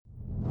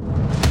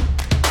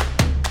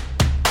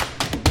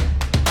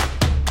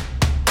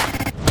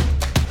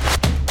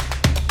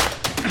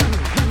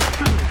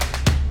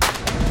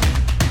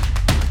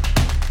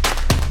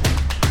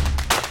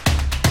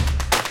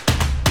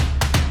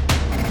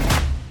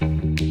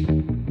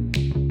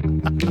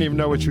didn't even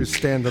know what you were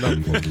standing up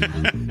for.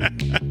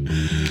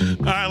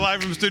 All right,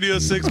 live from Studio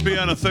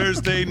 6B on a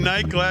Thursday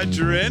night. Glad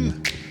you're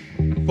in.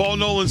 Paul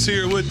Nolan's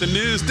here with the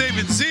news.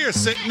 David Zier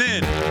sitting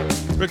in.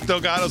 Rick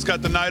Delgado's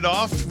got the night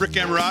off. Rick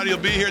Amorati will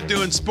be here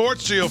doing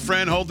sports. Gio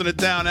Fran holding it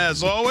down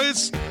as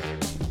always.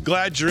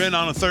 Glad you're in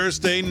on a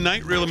Thursday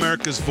night. Real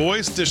America's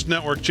Voice, Dish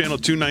Network Channel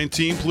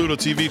 219, Pluto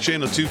TV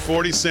Channel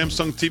 240,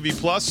 Samsung TV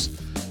Plus,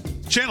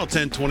 Channel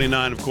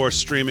 1029, of course,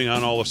 streaming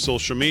on all of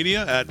social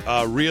media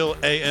at Real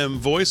AM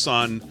Voice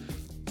on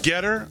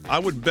Getter. I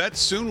would bet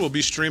soon we'll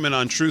be streaming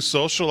on True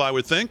Social, I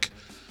would think.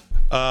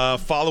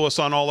 Follow us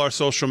on all our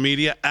social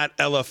media at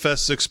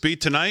LFS6B.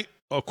 Tonight,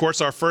 of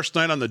course, our first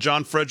night on the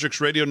John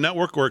Fredericks Radio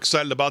Network. We're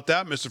excited about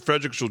that. Mr.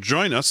 Fredericks will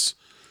join us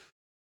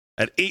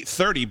at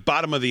 8:30,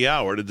 bottom of the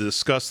hour, to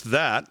discuss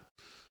that.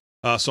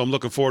 So I'm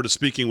looking forward to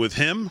speaking with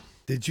him.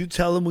 Did you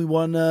tell him we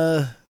won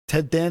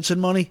Ted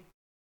Danson money?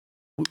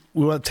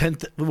 We won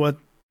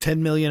 $10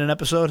 million an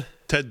episode.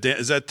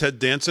 Is that Ted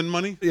Danson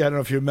money? Yeah, I don't know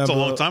if you remember. It's a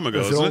long time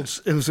ago,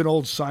 It was an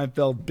old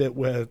Seinfeld bit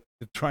where they're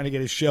trying to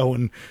get a show,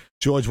 and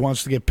George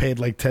wants to get paid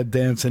like Ted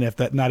Danson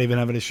after not even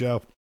having a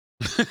show.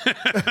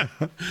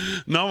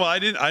 No, well, I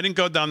didn't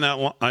go down that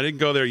one. I didn't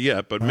go there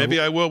yet, but maybe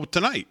I will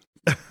tonight.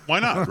 Why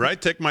not, right?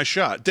 Take my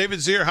shot. David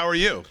Zier, how are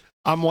you?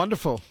 I'm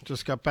wonderful.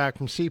 Just got back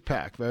from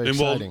CPAC. Very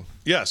exciting.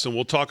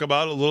 We'll talk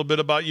about a little bit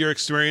about your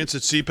experience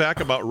at CPAC,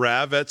 about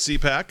Rav at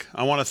CPAC.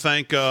 I want to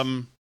thank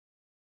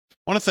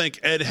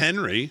Ed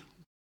Henry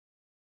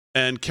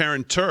and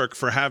Karen Turk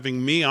for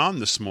having me on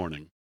this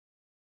morning.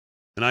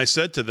 And I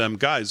said to them,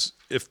 guys,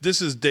 if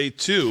this is day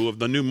 2 of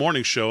the new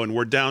morning show and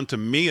we're down to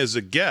me as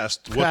a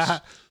guest,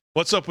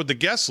 what's up with the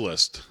guest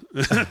list?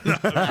 Of course.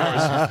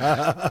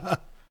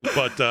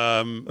 But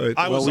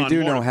we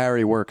do know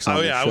Harry works on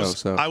the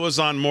show. I was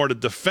on more to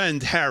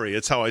defend Harry.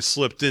 It's how I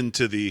slipped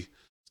into the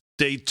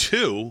day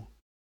 2.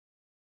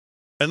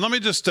 And let me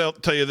just tell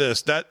you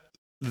this, that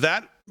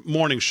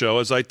morning show,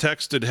 as I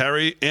texted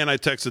Harry and I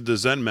texted the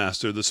Zen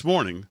Master this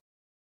morning,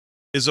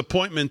 is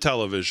appointment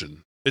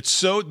television. It's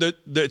so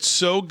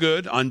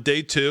good on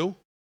day 2.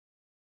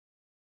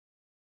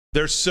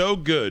 They're so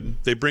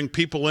good. They bring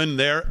people in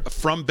there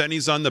from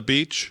Benny's on the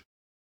Beach.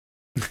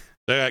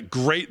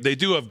 They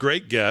do have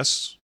great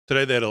guests.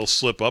 Today they had a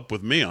slip up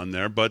with me on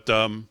there, but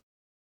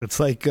it's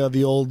like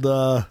the old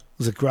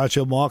was it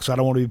Groucho Marx? I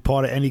don't want to be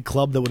part of any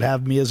club that would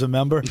have me as a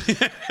member.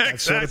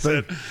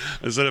 Exactly.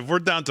 I said if we're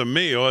down to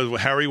me,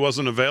 Harry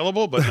wasn't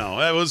available, but no,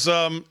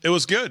 it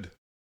was good.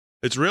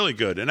 It's really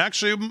good, and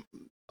actually,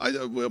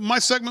 my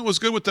segment was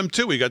good with them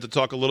too. We got to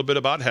talk a little bit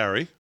about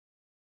Harry.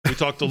 We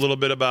talked a little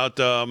bit about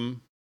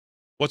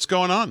what's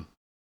going on.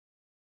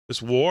 This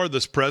war,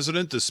 this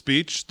president, this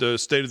speech, the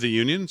State of the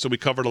Union. So we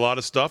covered a lot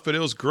of stuff, and it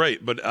was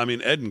great. But, I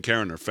mean, Ed and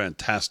Karen are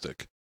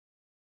fantastic.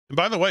 And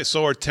by the way,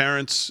 so are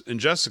Terrence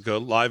and Jessica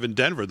live in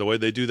Denver, the way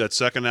they do that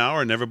second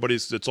hour, and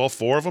it's all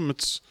 4 of them.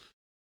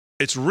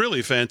 It's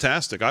really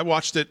fantastic. I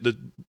watched it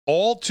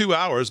all 2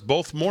 hours,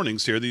 both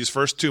mornings here, these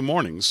first 2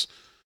 mornings.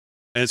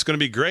 And it's going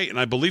to be great.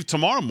 And I believe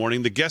tomorrow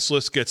morning, the guest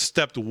list gets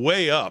stepped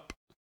way up.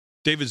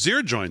 David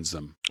Zier joins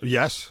them.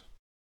 Yes.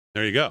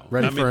 There you go.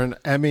 Ready for an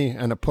Emmy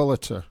and a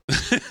Pulitzer.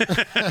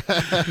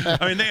 I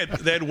mean,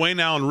 they had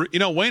Wayne Allen Root. You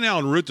know, Wayne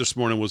Allen Root this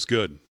morning was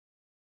good.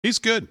 He's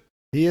good.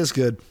 He is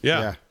good.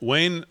 Yeah.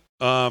 Wayne,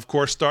 of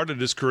course,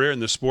 started his career in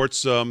the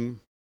sports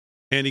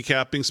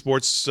handicapping,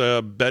 sports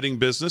betting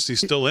business. He's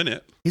still in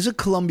it. He's a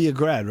Columbia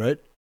grad, right?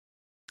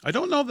 I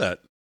don't know that.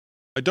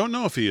 I don't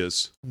know if he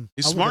is.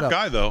 He's a smart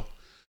guy, though.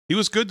 He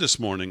was good this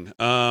morning.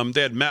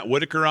 They had Matt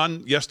Whitaker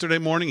on yesterday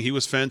morning. He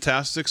was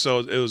fantastic, so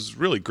it was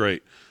really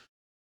great.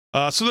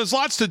 So there's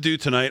lots to do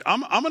tonight.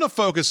 I'm going to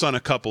focus on a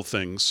couple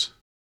things.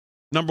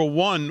 Number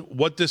one,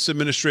 what this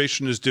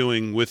administration is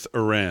doing with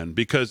Iran,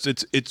 because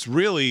it's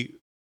really,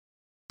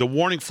 the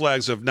warning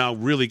flags have now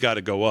really got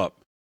to go up.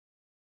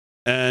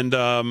 And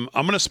I'm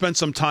going to spend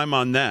some time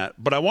on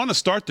that. But I want to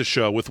start the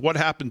show with what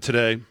happened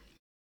today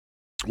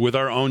with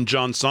our own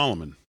John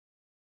Solomon.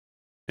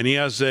 And he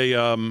has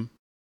a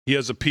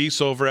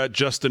piece over at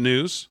Just the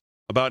News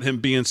about him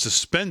being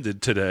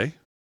suspended today.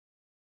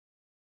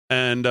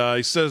 And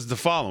he says the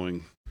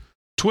following.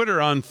 Twitter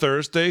on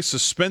Thursday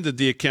suspended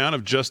the account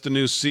of Just the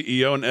News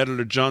CEO and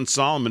editor John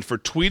Solomon for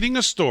tweeting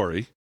a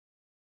story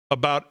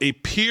about a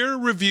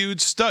peer-reviewed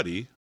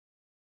study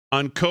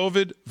on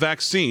COVID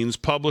vaccines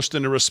published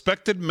in a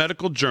respected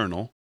medical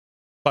journal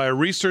by a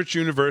research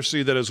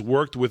university that has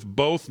worked with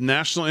both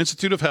National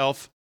Institute of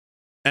Health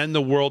and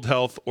the World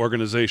Health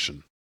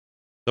Organization.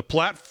 The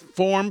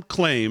platform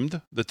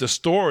claimed that the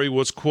story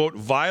was, quote,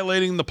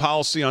 violating the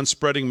policy on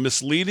spreading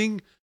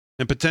misleading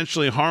and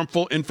potentially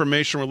harmful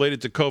information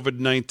related to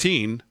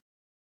COVID-19.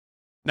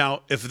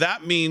 Now, if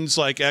that means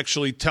like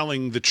actually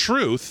telling the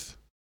truth,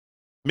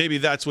 maybe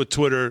that's what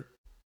Twitter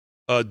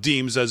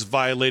deems as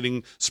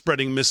violating,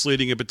 spreading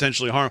misleading and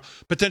potentially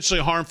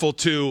harmful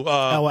to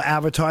our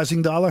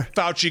advertising dollar.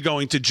 Fauci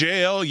going to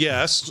jail,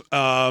 yes.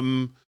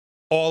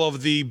 All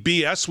of the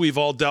BS we've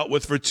all dealt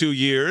with for 2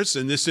 years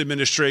in this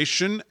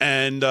administration,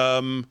 and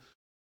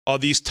All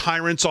these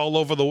tyrants all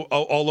over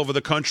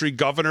the country,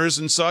 governors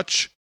and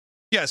such.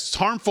 Yes, it's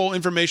harmful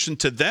information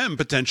to them,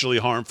 potentially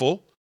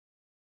harmful.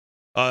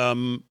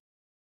 But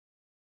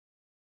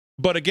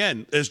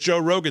again, as Joe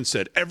Rogan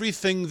said,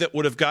 everything that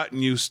would have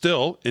gotten you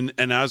still, and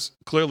as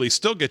clearly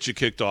still gets you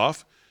kicked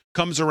off,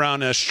 comes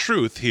around as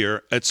truth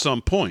here at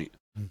some point.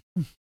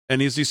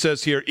 And as he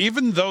says here,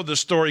 even though the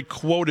story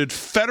quoted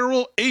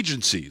federal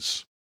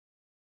agencies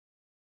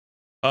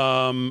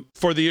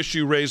for the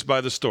issue raised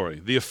by the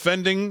story, the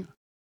offending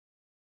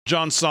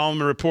John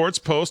Solomon Reports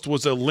post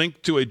was a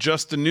link to a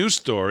Just the News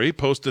story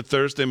posted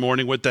Thursday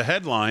morning with the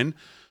headline,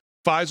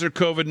 Pfizer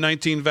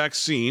COVID-19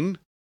 vaccine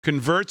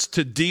converts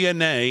to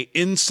DNA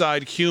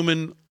inside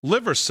human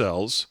liver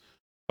cells,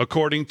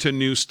 according to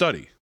new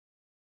study.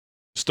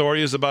 The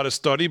story is about a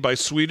study by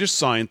Swedish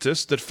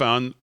scientists that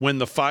found when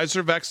the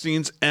Pfizer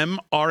vaccine's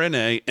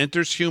mRNA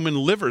enters human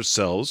liver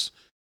cells,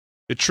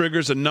 it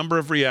triggers a number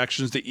of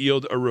reactions that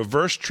yield a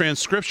reverse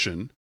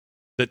transcription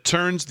that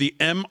turns the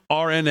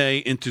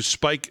mRNA into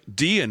spike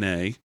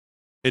DNA.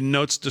 It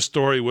notes the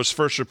story was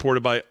first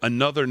reported by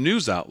another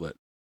news outlet.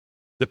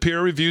 The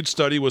peer-reviewed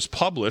study was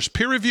published.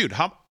 Peer-reviewed,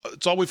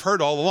 it's all we've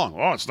heard all along.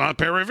 Oh, it's not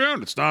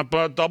peer-reviewed. It's not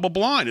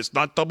double-blind. It's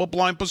not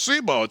double-blind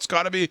placebo. It's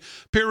got to be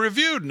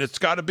peer-reviewed, and it's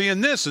got to be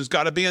in this, and it's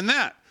got to be in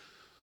that.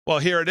 Well,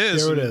 here it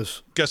is. Here it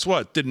is. Guess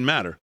what? Didn't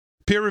matter.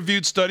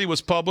 Peer-reviewed study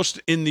was published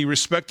in the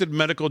respected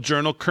medical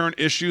journal Current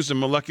Issues in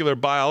Molecular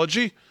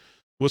Biology.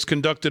 Was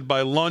conducted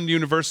by Lund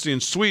University in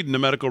Sweden, a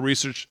medical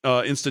research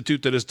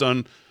institute that has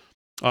done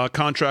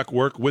contract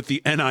work with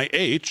the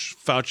NIH,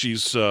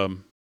 Fauci's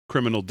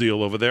criminal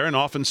deal over there, and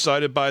often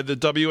cited by the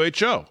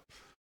WHO.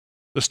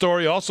 The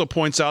story also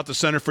points out the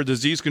Center for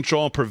Disease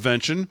Control and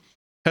Prevention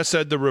has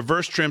said the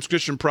reverse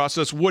transcription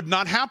process would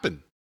not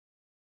happen,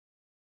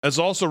 as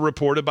also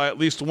reported by at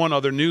least one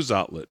other news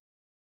outlet.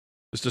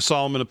 Mr.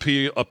 Solomon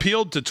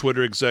appealed to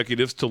Twitter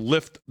executives to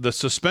lift the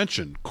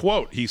suspension.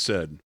 Quote, he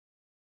said,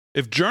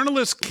 if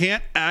journalists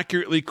can't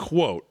accurately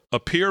quote a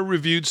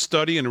peer-reviewed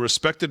study in a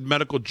respected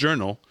medical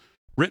journal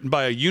written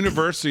by a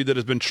university that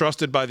has been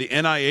trusted by the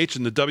NIH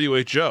and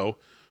the WHO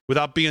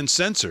without being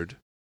censored,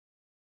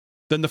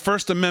 then the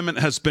First Amendment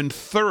has been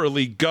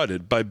thoroughly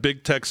gutted by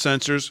big tech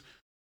censors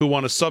who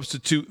want to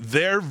substitute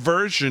their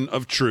version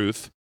of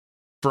truth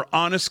for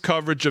honest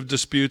coverage of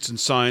disputes in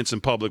science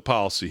and public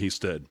policy, he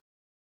said.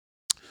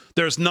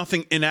 There is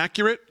nothing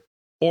inaccurate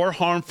or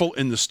harmful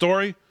in the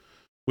story,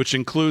 which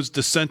includes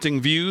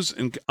dissenting views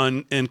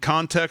and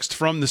context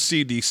from the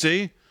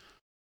CDC.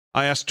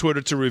 I asked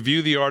Twitter to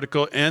review the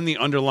article and the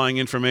underlying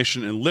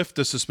information and lift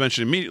the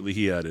suspension immediately,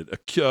 he added.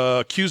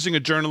 Accusing a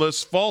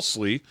journalist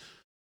falsely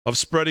of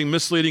spreading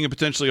misleading and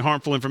potentially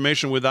harmful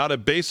information without a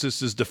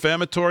basis is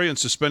defamatory, and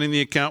suspending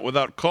the account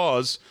without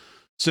cause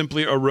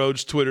simply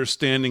erodes Twitter's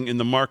standing in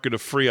the market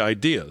of free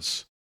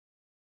ideas.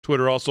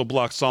 Twitter also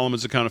blocked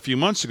Solomon's account a few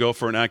months ago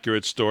for an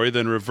accurate story,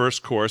 then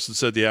reversed course and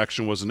said the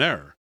action was an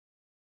error.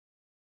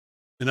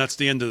 And that's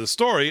the end of the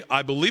story.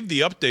 I believe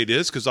the update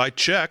is, because I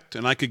checked,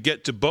 and I could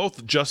get to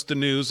both Just the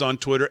News on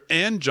Twitter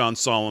and John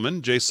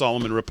Solomon. Jay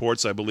Solomon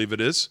Reports, I believe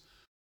it is.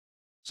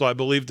 So I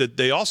believe that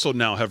they also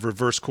now have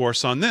reverse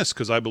course on this,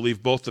 because I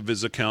believe both of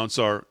his accounts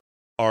are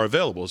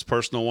available. His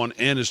personal one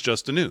and his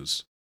Just the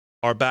News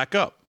are back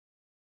up.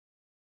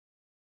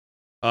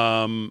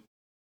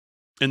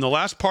 In the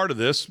last part of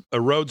this,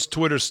 erodes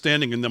Twitter's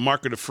standing in the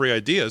market of free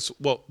ideas.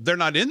 Well, they're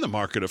not in the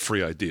market of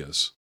free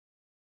ideas.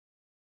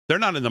 They're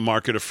not in the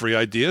market of free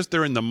ideas.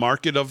 They're in the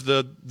market of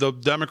the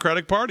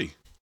Democratic Party.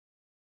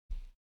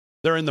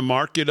 They're in the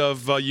market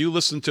of you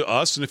listen to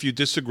us, and if you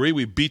disagree,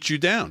 we beat you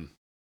down.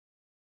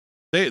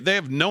 They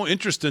have no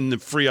interest in the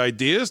free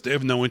ideas. They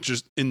have no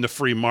interest in the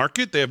free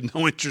market. They have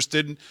no interest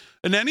in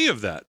any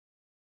of that.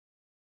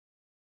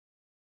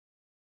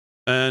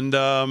 And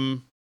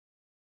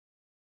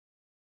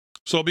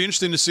so it'll be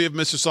interesting to see if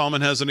Mr.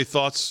 Solomon has any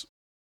thoughts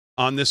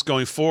on this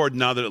going forward,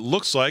 now that it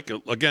looks like,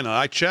 again,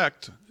 I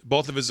checked,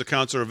 both of his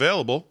accounts are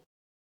available.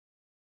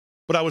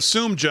 But I would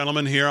assume,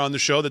 gentlemen, here on the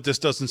show that this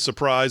doesn't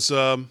surprise,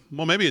 well,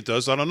 maybe it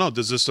does. I don't know.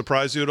 Does this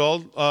surprise you at all?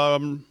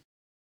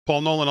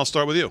 Paul Nolan, I'll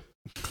start with you.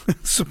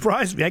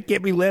 Surprised me. I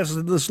can't be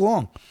lasting this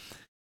long.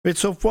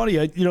 It's so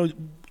funny.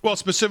 Well,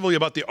 specifically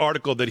about the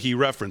article that he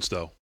referenced,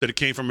 though, that it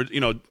came from,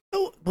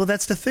 Well,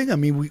 that's the thing. I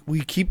mean,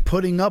 we keep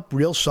putting up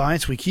real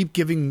science. We keep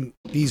giving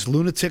these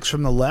lunatics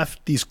from the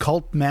left, these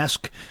cult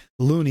mask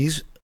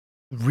loonies,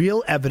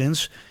 real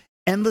evidence,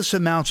 endless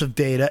amounts of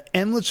data,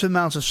 endless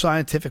amounts of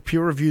scientific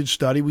peer-reviewed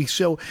study. We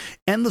show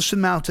endless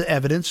amounts of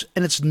evidence,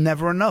 and it's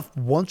never enough.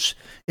 Once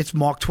it's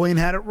Mark Twain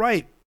had it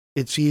right.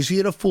 It's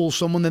easier to fool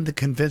someone than to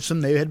convince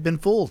them they had been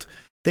fooled.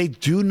 They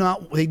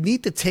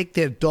need to take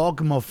their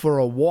dogma for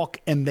a walk,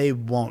 and they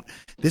won't.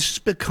 This has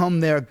become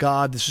their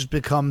God. This has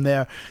become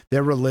their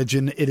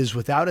religion. It is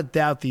without a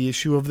doubt the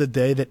issue of the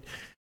day that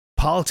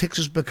politics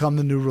has become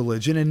the new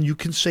religion, and you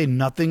can say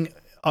nothing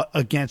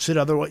against it.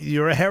 Otherwise,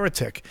 you're a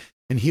heretic.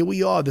 And here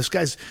we are. This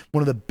guy's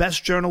one of the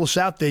best journalists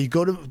out there. You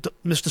go to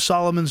Mr.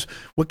 Solomon's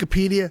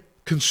Wikipedia,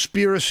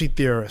 conspiracy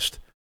theorist.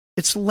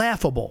 It's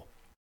laughable.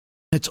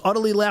 It's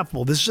utterly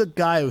laughable. This is a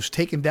guy who's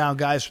taken down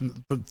guys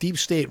from deep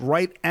state,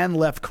 right and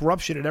left,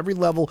 corruption at every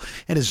level,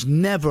 and has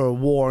never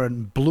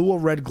worn blue or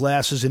red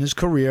glasses in his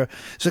career.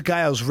 It's a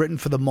guy who's written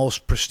for the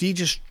most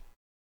prestigious,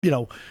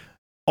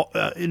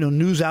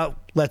 news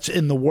outlets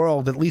in the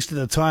world, at least at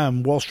the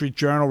time. Wall Street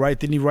Journal, right?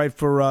 Didn't he write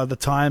for the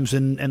Times?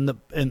 And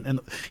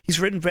he's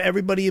written for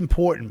everybody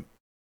important.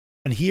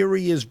 And here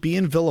he is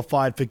being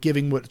vilified for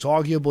giving what's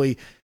arguably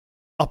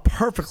a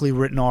perfectly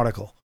written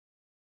article.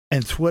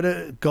 And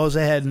Twitter goes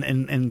ahead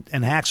and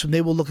hacks him.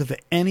 They will look for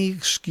any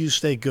excuse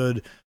they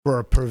could for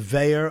a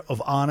purveyor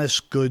of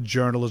honest, good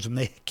journalism.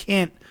 They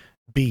can't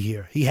be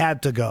here. He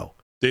had to go.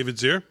 David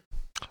Zier?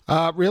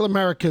 Real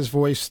America's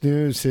Voice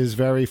News is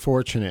very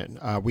fortunate.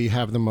 We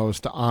have the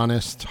most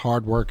honest,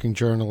 hardworking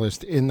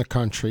journalist in the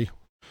country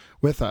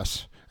with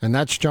us. And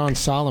that's John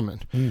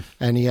Solomon.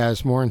 And he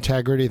has more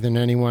integrity than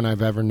anyone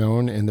I've ever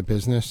known in the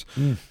business.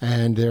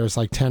 And there's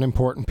like 10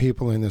 important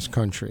people in this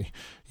country.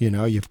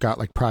 You've got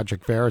like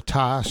Project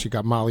Veritas, you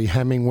got Molly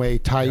Hemingway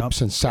types,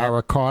 and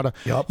Sarah Carter.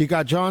 You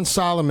got John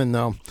Solomon,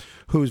 though,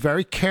 who's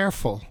very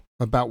careful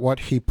about what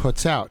he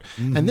puts out.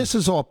 And this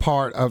is all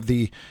part of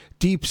the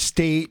deep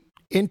state,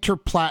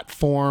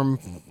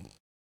 interplatform,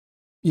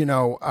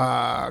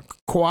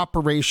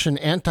 cooperation,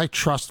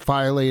 antitrust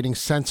violating,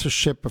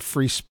 censorship of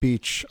free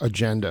speech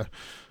agenda.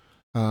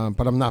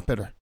 But I'm not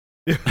bitter.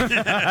 No,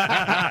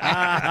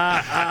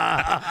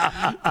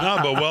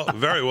 but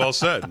very well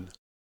said.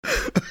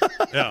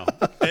 Yeah,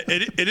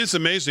 it is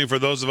amazing for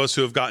those of us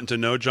who have gotten to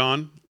know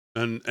John,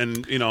 and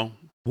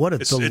what a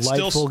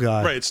delightful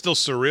guy. Right, it's still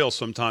surreal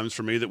sometimes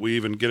for me that we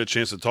even get a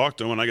chance to talk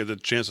to him. When I get the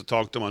chance to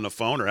talk to him on the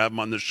phone or have him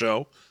on the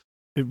show.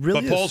 It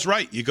really but Paul's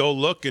right. You go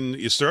look and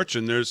you search,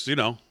 and there's,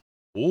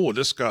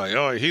 this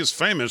guy, he's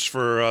famous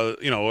for,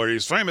 or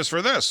he's famous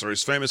for this, or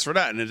he's famous for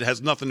that. And it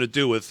has nothing to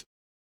do with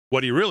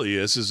what he really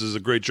is a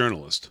great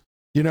journalist.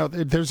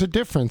 There's a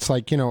difference.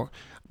 Like,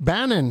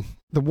 Bannon,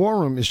 The War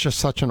Room is just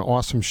such an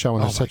awesome show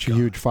and has such a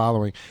huge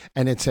following.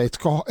 And it's a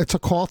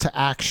call to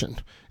action.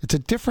 It's a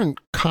different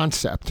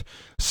concept.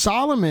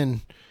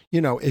 Solomon,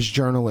 is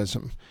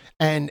journalism.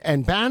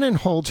 And Bannon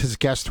holds his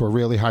guests to a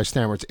really high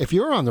standard. If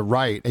you're on the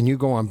right and you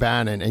go on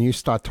Bannon and you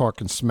start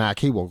talking smack,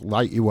 he will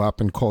light you up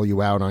and call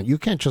you out on it. You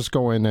can't just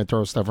go in and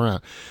throw stuff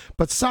around.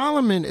 But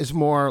Solomon is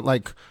more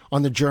like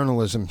on the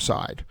journalism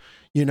side,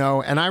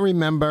 and I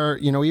remember,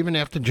 even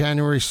after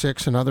January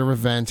 6th and other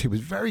events, he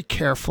was very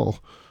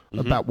careful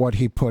about what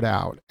he put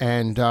out.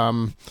 And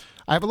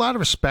I have a lot of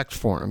respect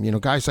for him.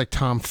 Guys like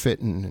Tom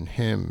Fitton and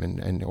him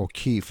and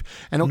O'Keefe.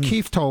 And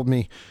O'Keefe told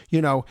me,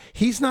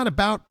 he's not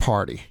about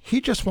party.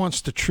 He just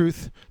wants the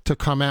truth to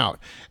come out.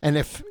 And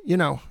if,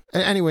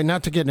 anyway,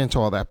 not to get into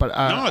all that, but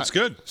no, it's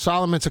good.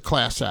 Solomon's a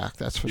class act,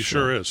 that's for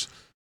sure. He sure is.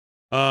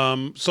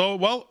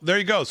 There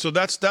you go. So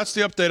that's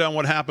the update on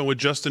what happened with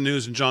Just the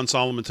News and John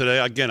Solomon today.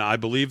 Again, I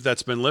believe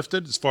that's been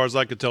lifted. As far as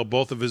I could tell,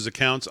 both of his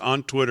accounts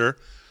on Twitter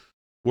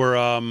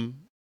were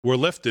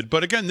lifted.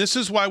 But again, this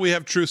is why we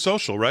have Truth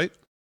Social, right?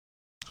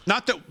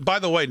 Not that, by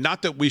the way,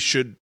 not that we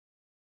should,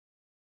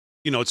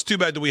 it's too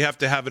bad that we have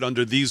to have it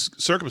under these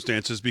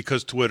circumstances,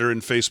 because Twitter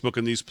and Facebook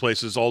and these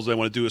places, all they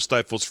want to do is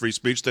stifle free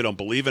speech. They don't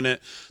believe in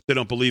it. They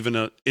don't believe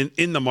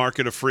in the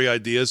market of free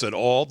ideas at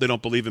all. They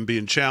don't believe in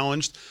being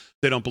challenged.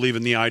 They don't believe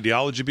in the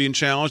ideology being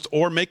challenged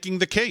or making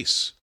the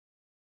case.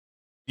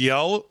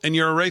 Yell and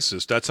you're a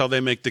racist. That's how they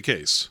make the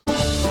case.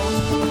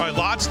 All right,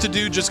 lots to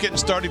do. Just getting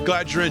started.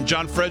 Glad you're in.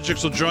 John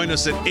Fredericks will join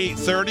us at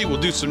 8:30.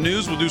 We'll do some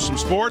news. We'll do some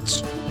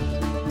sports.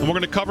 And we're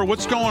going to cover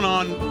what's going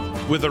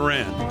on with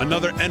Iran,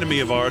 another enemy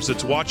of ours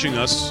that's watching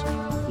us,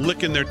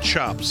 licking their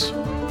chops.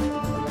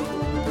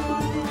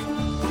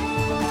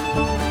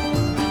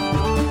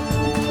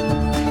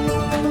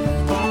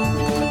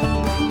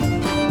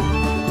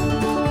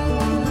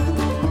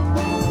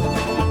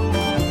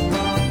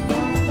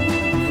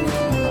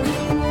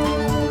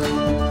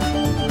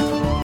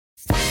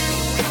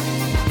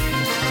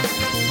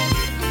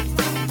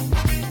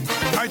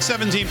 All right,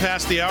 17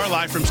 past the hour,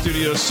 live from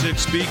Studio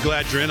 6B.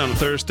 Glad you're in on a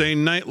Thursday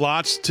night.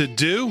 Lots to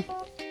do.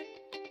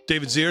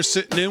 David Zier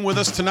sitting in with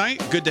us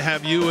tonight. Good to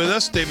have you with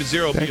us. David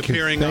Zier will be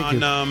appearing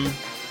on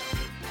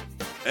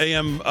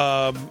AM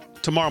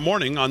tomorrow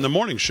morning on the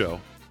morning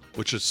show,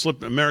 which is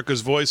America's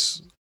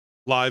Voice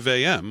Live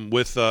AM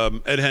with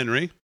Ed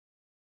Henry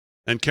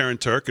and Karen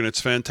Turk, and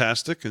it's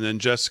fantastic. And then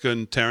Jessica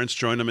and Terrence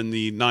join them in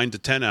the 9 to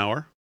 10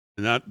 hour,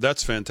 and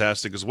that's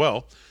fantastic as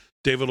well.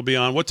 David will be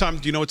on. What time?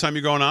 Do you know what time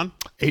you're going on?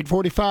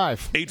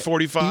 8:45.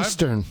 8:45?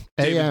 Eastern,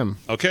 AM.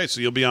 Okay,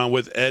 so you'll be on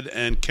with Ed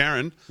and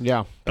Karen.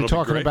 Yeah, we're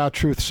talking about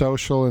Truth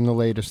Social and the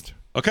latest.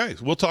 Okay,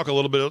 we'll talk a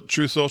little bit of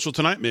Truth Social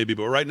tonight maybe,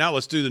 but right now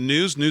let's do the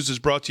news. News is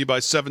brought to you by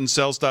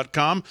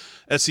 7cells.com,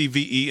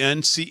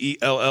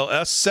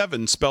 SEVENCELLS,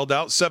 7 spelled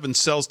out,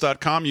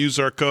 7cells.com. Use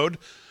our code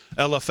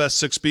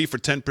LFS6B for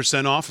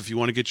 10% off if you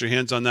want to get your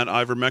hands on that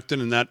ivermectin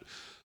and that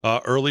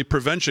early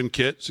prevention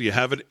kit, so you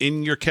have it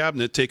in your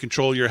cabinet. Take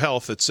control of your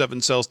health at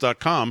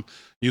 7cells.com.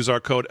 Use our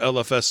code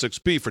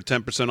LFS6B for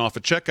 10% off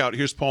at checkout.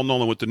 Here's Paul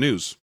Nolan with the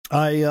news.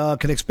 I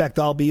can expect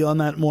I'll be on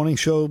that morning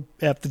show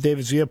after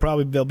David Zier.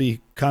 Probably they'll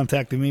be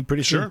contacting me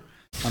pretty soon. Sure.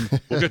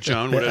 We'll get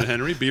John Wood and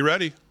Henry. Be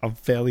ready. I'm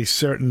fairly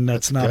certain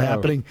that's not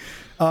happening.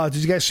 Did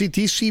you guys see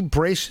DC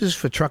braces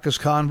for Truckers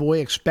Convoy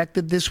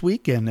expected this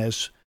weekend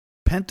as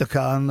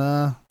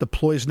Pentagon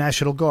deploys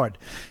National Guard?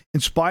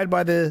 Inspired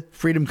by the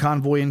Freedom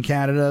Convoy in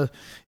Canada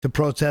to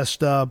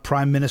protest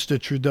Prime Minister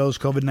Trudeau's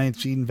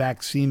COVID-19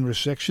 vaccine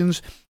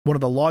restrictions, one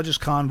of the largest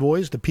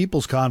convoys, the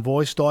People's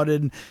Convoy,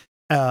 started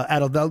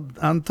at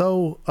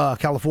Adelanto,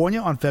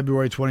 California on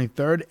February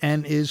 23rd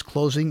and is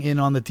closing in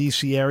on the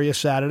D.C. area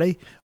Saturday.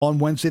 On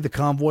Wednesday, the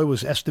convoy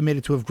was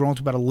estimated to have grown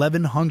to about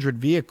 1,100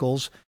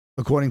 vehicles,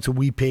 according to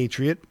We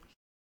Patriot.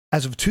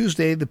 As of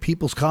Tuesday, the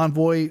People's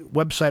Convoy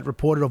website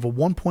reported over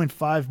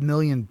 $1.5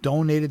 million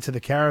donated to the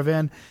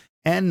caravan,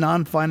 and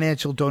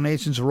non-financial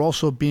donations are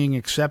also being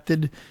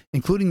accepted,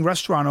 including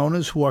restaurant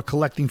owners who are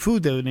collecting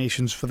food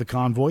donations for the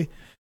convoy.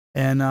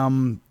 And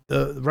one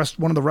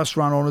of the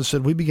restaurant owners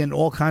said, we begin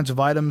all kinds of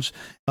items,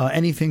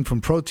 anything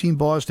from protein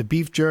bars to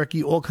beef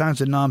jerky, all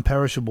kinds of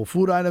non-perishable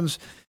food items.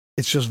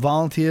 It's just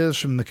volunteers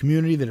from the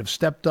community that have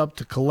stepped up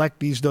to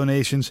collect these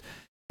donations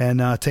and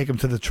take them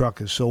to the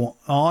truckers. So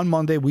on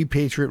Monday, We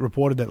Patriot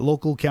reported that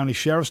local county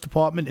sheriff's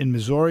department in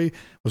Missouri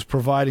was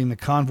providing the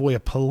convoy a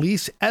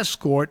police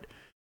escort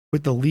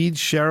with the lead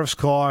sheriff's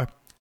car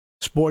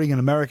sporting an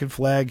American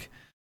flag,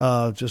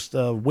 just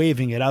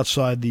waving it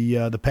outside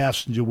the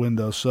passenger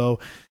window. So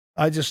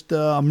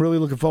I'm really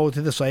looking forward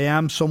to this. I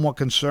am somewhat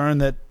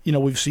concerned that,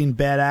 we've seen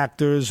bad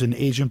actors and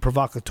agent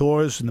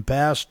provocateurs in the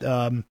past.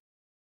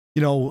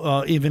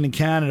 Even in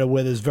Canada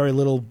where there's very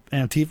little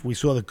Antifa, we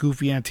saw the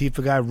goofy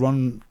Antifa guy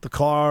run the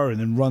car and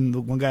then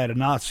one guy had a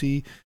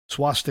Nazi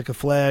swastika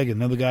flag and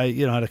another guy,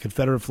 had a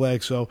Confederate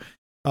flag. So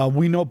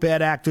we know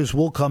bad actors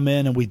will come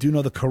in, and we do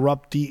know the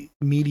corrupt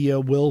media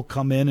will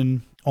come in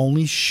and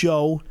only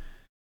show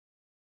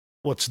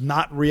what's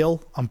not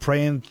real. I'm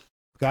praying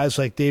guys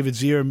like David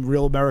Zier and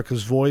Real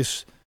America's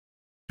Voice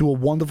do a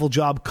wonderful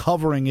job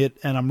covering it,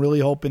 and I'm really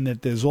hoping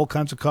that there's all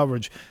kinds of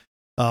coverage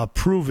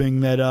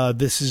proving that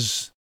this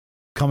is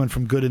coming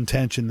from good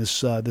intention,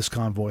 this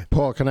convoy.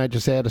 Paul, can I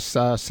just add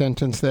a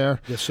sentence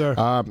there? Yes, sir.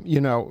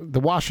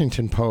 The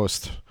Washington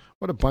Post,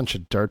 what a bunch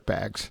of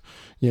dirtbags,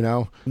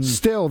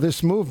 Still,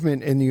 this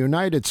movement in the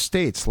United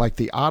States, like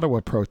the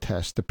Ottawa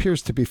protest,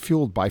 appears to be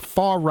fueled by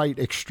far-right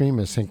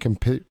extremists and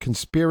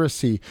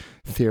conspiracy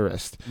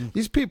theorists.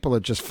 These people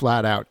are just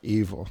flat-out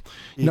evil.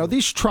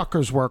 These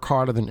truckers work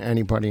harder than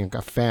anybody and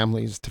got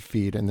families to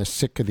feed, and they're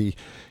sick of the,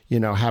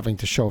 having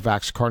to show a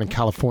Vax card in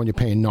California,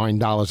 paying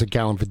 $9 a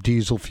gallon for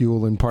diesel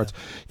fuel and parts.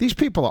 These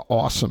people are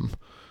awesome.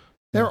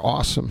 They're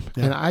awesome.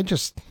 Yeah. And I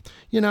just,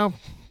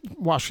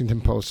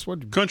 Washington Post.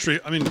 Country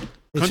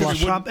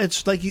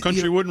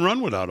wouldn't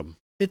run without them.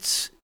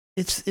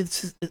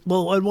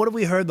 Well, and what have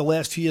we heard the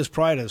last 2 years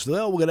prior to this?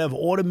 Well, we're going to have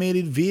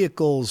automated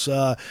vehicles.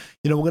 We're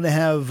going to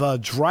have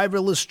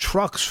driverless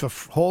trucks for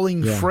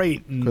hauling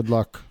freight. And, good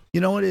luck.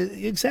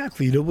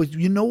 Exactly. What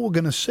we're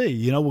going to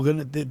see.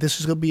 This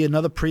is going to be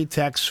another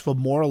pretext for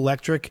more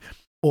electric,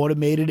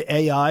 automated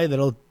AI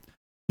that'll,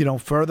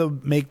 further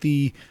make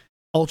the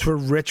ultra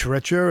rich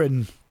richer,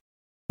 and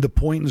the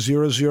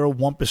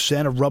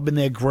 0.001% are rubbing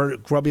their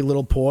grubby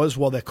little paws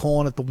while they're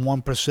calling it the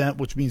 1%,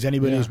 which means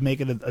anybody who's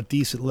making a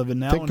decent living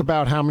now. Think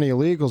about how many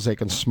illegals they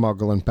can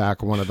smuggle in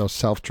back of one of those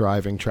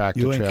self-driving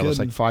tractor trailers,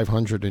 like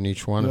 500 in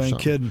each one. You ain't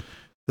kidding.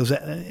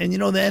 And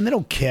they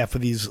don't care for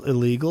these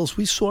illegals.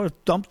 We saw it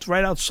dumped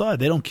right outside.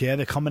 They don't care.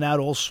 They're coming out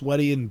all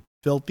sweaty and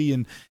filthy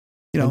and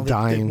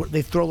dying.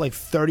 They throw like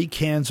 30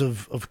 cans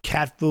of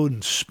cat food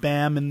and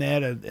Spam in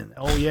there. And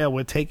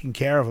we're taking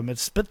care of them.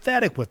 It's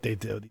pathetic what they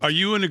do. Are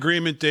you in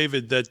agreement,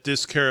 David, that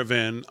this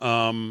caravan,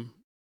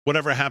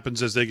 whatever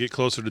happens as they get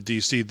closer to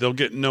D.C., they'll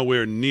get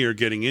nowhere near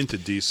getting into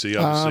D.C.,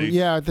 obviously?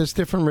 There's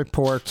different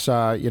reports.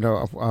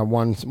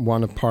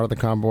 One part of the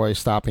convoy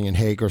stopping in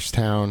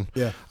Hagerstown.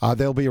 Yeah.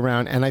 They'll be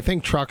around. And I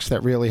think trucks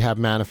that really have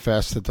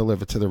manifests that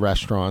deliver to the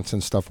restaurants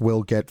and stuff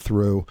will get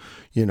through,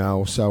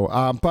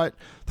 but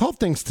the whole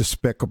thing's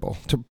despicable.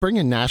 To bring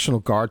in National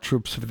Guard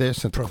troops for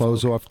this and to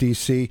close off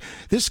D.C.,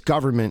 this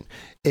government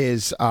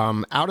is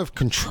out of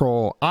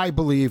control. I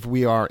believe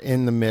we are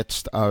in the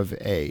midst of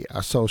a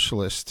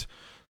socialist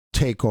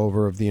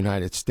takeover of the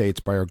United States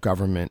by our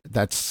government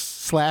that's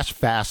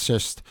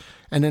 /fascist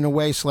and in a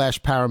way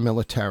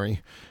 /paramilitary,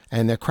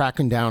 and they're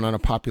cracking down on a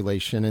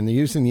population, and they're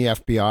using the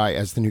FBI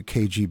as the new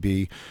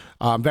KGB.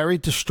 Very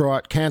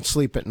distraught, can't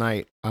sleep at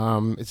night.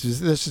 This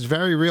is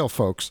very real,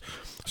 folks.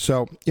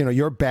 So,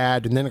 you're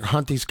bad, and then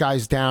hunt these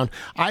guys down.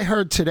 I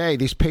heard today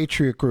these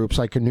patriot groups,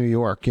 like in New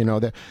York,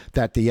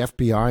 that the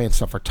FBI and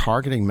stuff are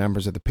targeting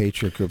members of the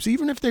patriot groups,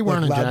 even if they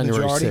weren't on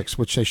January 6th,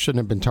 which they shouldn't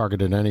have been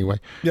targeted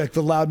anyway. Yeah, like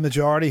the loud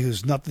majority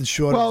who's nothing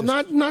short of...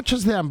 Well, not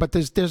just them, but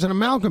there's an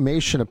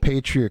amalgamation of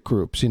patriot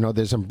groups.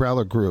 There's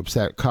umbrella groups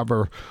that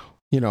cover...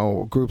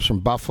 groups from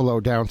Buffalo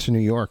down to New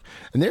York,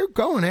 and they're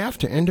going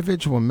after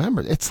individual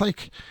members. It's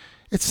like,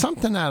 it's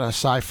something out of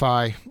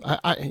sci-fi.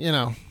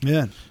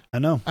 Yeah, I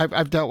know.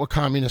 I've dealt with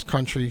communist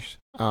countries.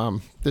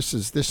 This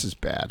is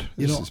bad.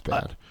 This is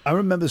bad. I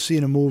remember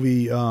seeing a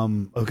movie. A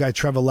guy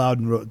Trevor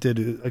Loudon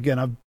did. Again,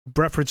 I've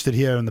referenced it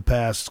here in the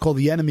past. It's called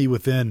The Enemy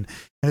Within,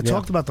 and it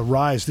talked about the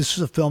rise. This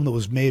is a film that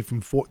was made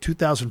from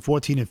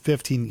 2014 and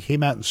 15.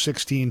 Came out in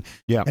 16.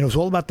 Yeah, and it was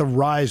all about the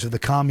rise of the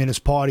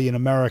Communist Party in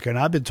America. And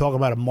I've been talking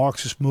about a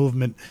Marxist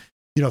movement,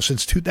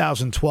 since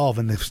 2012,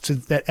 and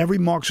since that every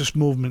Marxist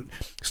movement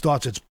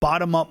starts, it's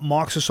bottom-up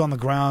Marxists on the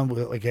ground,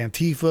 with like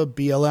Antifa,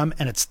 BLM,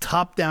 and it's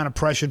top-down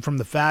oppression from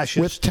the fascists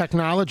with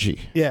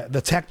technology. Yeah,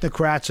 the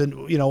technocrats, and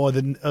or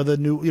the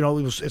new,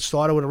 it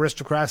started with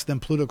aristocrats, then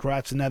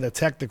plutocrats, and now they're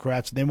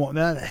technocrats. They're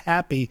not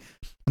happy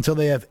until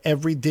they have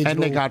every digital.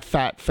 And they got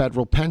fat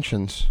federal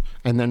pensions.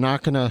 And they're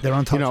not going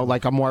to,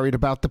 like I'm worried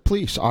about the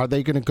police. Are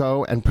they going to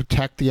go and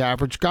protect the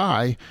average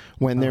guy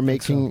when they're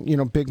making,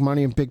 big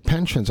money and big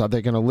pensions? Are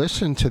they going to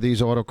listen to these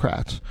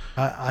autocrats?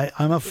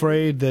 I'm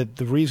afraid that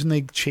the reason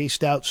they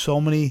chased out so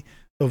many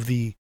of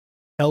the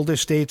elder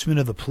statesmen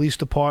of the police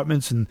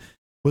departments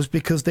was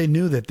because they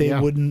knew that they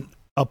wouldn't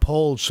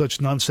uphold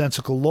such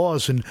nonsensical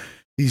laws. And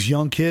these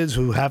young kids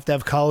who have to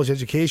have college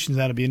educations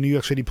now to be in New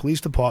York City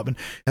Police Department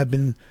have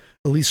been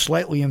at least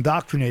slightly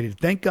indoctrinated.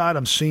 Thank God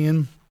I'm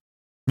seeing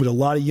with a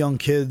lot of young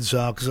kids,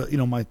 because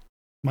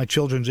my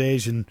children's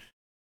age, and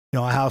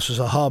our house is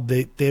a hub.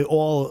 They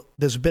all,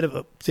 there's a bit of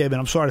a, David,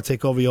 I'm sorry to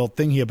take over your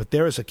thing here, but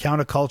there is a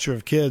counterculture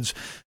of kids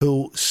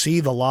who see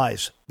the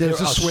lies.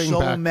 There's a swing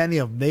back. Many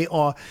of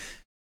them.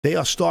 They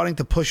are starting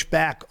to push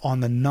back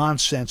on the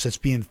nonsense that's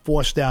being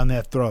forced down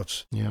their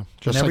throats. Yeah,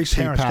 just and every like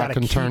parent's got to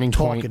keep Turning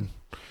talking. Point.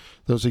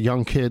 Those are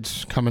young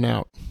kids coming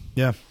out.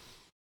 Yeah.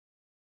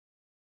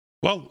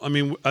 Well, I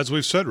mean, as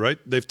we've said, right,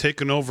 they've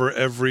taken over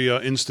every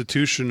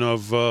institution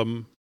of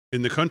in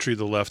the country,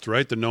 the left,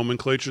 right? The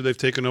nomenclature, they've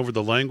taken over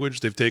the language,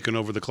 they've taken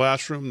over the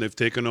classroom, they've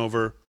taken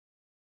over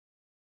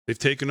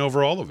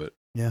all of it.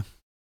 Yeah.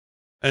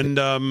 And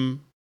I'm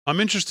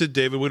interested,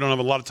 David, we don't have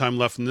a lot of time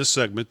left in this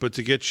segment, but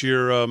to get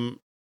your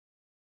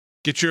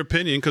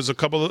opinion, because a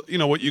couple of,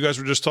 what you guys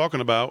were just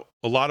talking about,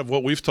 a lot of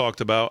what we've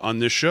talked about on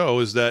this show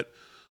is that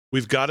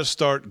we've got to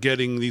start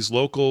getting these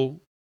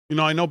local.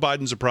 I know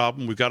Biden's a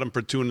problem. We've got him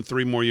for 2 and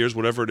 3 more years,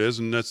 whatever it is,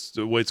 and that's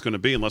the way it's going to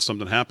be unless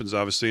something happens,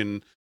 obviously,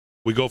 and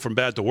we go from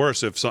bad to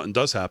worse if something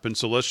does happen.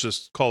 So let's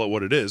just call it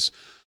what it is.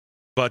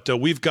 But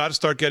we've got to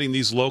start getting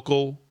these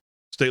local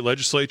state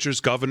legislatures,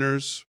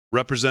 governors,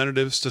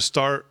 representatives to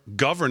start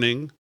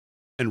governing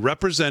and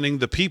representing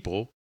the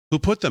people who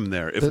put them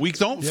there. If we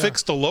don't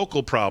fix the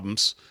local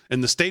problems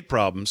and the state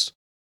problems,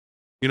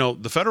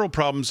 the federal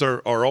problems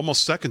are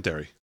almost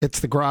secondary. It's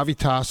the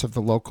gravitas of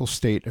the local,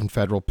 state, and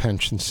federal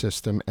pension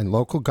system, and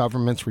local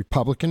governments,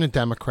 Republican and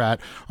Democrat,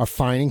 are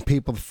fining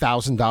people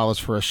 $1,000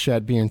 for a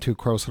shed being too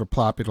close to the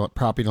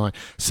property line,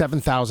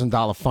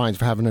 $7,000 fines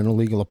for having an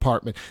illegal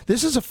apartment.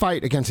 This is a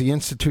fight against the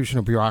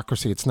institutional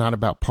bureaucracy. It's not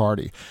about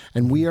party.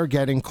 And we are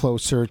getting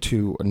closer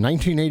to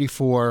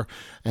 1984,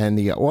 and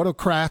the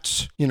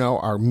autocrats,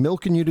 are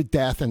milking you to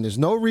death, and there's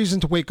no reason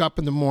to wake up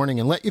in the morning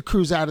and let you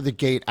cruise out of the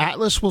gate.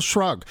 Atlas will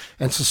shrug,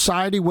 and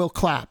society will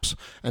collapse.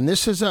 And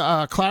this is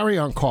a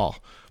clarion call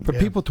for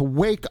people to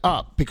wake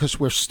up, because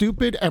we're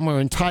stupid and we're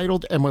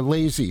entitled and we're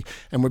lazy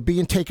and we're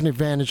being taken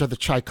advantage of the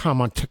Chi-Com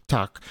on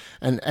TikTok.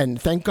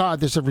 And thank God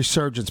there's a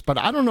resurgence, but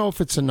I don't know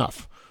if it's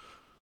enough.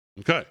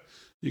 Okay.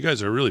 You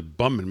guys are really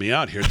bumming me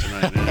out here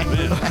tonight.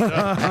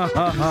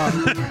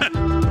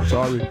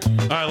 Sorry.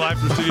 All right, live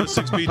from Studio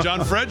 6B.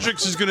 John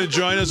Fredericks is going to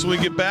join us when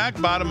we get back,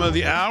 bottom of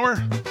the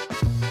hour.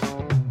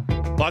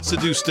 Lots to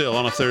do still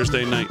on a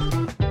Thursday night.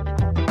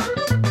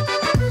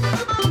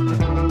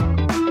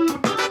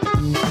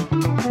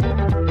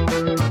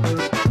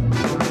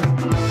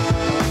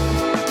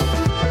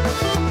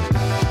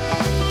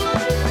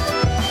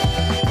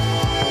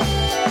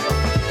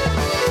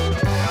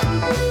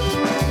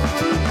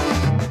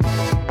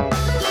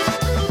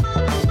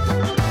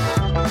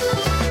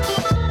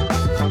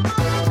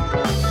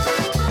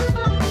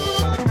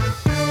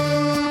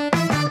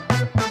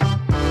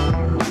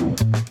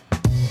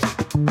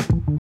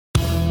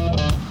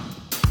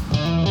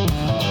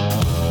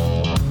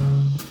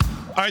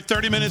 All right,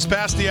 30 minutes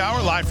past the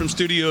hour, live from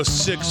Studio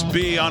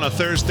 6B on a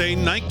Thursday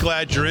night.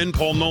 Glad you're in.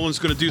 Paul Nolan's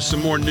going to do some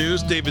more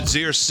news. David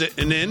Zier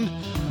sitting in.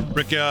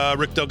 Rick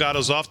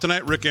Delgado's off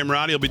tonight. Rick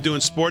Emirati will be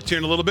doing sports here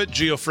in a little bit.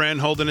 Gio Fran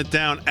holding it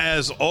down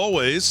as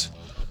always.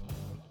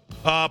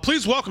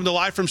 Please welcome to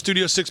Live from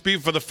Studio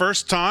 6B for the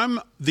first time,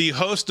 the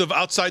host of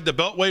Outside the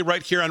Beltway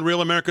right here on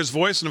Real America's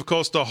Voice, and of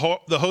course the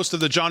host of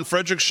the John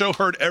Fredericks Show,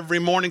 heard every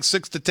morning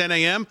 6 to 10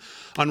 a.m.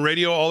 on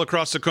radio all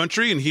across the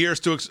country. And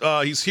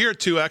he's here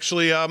to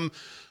actually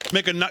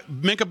make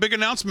a big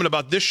announcement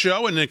about this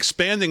show and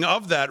expanding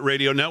of that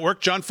radio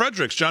network. John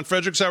Fredericks. John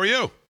Fredericks, how are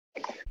you?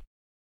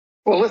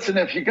 Well, listen,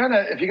 if you're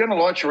gonna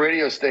launch a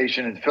radio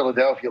station in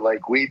Philadelphia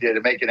like we did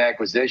and make an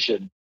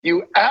acquisition,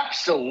 you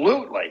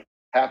absolutely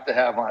have to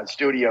have on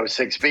Studio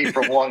 6B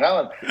from Long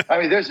Island. I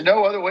mean, there's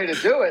no other way to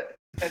do it.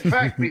 In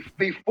fact,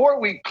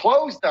 before we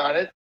closed on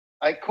it,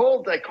 I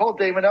called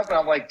Damon up and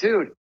I'm like,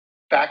 dude,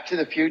 Back to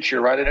the Future,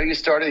 right? I know you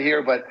started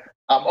here, but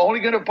I'm only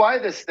going to buy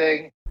this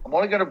thing I'm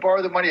only going to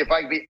borrow the money if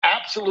I can be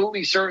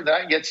absolutely certain that I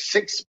can get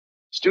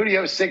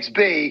Studio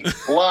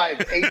 6B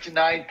live 8 to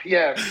 9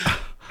 p.m.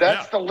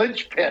 That's the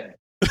linchpin.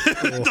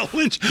 The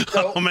lynch.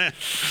 So, oh man.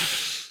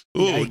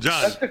 Ooh,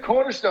 John. That's the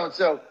cornerstone.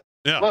 So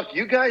look,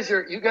 you guys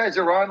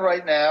are on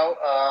right now.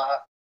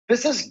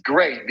 This is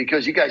great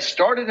because you guys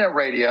started in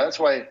radio. That's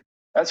why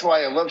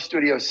I love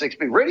Studio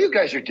 6B. Radio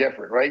guys are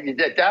different, right? You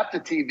adapt to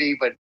TV,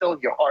 but still in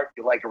your heart,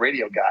 you're like a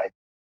radio guy.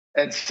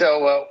 And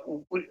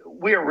so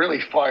we are really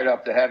fired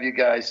up to have you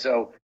guys.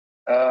 So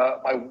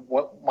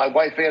my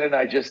wife Ann and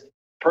I just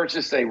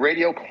purchased a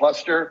radio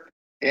cluster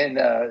in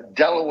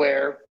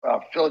Delaware,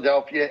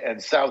 Philadelphia,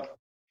 and South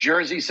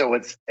Jersey. So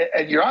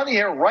and you're on the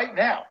air right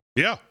now.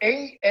 Yeah.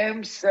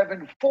 AM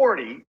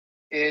 740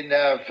 in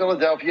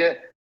Philadelphia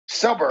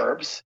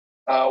suburbs,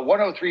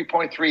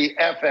 103.3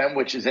 FM,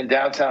 which is in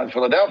downtown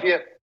Philadelphia.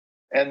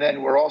 And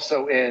then we're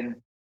also in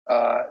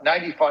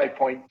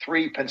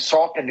 95.3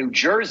 Pensacola, New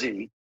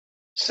Jersey.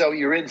 So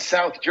you're in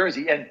South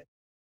Jersey. And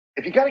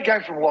if you got a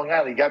guy from Long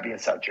Island, you got to be in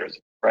South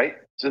Jersey, right?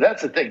 So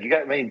that's the thing. You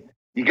got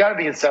to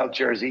be in South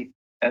Jersey.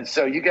 And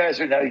so you guys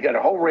you got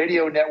a whole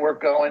radio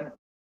network going.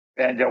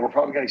 And we're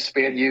probably going to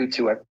expand you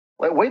to it.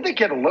 Wait to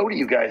get a load of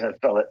you guys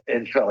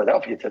in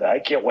Philadelphia today. I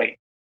can't wait.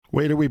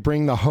 Wait till we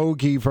bring the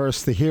Hoagie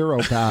versus the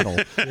Hero battle.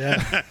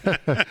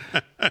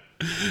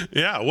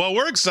 Yeah, well,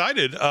 we're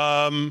excited.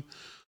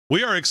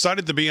 We are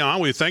excited to be on.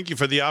 We thank you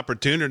for the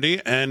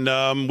opportunity,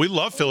 and we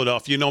love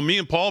Philadelphia. You know, me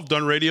and Paul have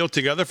done radio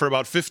together for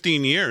about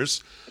 15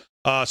 years,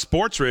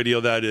 sports radio,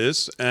 that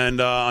is, and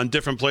on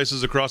different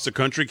places across the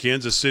country,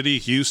 Kansas City,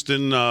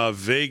 Houston,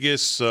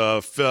 Vegas.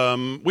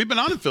 We've been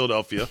on in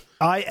Philadelphia.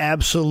 I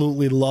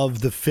absolutely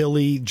love the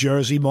Philly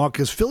Jersey market,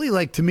 because Philly,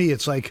 like, to me,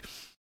 it's like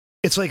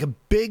a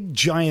big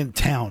giant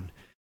town.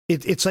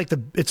 It's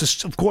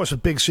of course a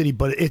big city,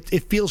 but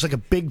it feels like a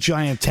big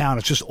giant town.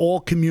 It's just all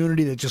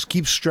community that just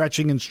keeps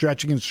stretching and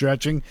stretching and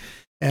stretching,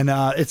 and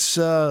it's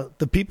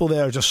the people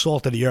there are just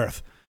salt of the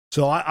earth.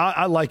 So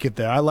I like it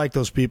there. I like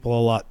those people a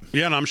lot.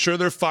 Yeah, and I'm sure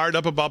they're fired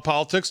up about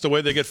politics the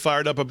way they get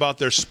fired up about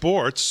their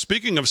sports.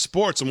 Speaking of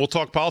sports, and we'll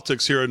talk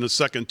politics here in a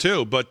second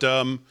too, but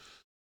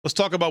let's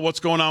talk about what's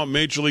going on with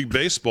Major League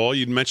Baseball.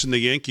 You'd mentioned the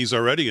Yankees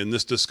already in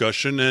this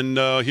discussion, and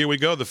here we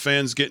go. The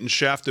fans getting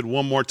shafted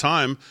one more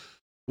time.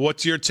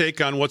 What's your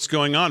take on what's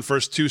going on?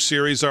 First two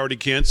series already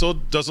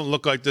canceled. Doesn't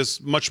look like there's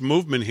much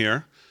movement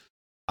here.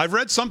 I've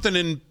read something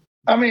in...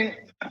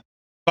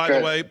 By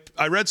the way,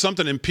 I read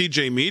something in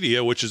PJ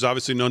Media, which is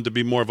obviously known to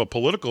be more of a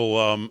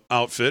political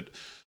outfit,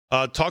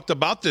 talked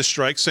about this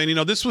strike, saying, you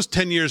know, this was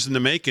 10 years in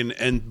the making,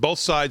 and both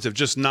sides have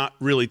just not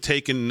really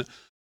taken...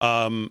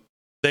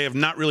 They have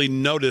not really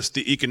noticed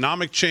the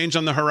economic change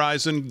on the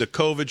horizon. The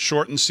COVID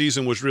shortened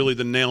season was really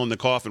the nail in the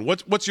coffin.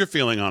 What's your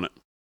feeling on it?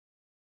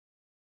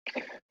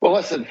 Well,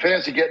 listen,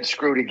 fans are getting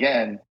screwed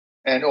again.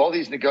 And all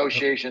these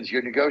negotiations,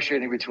 you're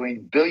negotiating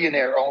between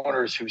billionaire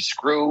owners who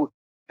screw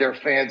their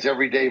fans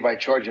every day by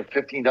charging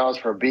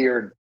 $15 for a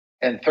beer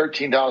and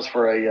 $13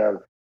 for a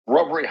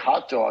rubbery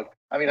hot dog.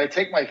 I mean, I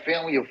take my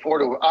family of four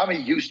to... I'm a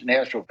Houston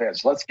Astros fan,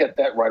 so let's get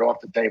that right off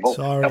the table.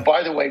 Sorry. And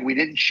by the way, we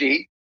didn't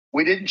cheat.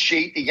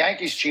 The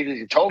Yankees cheated.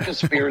 It's a total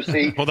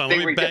conspiracy. Hold on,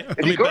 let me bang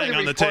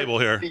on the table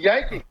here. The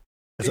Yankees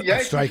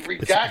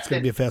redacted. It's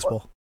going to be a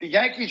fastball. The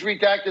Yankees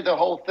redacted the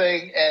whole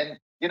thing, and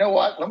you know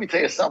what? Let me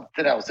tell you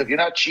something else. If you're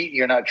not cheating,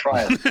 you're not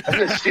trying. I'm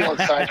just stealing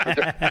signs.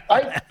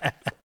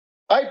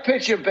 I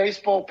pitch in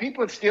baseball.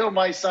 People would steal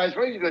my signs.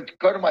 Ready to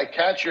go to my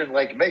catcher and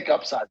like make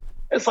up signs.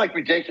 It's like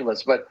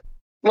ridiculous. But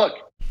look,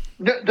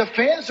 the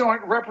fans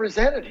aren't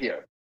represented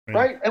here,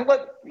 right? And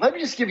let me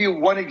just give you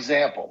one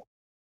example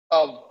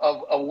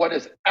of what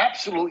is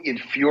absolutely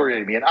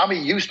infuriating me. And I'm a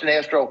Houston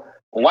Astro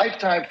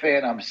lifetime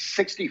fan. I'm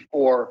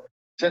 64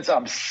 since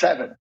I'm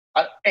 7.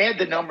 I add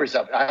the numbers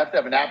up. I have to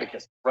have an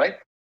abacus, right?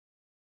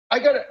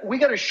 We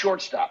got a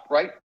shortstop,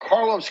 right?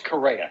 Carlos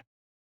Correa,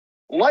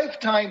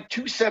 lifetime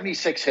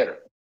 276 hitter.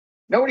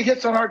 Know what he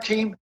hits on our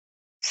team?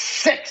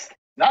 6th,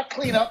 not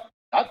cleanup,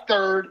 not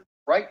 3rd,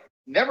 right?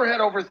 Never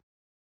had over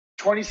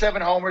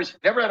 27 homers,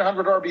 never had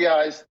 100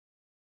 RBIs.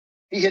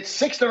 He hits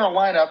 6th in our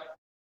lineup.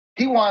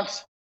 He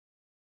wants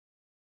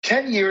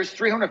 10 years,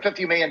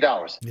 $350 million.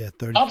 Yeah,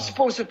 35. I'm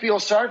supposed to feel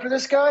sorry for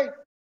this guy?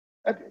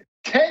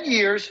 10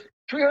 years,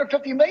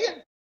 $350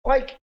 million?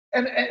 Like,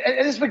 and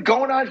it's been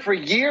going on for a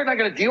year, and I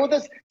got to deal with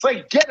this? It's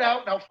like, get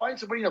out and I'll find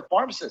somebody in the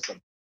farm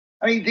system.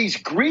 I mean, these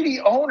greedy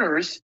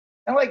owners,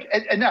 and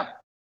now,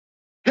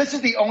 this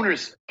is the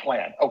owner's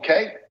plan,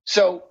 okay?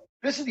 So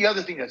this is the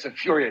other thing that's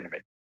infuriating me.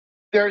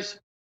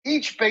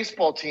 Each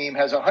baseball team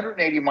has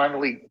 180 minor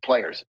league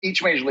players,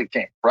 each major league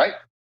team, right?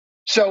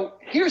 So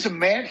here's a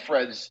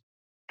Manfred's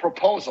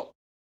proposal.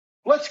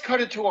 Let's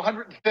cut it to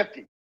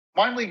 150.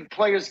 Minor league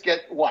players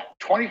get what?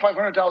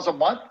 $2,500 a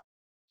month?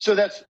 So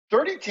that's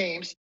 30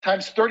 teams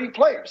times 30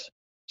 players.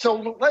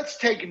 So let's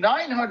take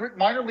 900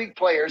 minor league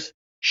players,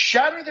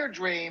 shatter their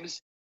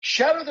dreams,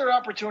 shatter their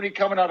opportunity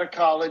coming out of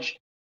college,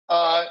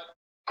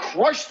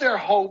 crush their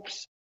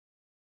hopes.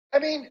 I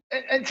mean,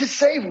 and to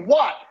save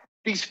what?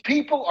 These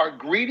people are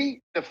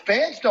greedy. The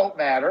fans don't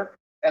matter.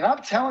 And I'm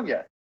telling you,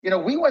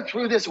 We went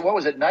through this. What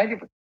was it?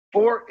 94.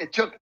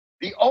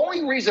 The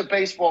only reason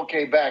baseball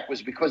came back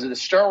was because of the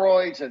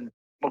steroids and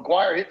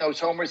McGwire hitting those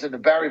homers and the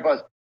Barry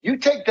Bonds. You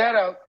take that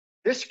out,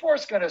 this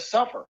sport's going to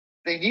suffer.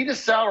 They need a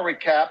salary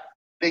cap.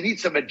 They need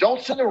some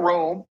adults in the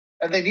room,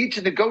 and they need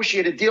to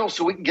negotiate a deal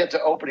so we can get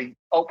to opening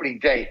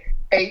day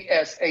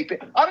ASAP.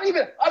 I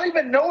don't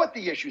even know what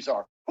the issues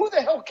are. Who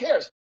the hell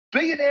cares?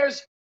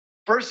 Billionaires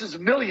versus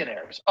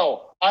millionaires.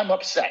 Oh, I'm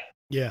upset.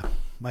 Yeah,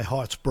 my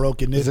heart's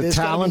broken. Does the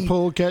talent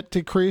pool get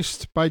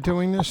decreased by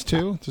doing this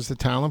too? Does the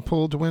talent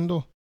pool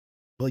dwindle?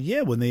 Well,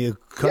 yeah, when they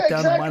cut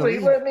down the minor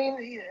league. I mean,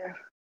 yeah.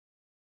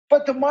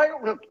 But the minor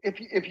look,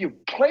 if you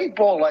played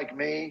ball like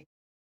me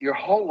your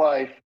whole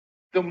life,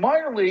 the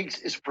minor leagues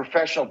is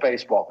professional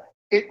baseball.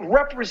 It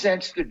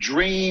represents the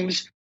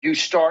dreams you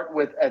start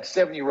with at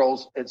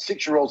 7-year-olds, at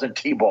 6-year-olds in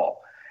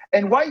T-ball.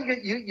 And why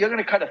you're going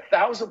to cut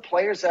 1,000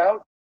 players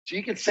out so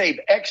you can save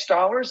X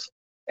dollars?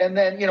 And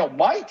then,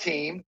 my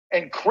team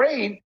and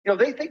Crane,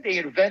 they think they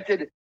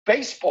invented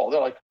baseball.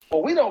 They're like,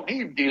 well, we don't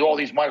need all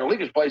these minor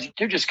leaguers players.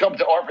 You just come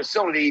to our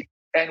facility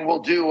and we'll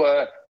do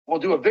a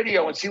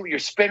video and see what your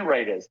spin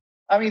rate is.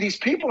 I mean, these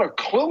people are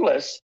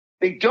clueless.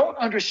 They don't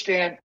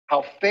understand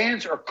how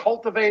fans are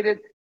cultivated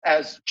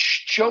as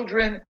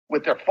children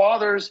with their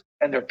fathers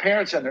and their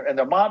parents and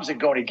their moms and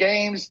going to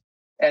games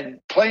and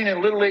playing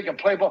in Little League and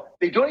play ball.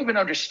 They don't even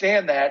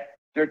understand that.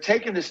 They're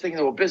taking this thing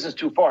into a business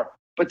too far.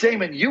 But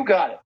Damon, you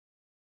got it.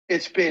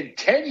 It's been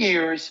 10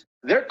 years.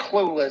 They're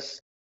clueless.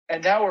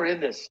 And now we're in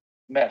this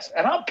mess.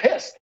 And I'm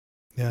pissed.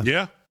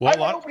 Yeah.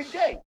 Well, opening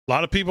day. A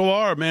lot of people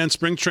are, man.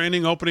 Spring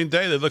training, opening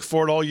day. They look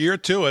forward all year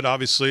to it,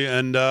 obviously.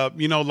 And,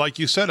 like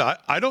you said,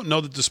 I don't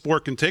know that the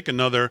sport can take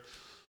another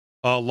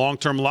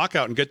long-term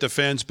lockout and get the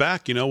fans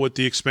back. With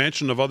the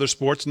expansion of other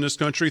sports in this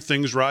country,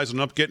 things rising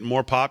up, getting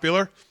more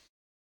popular.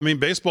 I mean,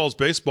 baseball's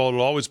baseball.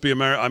 It'll always be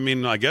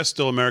I guess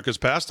still America's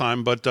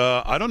pastime. But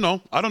I don't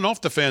know. I don't know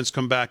if the fans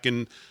come back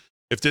and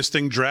if this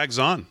thing drags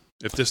on.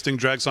 If this thing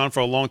drags on for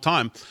a long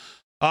time.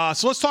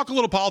 So let's talk a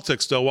little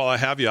politics, though, while I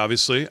have you,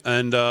 obviously.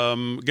 And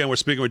again, we're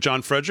speaking with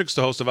John Fredericks,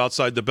 the host of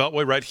Outside the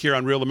Beltway, right here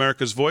on Real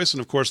America's Voice. And,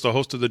 of course, the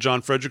host of the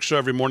John Fredericks Show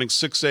every morning,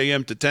 6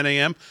 a.m. to 10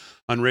 a.m.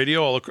 on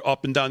radio, all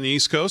up and down the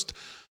East Coast.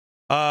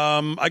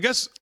 I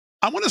guess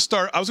I want to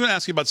start. I was going to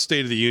ask you about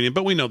State of the Union,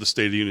 but we know the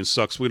State of the Union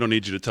sucks. We don't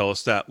need you to tell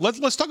us that.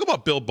 Let's talk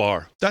about Bill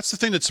Barr. That's the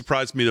thing that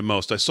surprised me the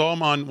most. I saw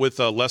him on with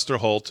Lester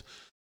Holt,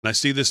 and I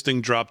see this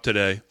thing drop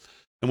today.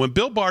 And when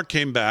Bill Barr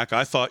came back,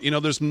 I thought,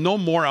 there's no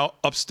more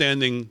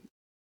upstanding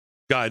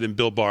guy than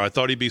Bill Barr. I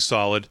thought he'd be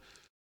solid.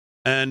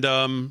 And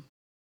I'm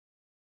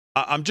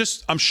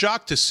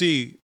shocked to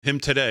see him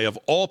today, of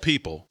all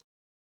people,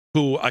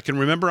 who I can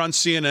remember on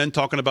CNN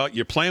talking about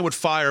you're playing with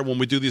fire when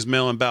we do these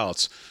mail-in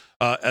ballots.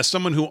 As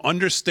someone who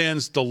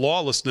understands the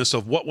lawlessness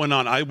of what went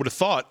on, I would have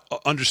thought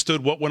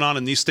understood what went on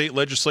in these state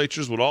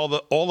legislatures with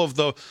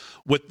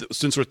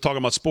since we're talking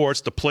about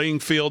sports, the playing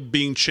field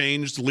being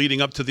changed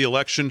leading up to the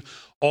election,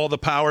 all the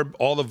power,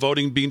 all the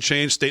voting being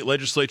changed. State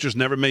legislatures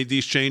never made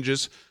these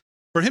changes.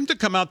 For him to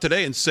come out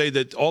today and say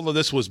that all of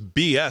this was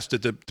BS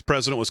that the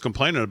president was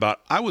complaining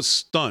about, I was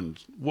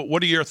stunned.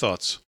 What are your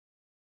thoughts?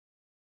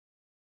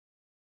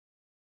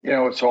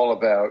 It's all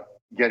about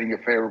getting a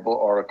favorable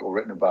article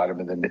written about him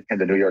in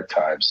the New York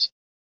Times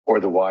or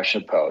the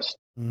Washington Post.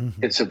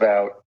 Mm-hmm. It's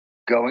about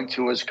going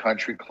to his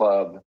country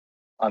club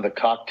on the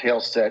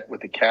cocktail set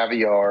with the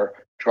caviar,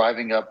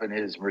 driving up in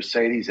his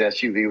Mercedes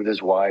SUV with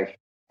his wife,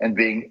 and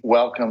being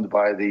welcomed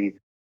by the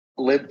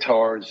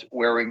libtards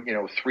wearing,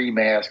 3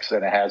 masks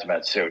and a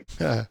hazmat suit.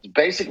 It's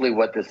basically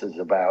what this is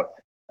about.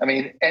 I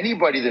mean,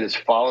 anybody that has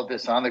followed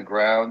this on the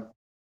ground,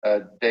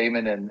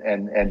 Damon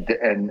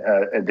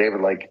and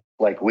David,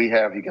 like we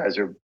have, you guys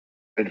have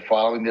been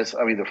following this.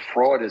 I mean, the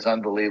fraud is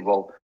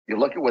unbelievable. You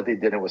look at what they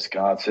did in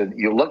Wisconsin.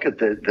 You look at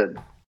the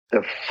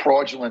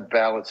fraudulent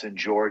ballots in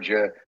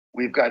Georgia.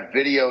 We've got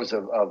videos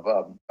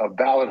of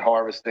ballot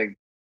harvesting.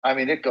 I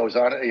mean, it goes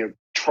on.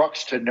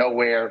 Trucks to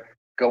nowhere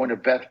going to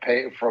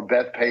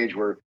Bethpage,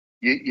 where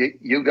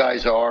you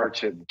guys are,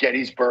 to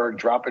Gettysburg,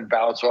 dropping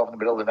ballots off in the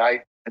middle of the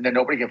night, and then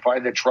nobody can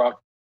find their truck.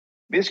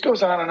 This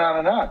goes on and on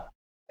and on.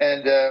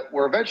 And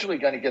we're eventually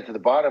going to get to the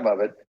bottom of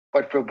it.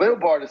 But for Bill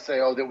Barr to say,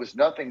 there was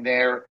nothing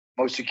there,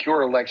 most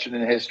secure election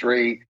in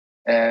history,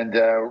 and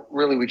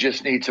really we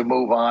just need to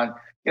move on.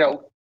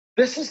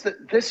 This is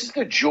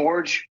the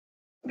George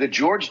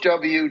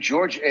W.,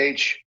 George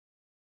H.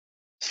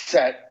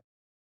 set,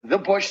 the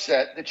Bush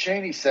set, the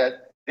Cheney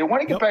set. They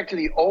want to get back to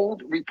the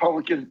old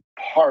Republican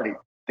Party.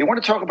 They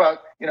want to talk about,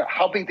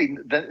 how big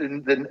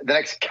the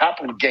next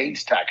capital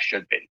gains tax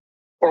should be,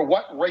 or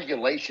what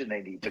regulation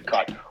they need to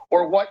cut,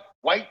 or what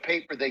white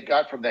paper they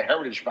got from the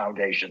Heritage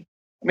Foundation.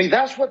 I mean,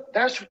 that's what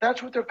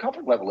their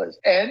comfort level is.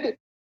 And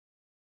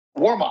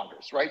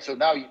warmongers, right? So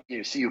now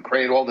you see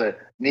Ukraine, all the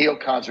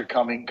neocons are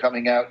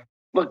coming out.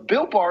 Look,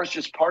 Bill Barr is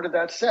just part of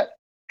that set.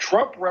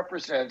 Trump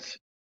represents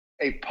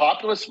a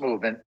populist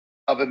movement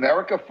of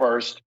America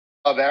First,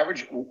 of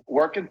average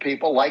working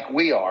people like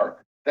we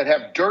are, that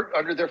have dirt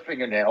under their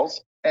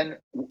fingernails and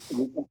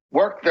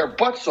work their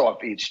butts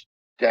off each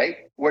Okay,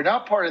 we're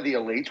not part of the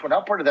elites. We're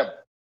not part of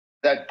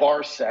that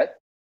bar set,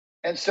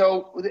 and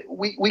so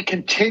we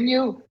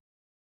continue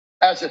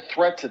as a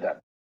threat to them.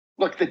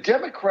 Look, the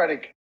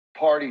Democratic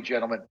Party,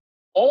 gentlemen,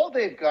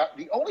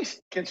 the only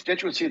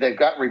constituency they've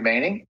got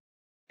remaining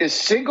is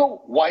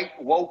single white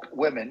woke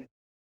women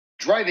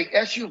driving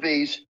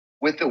SUVs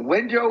with the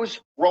windows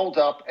rolled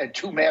up and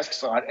 2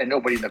 masks on and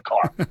nobody in the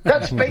car.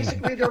 That's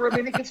basically their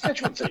remaining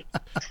constituency.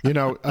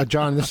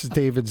 John, this is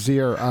David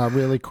Zier.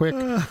 Really quick,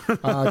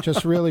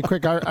 just really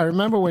quick. I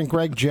remember when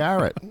Greg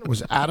Jarrett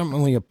was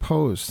adamantly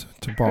opposed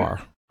to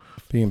Barr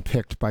being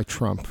picked by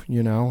Trump,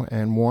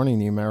 and warning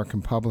the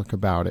American public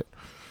about it.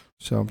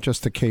 So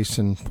just a case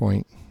in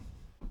point.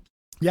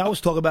 Yeah, I was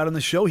talking about in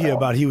the show here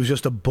about he was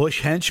just a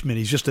Bush henchman.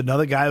 He's just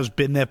another guy who's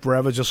been there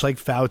forever, just like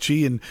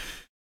Fauci. And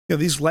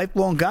these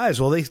lifelong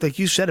guys, well, they, like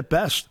you said it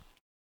best,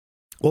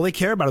 all they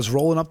care about is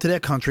rolling up to their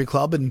country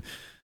club and,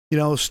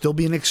 still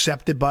being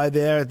accepted by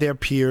their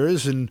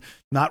peers and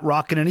not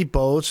rocking any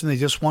boats. And they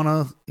just want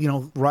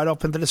to, ride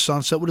off into the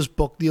sunset with his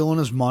book deal and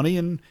his money,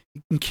 and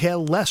he can care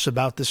less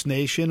about this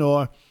nation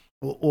or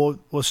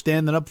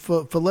standing up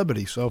for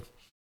liberty. So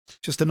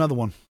just another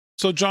one.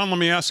 So, John, let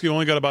me ask you,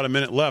 only got about a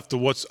minute left.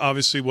 What's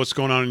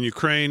going on in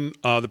Ukraine?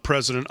 The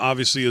president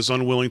obviously is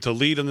unwilling to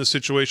lead in this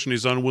situation.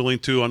 He's unwilling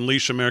to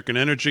unleash American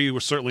energy. We're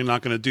certainly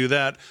not going to do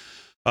that.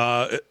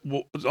 I'm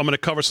going to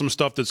cover some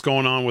stuff that's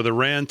going on with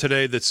Iran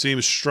today that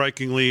seems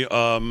strikingly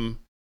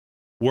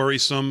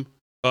worrisome.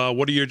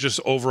 What are your just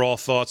overall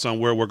thoughts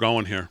on where we're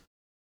going here?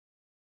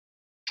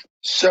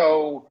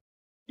 So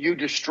you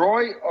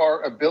destroy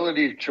our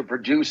ability to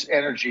produce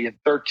energy in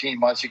 13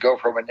 months. You go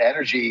from an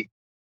energy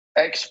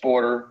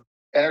exporter,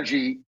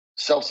 energy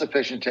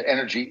self-sufficient to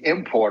energy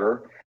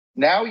importer.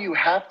 Now you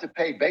have to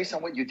pay, based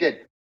on what you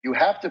did, you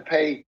have to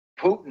pay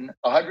Putin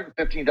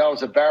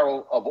 $115 a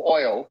barrel of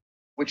oil,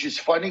 which is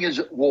funding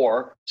his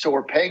war. So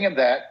we're paying him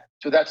that.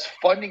 So that's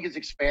funding his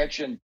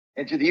expansion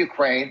into the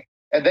Ukraine.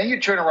 And then you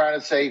turn around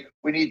and say,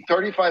 we need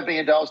 $35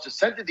 billion to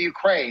send to the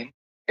Ukraine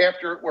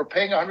after we're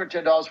paying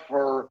 $110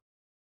 for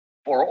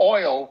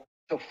oil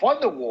to fund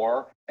the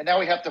war. And now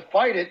we have to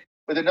fight it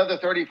with another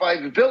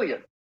 $35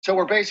 billion. So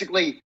we're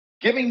basically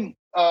giving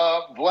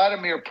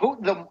Vladimir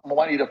Putin the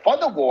money to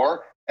fund the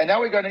war, and now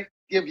we're going to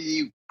give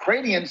the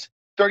Ukrainians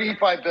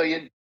 $35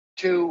 billion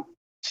to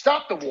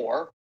stop the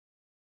war.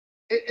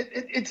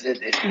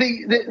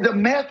 The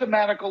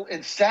mathematical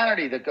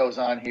insanity that goes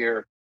on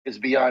here is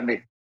beyond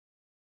me.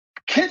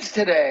 Kids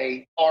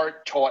today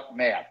aren't taught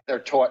math; they're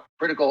taught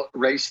critical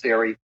race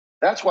theory.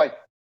 That's why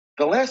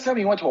the last time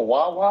you went to a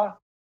Wawa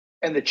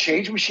and the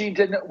change machine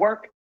didn't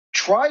work,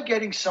 try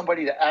getting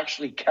somebody to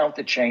actually count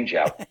the change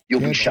out.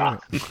 You'll be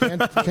shocked. Can't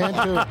do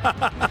it.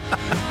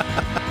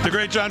 The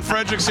great John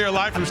Fredericks here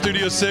live from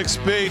Studio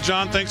 6B.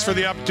 John, thanks for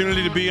the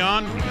opportunity to be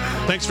on.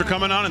 Thanks for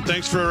coming on, and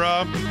thanks for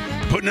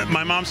putting it.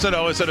 My mom said I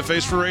always had a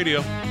face for radio.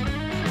 All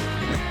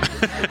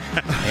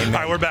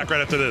right, we're back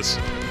right after this.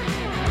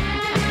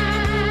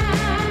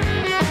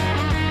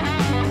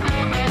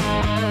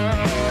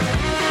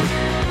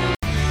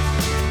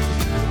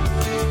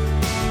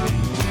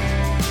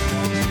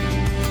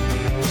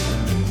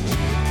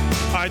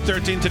 All right,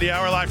 13 to the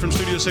hour, live from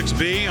Studio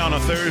 6B on a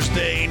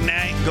Thursday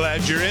night.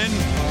 Glad you're in.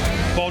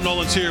 Paul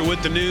Nolan's here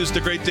with the news.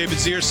 The great David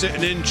Zier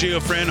sitting in.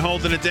 Gio Fran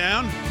holding it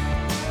down.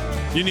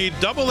 You need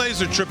double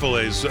A's or triple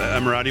A's,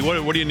 Emirati?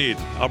 What do you need?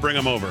 I'll bring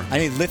them over. I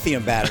need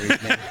lithium batteries,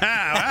 man.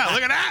 Wow,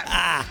 look at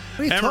that.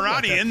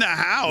 Emirati in the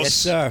house. Yes,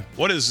 sir.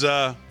 What is,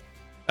 that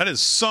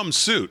is some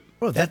suit.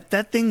 Bro,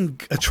 that thing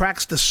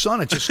attracts the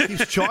sun. It just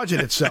keeps charging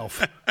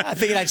itself. I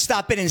figured I'd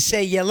stop in and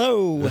say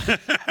hello. How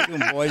you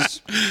doing,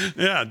 boys?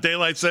 Yeah,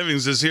 daylight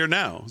savings is here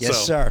now.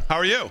 Yes, sir. How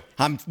are you?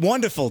 I'm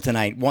wonderful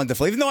tonight.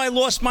 Wonderful. Even though I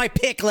lost my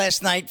pick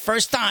last night,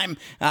 first time,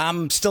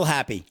 I'm still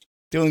happy.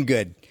 Doing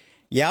good.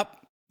 Yep.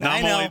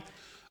 I know.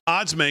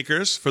 Odds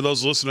makers, for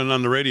those listening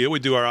on the radio, we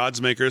do our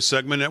odds makers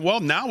segment. Well,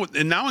 now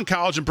in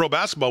college and pro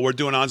basketball, we're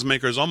doing odds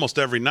makers almost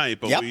every night.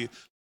 But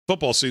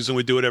football season,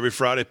 we do it every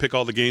Friday. Pick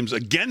all the games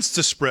against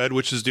the spread,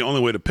 which is the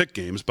only way to pick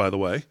games, by the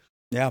way.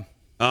 Yeah.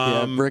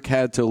 Rick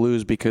had to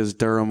lose because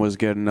Durham was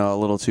getting a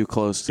little too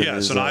close to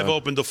his... Yes, and I've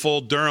opened a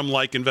full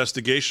Durham-like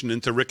investigation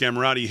into Rick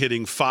Emirati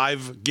hitting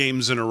 5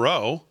 games in a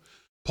row.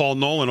 Paul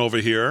Nolan over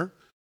here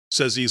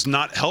says he's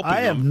not helping him.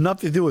 I have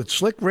nothing to do with it.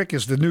 Slick Rick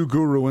is the new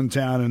guru in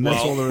town, and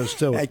that's all there is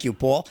to it. Thank you,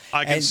 Paul.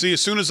 I can see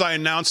as soon as I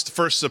announced the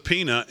first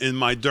subpoena in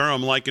my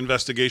Durham-like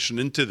investigation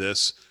into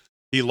this,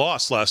 he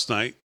lost last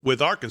night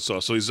with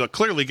Arkansas, so he's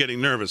clearly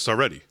getting nervous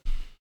already.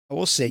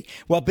 We'll see.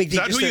 Well, Big D,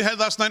 is that who you had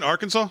last night,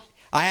 Arkansas?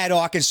 I had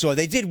Arkansas.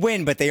 They did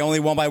win, but they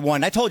only won by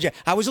 1. I told you,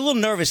 I was a little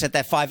nervous at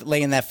that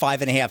laying that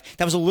 5.5.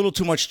 That was a little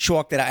too much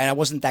chalk, and I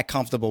wasn't that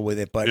comfortable with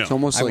it. But it's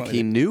almost like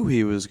he knew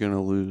he was going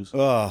to lose.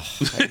 Oh,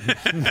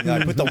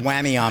 I put the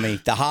whammy on me.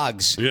 The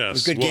Hogs. Yes. It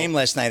was a good game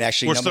last night,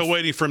 actually. We're still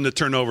waiting for him to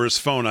turn over his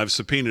phone. I've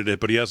subpoenaed it,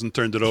 but he hasn't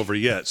turned it over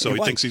yet. So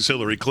he thinks he's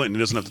Hillary Clinton. He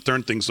doesn't have to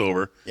turn things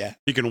over. Yeah.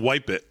 He can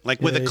wipe it,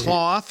 with a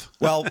cloth.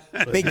 Well,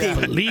 Big D.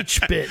 Leech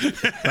bit.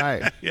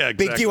 Right. Yeah,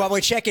 exactly. Big D, while we're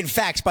checking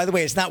facts, by the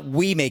way, it's not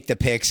we make the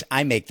picks.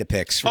 I make the picks.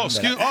 picks.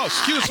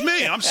 Excuse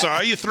me. I'm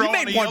sorry. You throw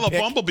on a yellow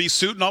Bumblebee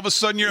suit, and all of a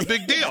sudden you're a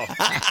big deal.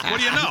 What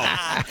do you know?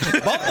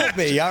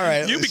 Bumblebee. All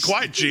right. You be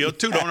quiet, Gio.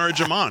 Too. Don't urge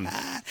him on. All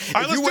right,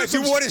 if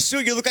you wore a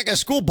suit, you look like a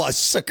school bus.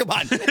 So come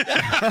on.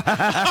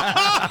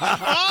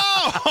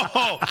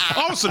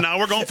 So now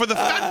we're going for the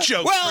fat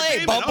joke. Well,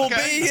 hey, Bumblebee.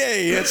 Okay.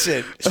 Hey, that's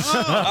it.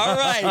 All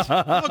right.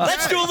 Okay.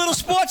 Let's do a little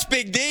sports,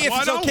 Big D, if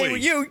it's okay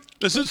with you.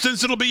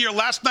 Since it'll be your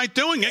last night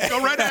doing it,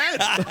 go right ahead.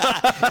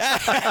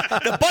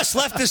 The bus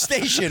left the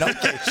station.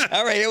 Okay.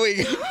 All right, here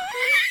we go.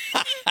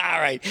 All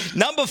right.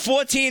 Number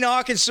 14,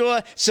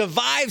 Arkansas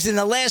survives in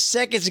the last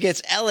seconds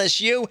against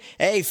LSU.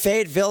 Hey,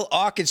 Fayetteville,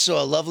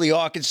 Arkansas. Lovely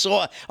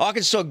Arkansas.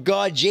 Arkansas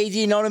guard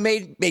J.D. Noda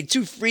made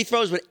 2 free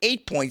throws with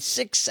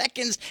 8.6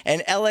 seconds,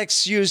 and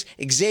LSU's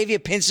Xavier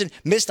Pinson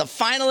missed a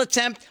final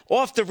attempt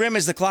off the rim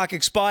as the clock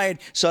expired.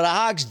 So the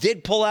Hogs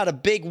did pull out a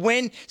big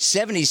win,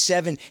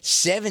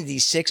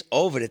 77-76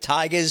 over the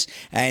Tigers.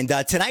 And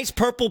tonight's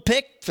purple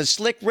pick for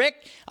Slick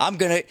Rick,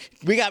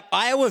 we got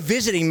Iowa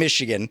visiting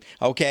Michigan,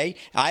 okay?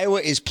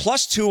 Iowa is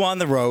 +2 on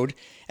the road.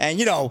 And,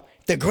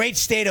 the great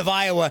state of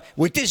Iowa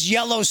with this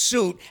yellow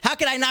suit. How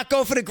could I not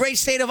go for the great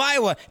state of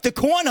Iowa? The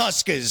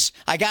Cornhuskers.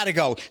 I got to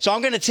go. So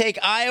I'm going to take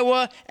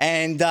Iowa,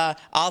 and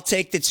I'll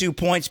take the 2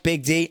 points,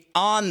 Big D,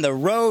 on the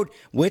road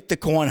with the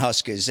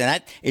Cornhuskers. And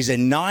that is a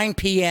 9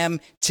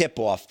 p.m.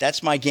 tip-off.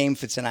 That's my game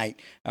for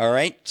tonight. All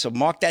right? So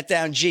mark that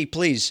down, G,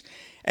 please.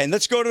 And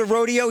let's go to the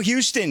Rodeo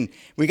Houston.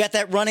 We got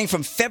that running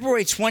from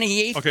February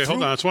 28th. Okay,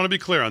 hold on. I just want to be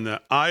clear on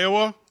that.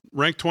 Iowa,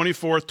 ranked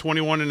 24th,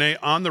 21-8,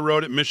 on the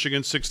road at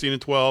Michigan,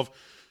 16-12.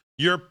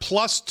 You're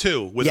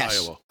 +2 with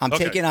Iowa. I'm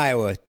taking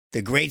Iowa,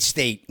 the great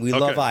state. We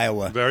love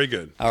Iowa. Very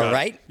good. All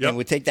right? Yep. And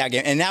we'll take that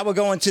game. And now we're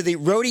going to the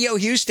Rodeo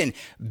Houston.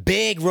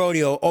 Big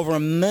rodeo, over $1.7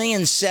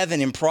 million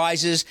in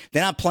prizes.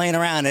 They're not playing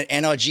around at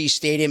NRG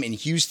Stadium in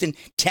Houston,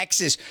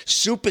 Texas.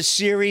 Super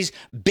Series,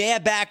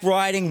 bareback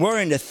riding. We're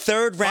in the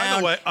third round. By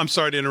the way, I'm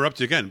sorry to interrupt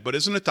you again, but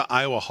isn't it the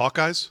Iowa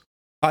Hawkeyes?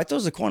 I thought it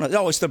was the corner.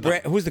 No, it's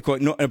who's the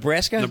corner?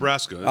 Nebraska?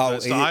 Nebraska. Oh,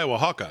 it's the Iowa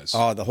Hawkeyes.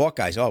 Oh, the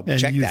Hawkeyes. Oh, and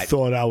check you that.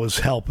 Thought I was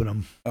helping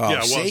them. Oh, yeah,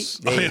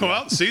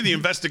 see? The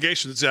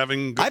investigation is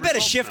having good I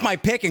better shift my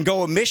pick and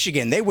go with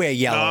Michigan. They wear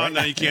yellow. No, right?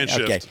 no, you can't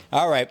shift. Okay.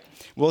 All right.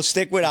 We'll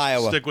stick with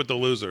Iowa. Stick with the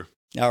loser.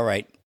 All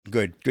right.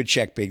 Good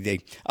check, Big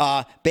D.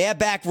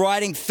 Bareback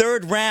riding,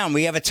 third round.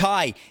 We have a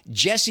tie.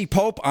 Jesse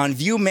Pope on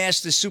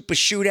Viewmaster Super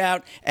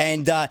Shootout,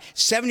 and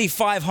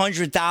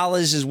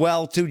 $7,500 as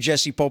well to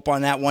Jesse Pope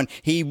on that one.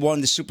 He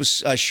won the Super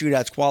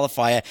Shootouts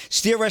qualifier.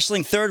 Steer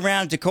wrestling, third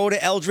round.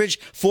 Dakota Eldridge,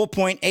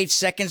 4.8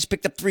 seconds,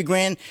 picked up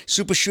 $3,000.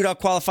 Super Shootout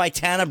qualified.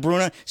 Tana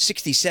Bruna,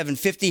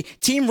 $6,750.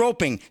 Team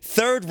roping,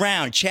 third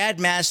round. Chad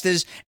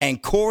Masters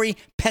and Corey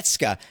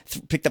Petska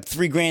picked up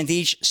 $3,000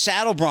 each.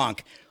 Saddle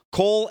Bronc,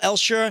 Cole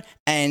Elsher,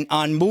 and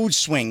on Mood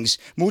Swings.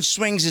 Mood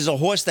Swings is a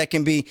horse that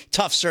can be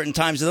tough certain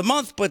times of the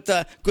month, but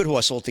good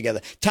horse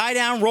altogether. Tie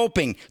down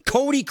roping,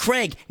 Cody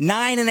Craig,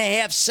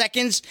 9.5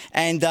 seconds,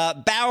 and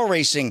barrel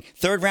racing,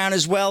 third round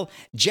as well.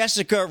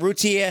 Jessica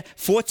Routier,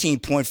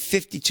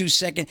 14.52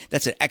 seconds.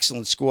 That's an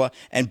excellent score.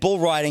 And bull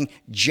riding,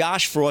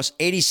 Josh Frost,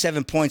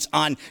 87 points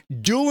on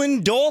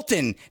Doolin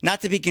Dalton,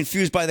 not to be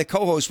confused by the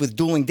co-host with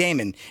Dueling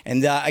Damon.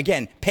 And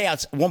again,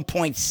 payouts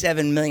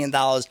 $1.7 million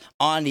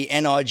on the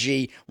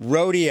NRG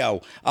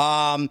Rodeo.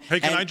 Hey,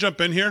 can I jump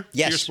in here?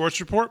 Yes. To your sports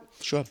report?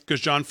 Sure. Because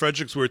John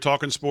Fredericks, we were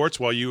talking sports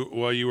while you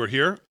were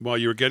here, while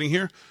you were getting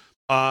here.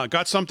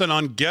 Got something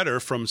on Getter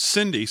from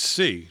Cindy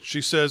C.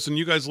 She says, and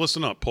you guys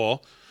listen up,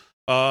 Paul.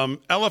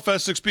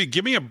 LFS6B,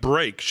 give me a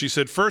break. She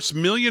said, first,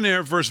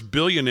 millionaire versus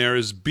billionaire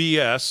is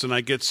BS, and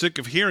I get sick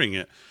of hearing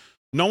it.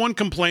 No one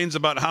complains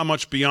about how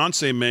much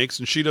Beyonce makes,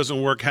 and she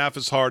doesn't work half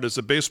as hard as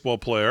a baseball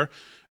player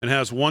and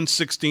has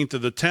 1/16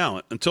 of the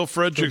talent. Until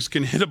Fredericks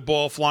can hit a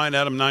ball flying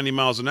at him 90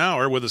 miles an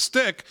hour with a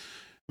stick,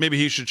 maybe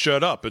he should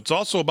shut up. It's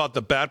also about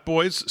the bat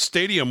boys,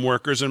 stadium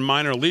workers, and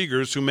minor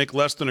leaguers who make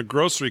less than a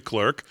grocery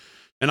clerk.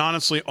 And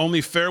honestly,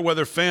 only fair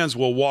weather fans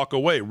will walk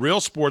away.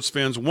 Real sports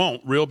fans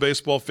won't. Real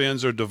baseball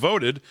fans are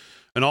devoted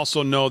and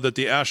also know that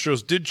the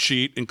Astros did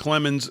cheat and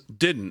Clemens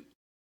didn't.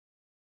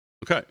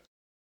 Okay.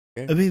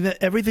 I mean,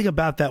 everything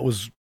about that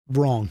was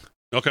wrong.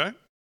 Okay.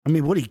 I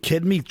mean, what, are you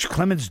kidding me?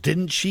 Clemens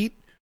didn't cheat?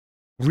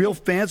 Real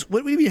fans?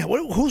 What do you mean?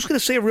 Who's going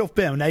to say a real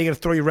fan? Now you got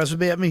to throw your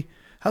resume at me?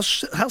 How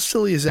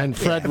silly is that? And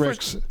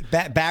Fredericks.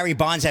 Barry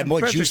Bonds had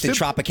more juice than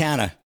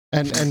Tropicana.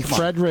 And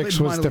Fredericks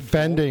was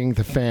defending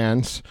the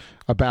fans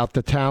about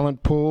the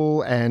talent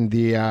pool and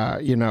the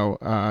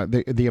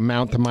the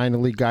amount the minor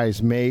league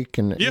guys make.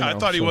 And I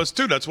thought he was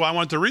too. That's why I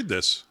wanted to read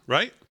this.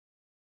 Right?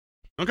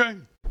 Okay.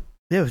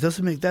 Yeah, that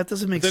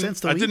doesn't make sense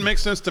to me. That didn't make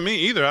sense to me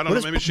either. I don't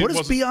know. Maybe she wasn't.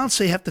 What does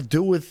Beyonce have to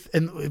do with?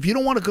 And if you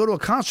don't want to go to a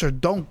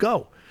concert, don't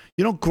go.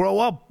 You don't grow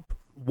up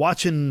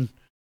watching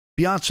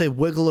Beyonce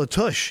wiggle a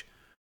tush.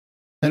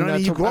 And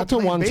that's a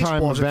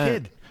one-time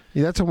event.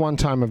 Yeah, that's a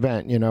one-time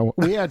event.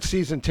 We had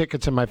season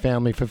tickets in my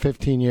family for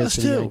 15 years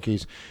to the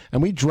Yankees,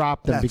 and we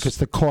dropped them because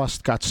the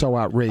cost got so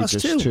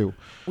outrageous too.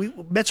 We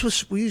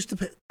used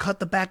to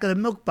cut the back of the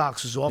milk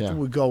boxes off when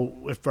we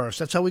go at first.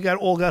 That's how we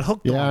all got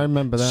hooked. Yeah, I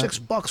remember that.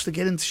 $6 to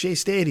get into Shea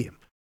Stadium.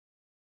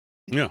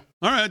 Yeah.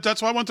 All right.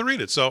 That's why I want to read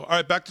it. So, all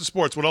right, back to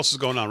sports. What else is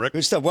going on, Rick?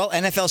 Good stuff. Well,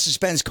 NFL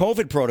suspends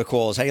COVID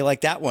protocols. How do you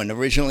like that one?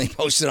 Originally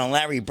posted on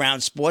Larry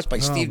Brown Sports by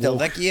Steve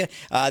Delvecchia.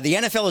 The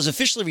NFL is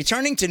officially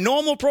returning to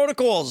normal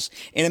protocols.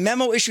 In a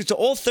memo issued to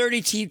all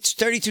 32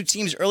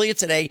 teams earlier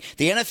today,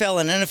 the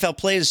NFL and NFL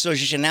Players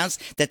Association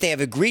announced that they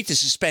have agreed to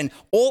suspend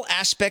all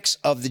aspects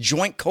of the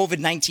joint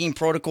COVID-19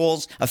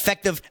 protocols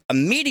effective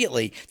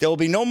immediately. There will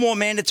be no more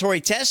mandatory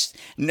tests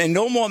and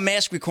no more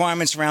mask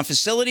requirements around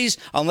facilities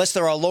unless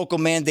there are local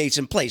mandates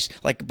in place.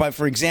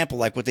 For example,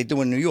 like what they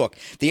do in New York.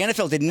 The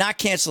NFL did not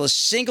cancel a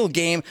single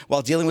game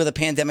while dealing with a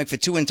pandemic for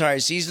 2 entire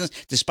seasons,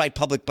 despite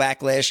public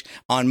backlash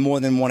on more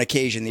than one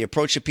occasion. The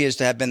approach appears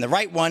to have been the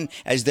right one,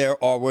 as there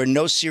were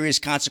no serious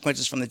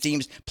consequences from the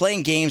teams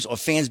playing games or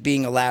fans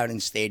being allowed in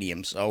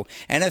stadiums. So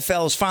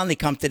NFL has finally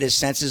come to their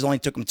senses. It only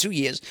took them 2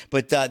 years,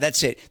 but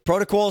that's it.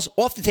 Protocols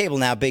off the table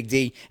now, Big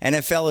D.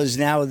 NFL is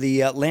now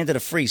the land of the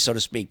free, so to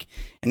speak.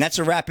 And that's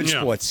a wrap in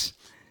sports.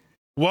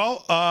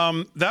 Well,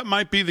 that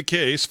might be the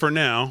case for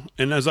now.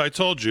 And as I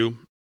told you,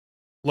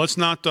 let's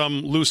not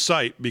lose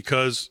sight,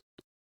 because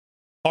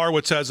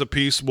Horowitz has a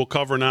piece we'll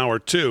cover in hour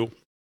 2.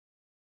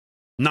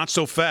 Not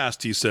so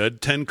fast, he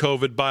said. 10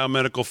 COVID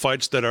biomedical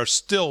fights that are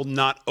still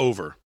not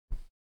over.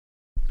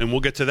 And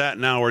we'll get to that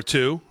in hour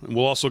 2. And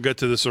we'll also get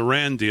to this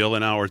Iran deal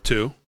in hour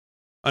 2.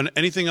 And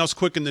anything else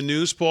quick in the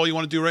news, Paul, you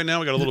want to do right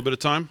now? We got a little bit of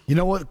time. You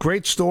know what?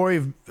 Great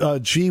story.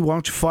 G, why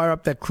don't you fire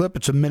up that clip?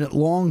 It's a minute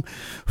long.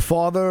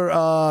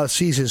 Father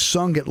sees his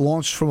son get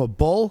launched from a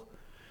bull.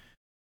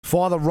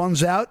 Father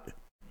runs out.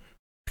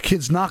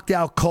 Kid's knocked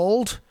out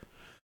cold.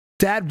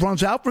 Dad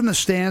runs out from the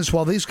stands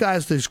while these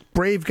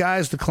brave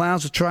guys, the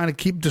clowns, are trying to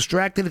keep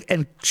distracted.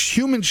 And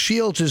Human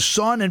shields his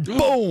son and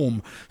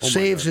boom!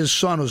 Saves his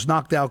son who's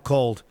knocked out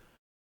cold.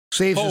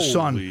 Saves his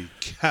son. Holy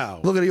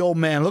cow. Look at the old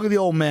man. Look at the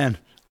old man.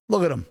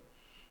 Look at him.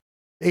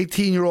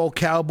 18-year-old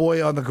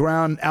cowboy on the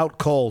ground, out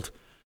cold.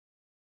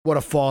 What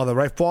a father,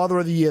 right? Father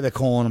of the year, they're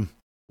calling him.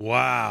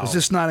 Wow. Is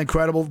this not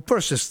incredible?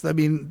 First,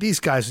 these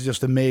guys are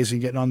just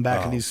amazing getting on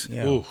back of these.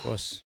 Yeah, of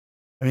course.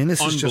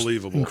 This is just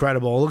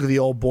incredible. Look at the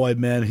old boy,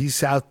 man.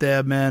 He's out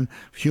there, man.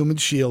 Human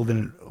shield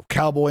and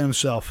cowboy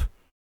himself.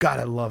 God,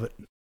 I love it.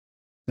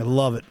 I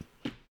love it.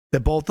 They're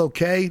both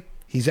okay.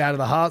 He's out of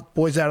the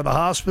boy's out of the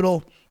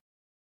hospital.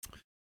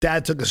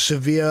 Dad took a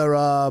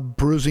severe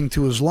bruising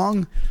to his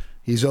lung.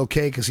 He's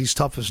okay because he's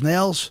tough as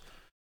nails.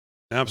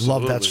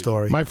 Absolutely. Love that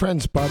story. My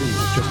friend's buddy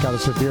just got a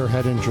severe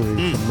head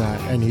injury from that,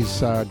 and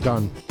he's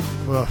done.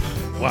 Ugh.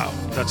 Wow,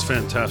 that's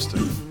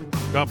fantastic.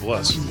 God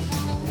bless.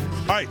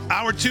 All right,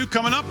 hour 2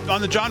 coming up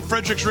on the John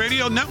Fredericks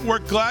Radio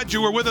Network. Glad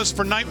you were with us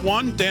for night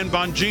 1. Dan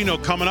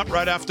Bongino coming up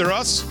right after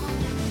us.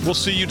 We'll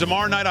see you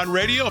tomorrow night on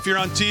radio if you're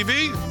on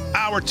TV.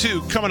 Hour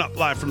 2 coming up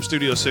live from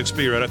Studio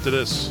 6B right after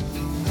this.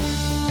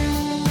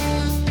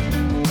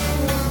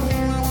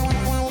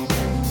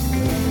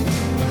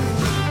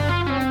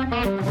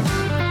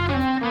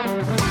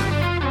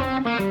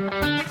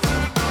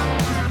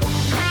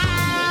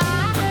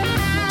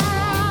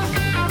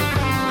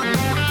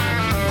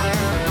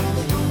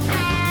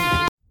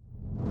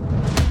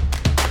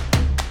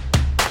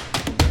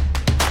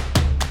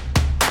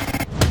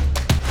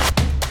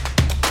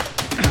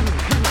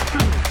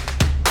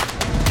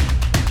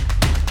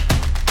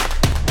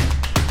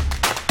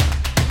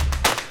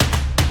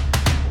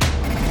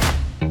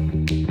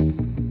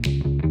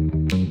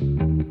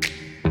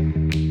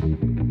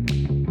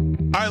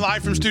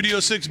 Live from Studio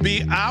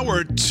 6B,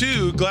 hour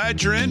 2.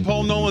 Glad you're in.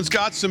 Paul Nolan's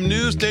got some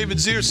news. David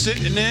Zier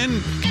sitting in.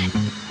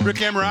 Rick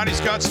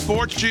Amorati's got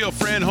sports. Gio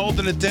Fran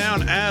holding it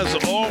down as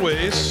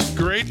always.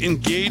 Great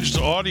engaged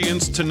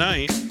audience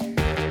tonight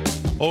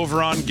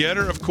over on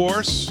Getter, of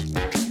course.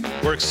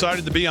 We're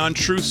excited to be on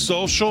Truth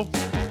Social.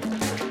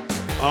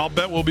 I'll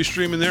bet we'll be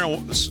streaming there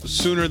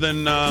sooner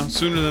than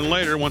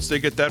later once they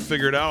get that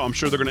figured out. I'm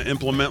sure they're going to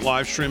implement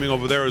live streaming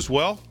over there as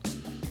well.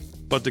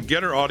 But the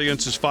Getter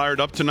audience is fired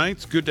up tonight.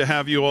 It's good to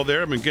have you all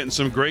there. I've been getting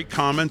some great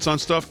comments on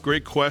stuff,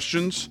 great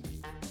questions.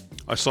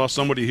 I saw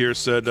somebody here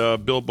said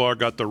Bill Barr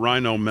got the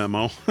rhino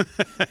memo.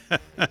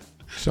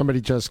 Somebody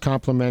just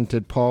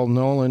complimented Paul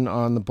Nolan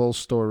on the Bull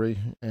story.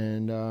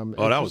 And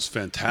that was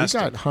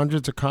fantastic. We got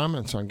hundreds of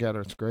comments on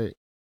Getter. It's great.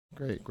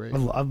 Great.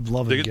 I'm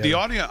loving Getter. The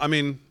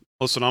audience,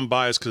 listen, I'm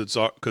biased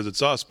because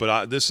it's us,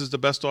 but this is the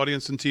best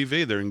audience in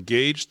TV. They're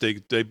engaged.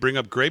 They bring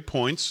up great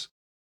points.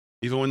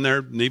 Even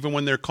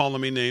when they're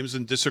calling me names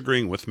and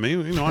disagreeing with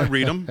me, I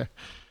read them,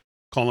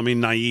 calling me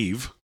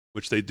naive,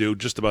 which they do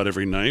just about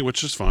every night,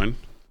 which is fine.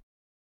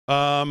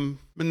 And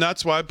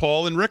that's why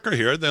Paul and Rick are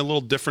here. They're a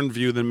little different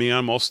view than me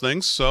on most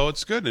things, so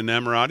it's good. And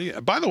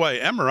Amorati, by the way,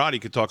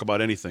 Amorati could talk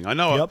about anything. I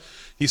know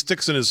he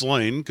sticks in his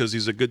lane because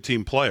he's a good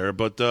team player,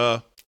 but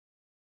I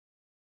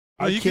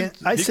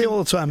say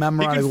all the time,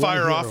 Amorati, he can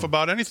fire off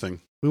about anything.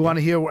 We want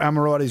to hear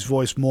Amirati's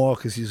voice more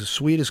because he's the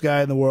sweetest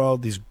guy in the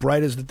world. He's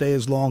bright as the day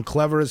is long,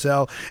 clever as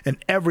hell, and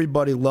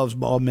everybody loves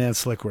old man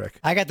Slick Rick.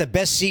 I got the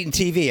best seat in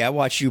TV. I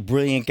watch you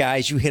brilliant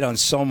guys. You hit on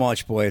so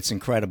much, boy. It's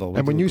incredible.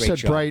 And when you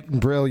said bright and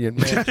brilliant,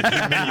 man.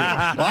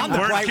 Well, I'm the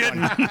bright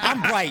one.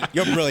 I'm bright.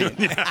 You're brilliant.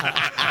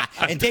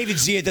 And David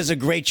Zier does a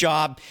great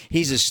job.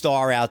 He's a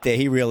star out there.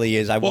 He really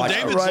is. I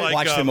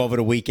watched him over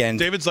the weekend.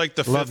 David's like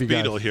the fifth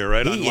Beatle here,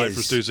 right? On Life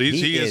for Tuesday.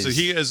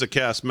 He is a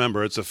cast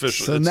member. It's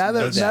official. So now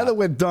that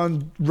we're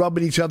done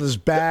rubbing each other's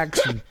backs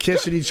and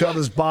kissing each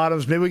other's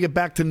bottoms, maybe we get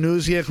back to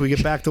news here. Can we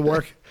get back to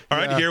work? All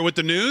right, here with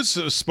the news,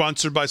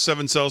 sponsored by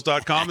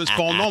 7cells.com, is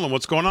Paul Nolan.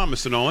 What's going on,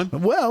 Mr. Nolan?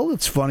 Well,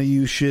 it's funny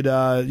you should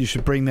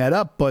bring that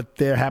up, but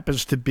there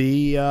happens to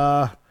be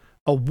a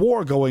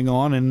war going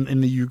on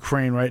in the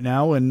Ukraine right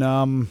now, and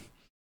I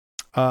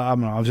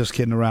don't know. I was just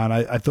kidding around.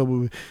 I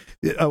thought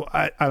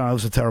I don't know. It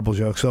was a terrible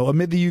joke. So,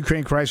 amid the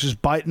Ukraine crisis,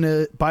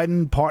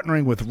 Biden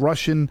partnering with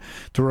Russia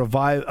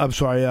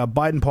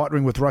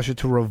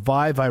to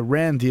revive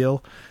Iran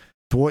deal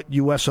thwart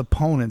U.S.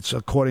 opponents,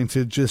 according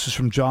to this is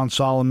from John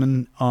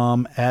Solomon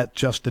at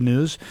Just the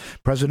News.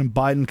 President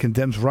Biden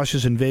condemns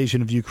Russia's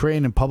invasion of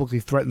Ukraine and publicly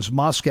threatens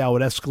Moscow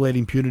with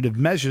escalating punitive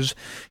measures.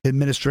 The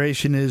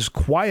administration is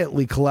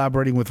quietly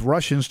collaborating with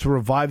Russians to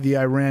revive the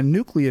Iran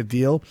nuclear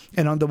deal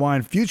and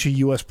undermine future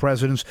U.S.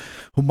 presidents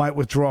who might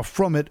withdraw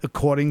from it,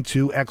 according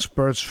to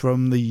experts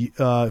from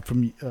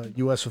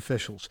U.S.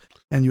 officials.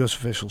 And U.S.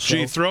 officials.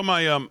 Gee, throw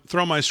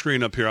my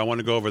screen up here. I want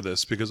to go over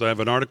this because I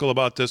have an article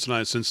about this,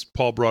 and since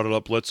Paul brought it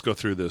up, let's go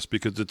through this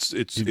because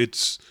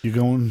it's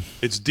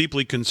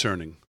deeply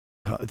concerning.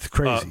 It's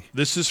crazy.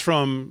 This is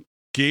from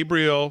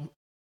Gabriel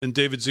and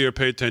David Zier.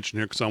 Pay attention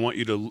here because I want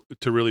you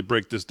to really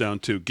break this down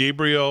too.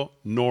 Gabriel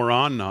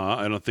Noronha,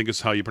 I don't think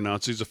it's how you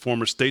pronounce it. He's a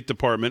former State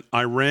Department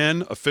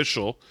Iran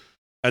official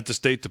at the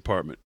State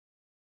Department.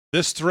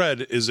 This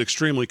thread is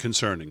extremely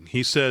concerning.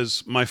 He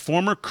says, "My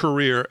former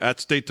career at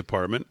State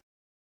Department,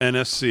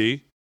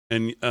 NSC,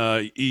 and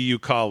EU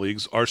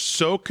colleagues are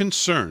so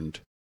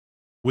concerned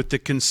with the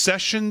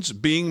concessions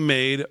being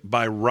made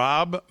by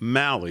Rob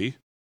Malley,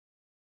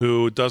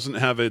 who doesn't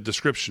have a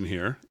description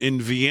here, in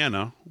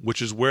Vienna,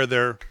 which is where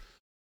they're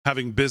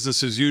having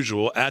business as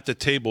usual at the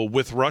table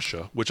with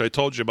Russia, which I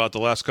told you about the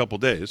last couple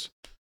days,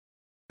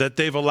 that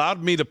they've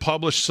allowed me to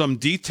publish some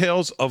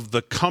details of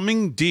the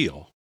coming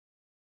deal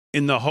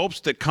in the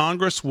hopes that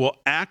Congress will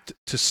act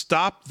to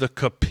stop the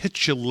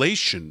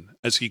capitulation,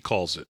 as he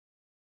calls it."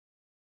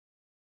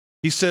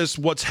 He says,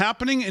 "What's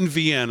happening in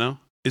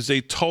Vienna is a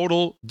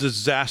total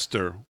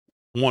disaster,"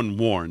 one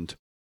warned.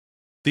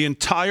 "The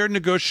entire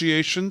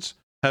negotiations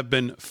have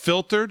been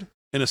filtered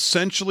and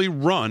essentially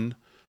run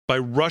by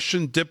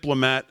Russian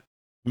diplomat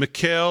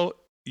Mikhail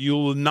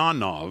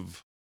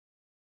Ulyanov.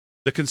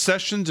 The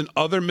concessions and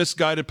other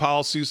misguided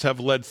policies have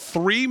led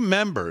 3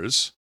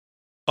 members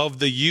of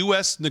the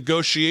U.S.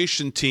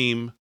 negotiation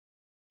team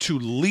to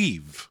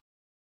leave."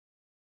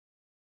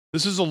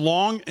 This is a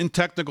long and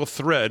technical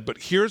thread,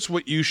 but here's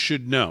what you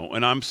should know.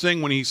 And I'm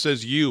saying when he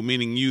says you,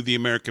 meaning you, the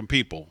American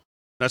people.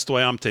 That's the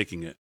way I'm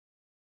taking it.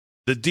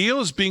 The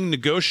deal is being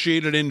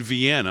negotiated in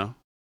Vienna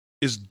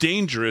is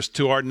dangerous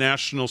to our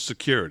national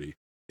security.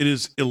 It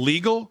is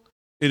illegal,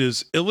 it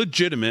is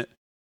illegitimate,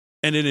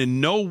 and it in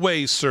no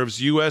way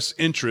serves U.S.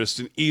 interests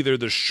in either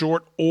the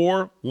short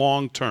or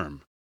long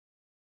term.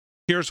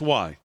 Here's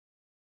why.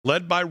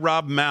 Led by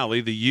Rob Malley,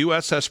 the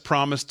U.S. has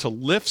promised to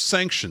lift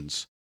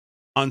sanctions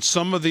on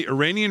some of the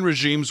Iranian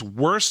regime's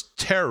worst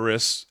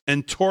terrorists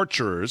and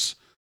torturers,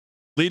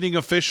 leading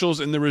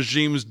officials in the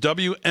regime's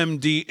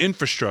WMD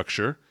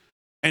infrastructure,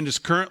 and is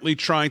currently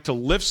trying to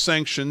lift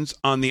sanctions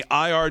on the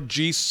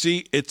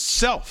IRGC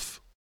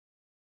itself.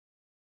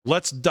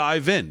 Let's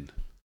dive in.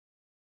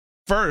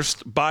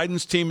 First,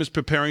 Biden's team is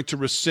preparing to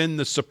rescind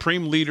the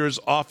Supreme Leader's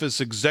Office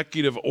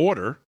executive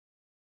order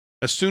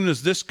as soon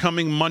as this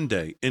coming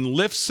Monday and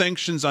lift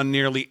sanctions on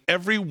nearly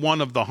every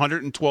one of the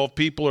 112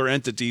 people or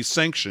entities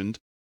sanctioned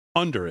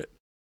under it,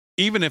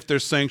 even if they're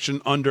sanctioned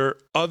under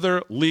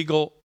other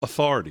legal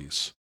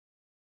authorities.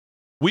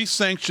 We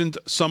sanctioned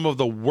some of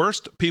the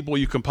worst people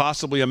you can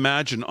possibly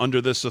imagine under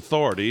this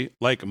authority,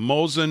 like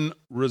Mohsen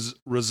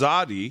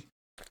Rezadi,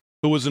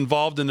 who was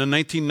involved in the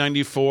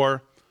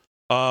 1994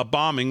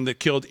 bombing that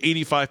killed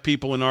 85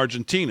 people in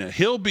Argentina.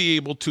 He'll be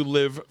able to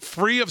live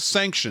free of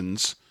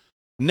sanctions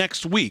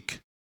next week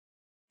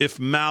if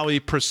Malley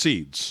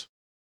proceeds.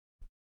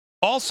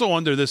 Also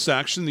under this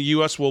action, the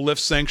U.S. will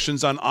lift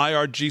sanctions on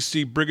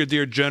IRGC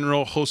Brigadier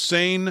General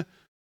Hossein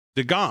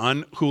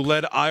Dagan, who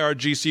led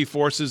IRGC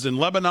forces in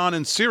Lebanon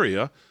and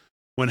Syria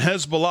when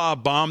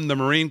Hezbollah bombed the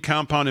Marine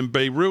compound in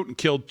Beirut and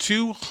killed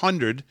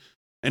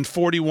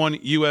 241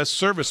 U.S.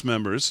 service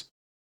members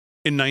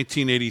in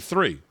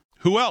 1983.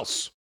 Who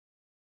else?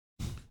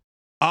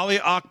 Ali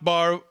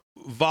Akbar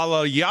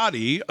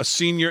Valayati, a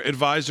senior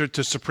advisor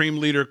to Supreme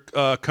Leader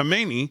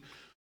Khamenei,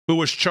 who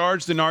was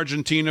charged in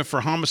Argentina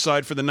for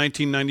homicide for the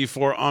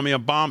 1994 Amia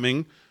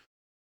bombing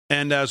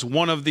and as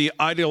one of the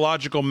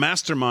ideological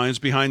masterminds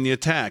behind the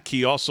attack.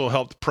 He also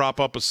helped prop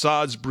up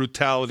Assad's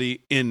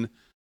brutality in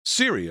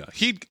Syria.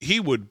 He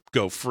would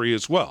go free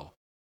as well.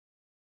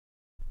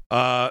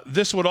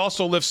 This would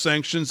also lift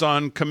sanctions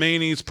on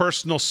Khamenei's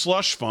personal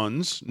slush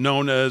funds,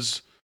 known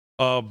as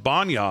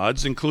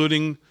bonyads,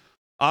 including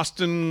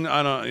Austin.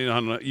 I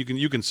don't know,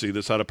 you can see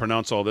this, how to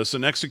pronounce all this.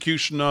 An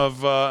execution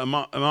of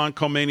Imam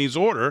Khomeini's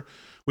order,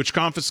 which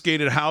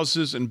confiscated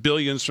houses and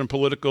billions from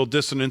political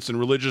dissidents and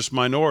religious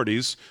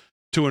minorities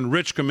to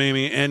enrich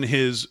Khomeini and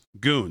his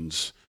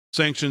goons.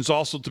 Sanctions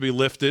also to be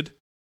lifted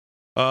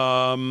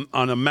on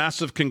a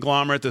massive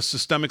conglomerate that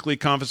systemically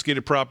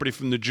confiscated property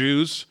from the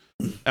Jews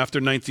after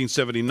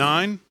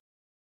 1979.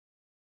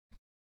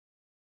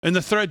 And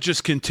the thread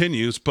just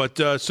continues, but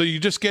so you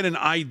just get an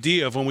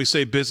idea of when we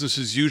say business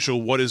as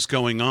usual, what is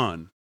going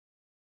on.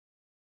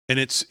 And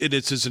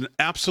it's an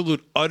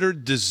absolute utter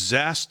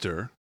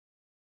disaster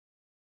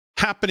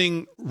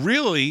happening.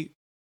 Really,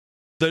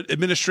 the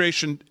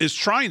administration is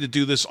trying to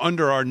do this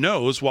under our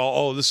nose while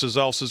all of this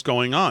else is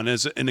going on.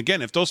 And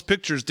again, if those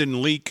pictures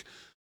didn't leak,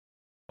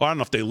 well, I don't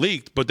know if they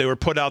leaked, but they were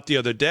put out the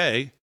other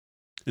day,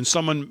 and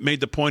someone made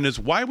the point is,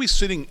 why are we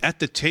sitting at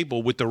the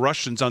table with the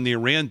Russians on the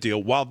Iran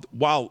deal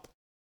while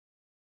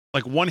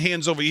like one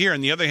hand's over here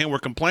and the other hand we're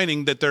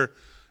complaining that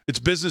it's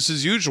business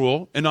as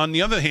usual, and on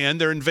the other hand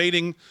they're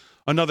invading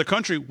another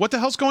country? What the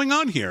hell's going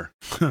on here?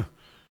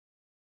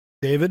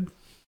 David?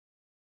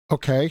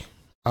 Okay.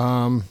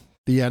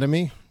 The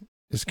enemy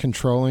is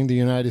controlling the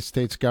United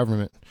States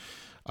government.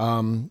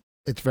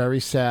 It's very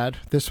sad.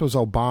 This was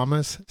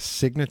Obama's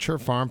signature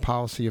foreign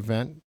policy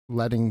event,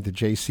 letting the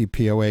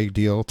JCPOA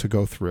deal to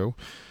go through,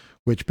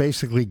 which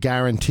basically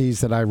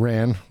guarantees that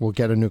Iran will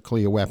get a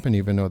nuclear weapon,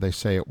 even though they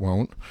say it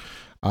won't.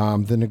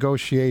 The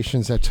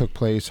negotiations that took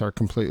place are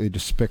completely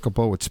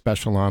despicable with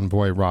Special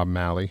Envoy Rob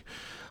Malley.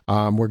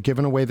 We're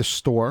giving away the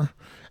store.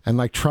 And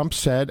like Trump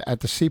said at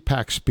the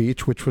CPAC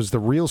speech, which was the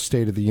real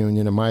State of the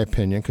Union, in my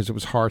opinion, because it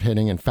was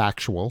hard-hitting and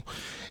factual,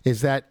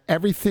 is that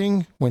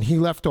everything, when he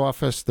left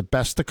office, the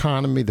best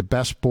economy, the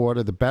best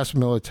border, the best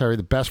military,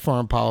 the best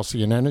foreign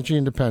policy, and energy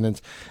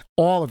independence,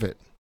 all of it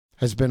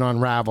has been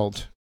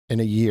unraveled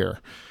in a year.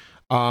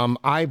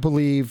 I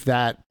believe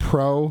that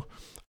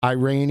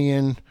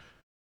pro-Iranian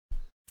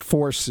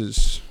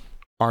forces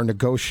are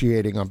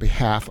negotiating on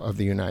behalf of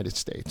the United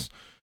States.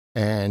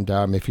 And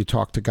if you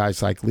talk to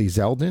guys like Lee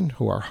Zeldin,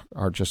 who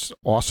are just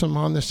awesome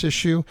on this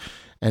issue,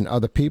 and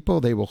other people,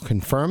 they will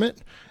confirm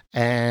it.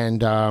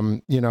 And,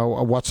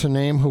 what's her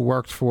name who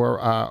worked for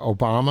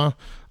Obama?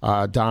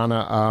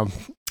 Donna,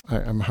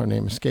 her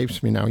name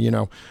escapes me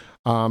now,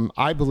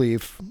 I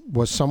believe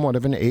was somewhat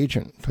of an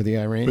agent for the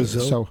Iranians.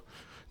 Brazil? So,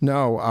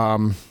 no,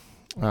 I'm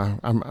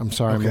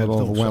sorry, I'm a little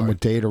overwhelmed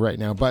with data right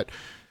now. But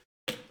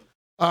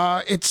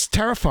it's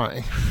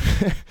terrifying.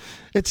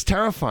 It's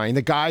terrifying.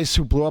 The guys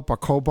who blew up our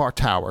Khobar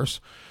towers,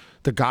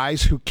 the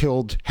guys who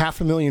killed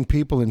 500,000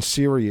 people in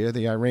Syria,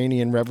 the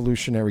Iranian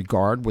Revolutionary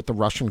Guard with the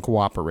Russian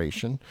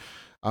cooperation,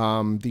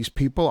 these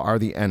people are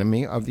the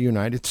enemy of the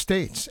United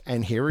States.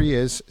 And here he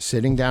is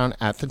sitting down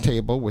at the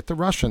table with the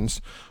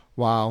Russians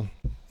while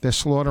they're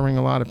slaughtering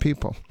a lot of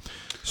people.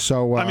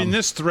 So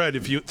this thread,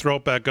 if you throw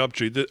it back up,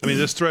 G,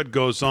 this thread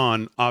goes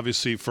on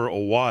obviously for a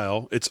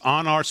while. It's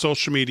on our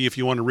social media if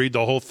you want to read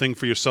the whole thing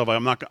for yourself.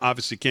 I'm not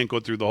obviously can't go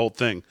through the whole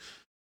thing.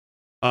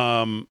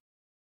 But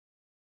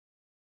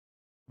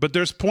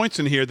there's points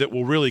in here that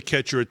will really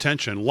catch your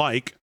attention,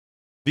 like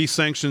these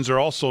sanctions are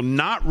also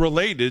not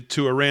related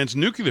to Iran's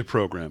nuclear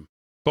program,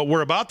 but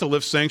we're about to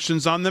lift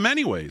sanctions on them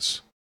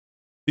anyways.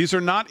 These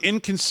are not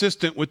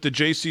inconsistent with the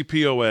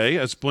JCPOA,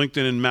 as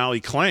Blinken and Malley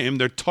claim.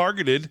 They're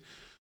targeted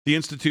the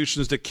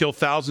institutions that kill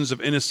thousands of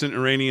innocent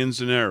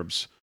Iranians and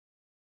Arabs.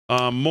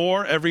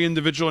 Every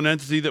individual and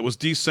entity that was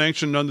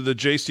desanctioned under the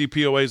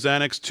JCPOA's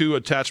Annex 2,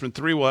 Attachment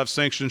 3 will have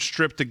sanctions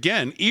stripped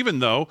again, even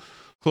though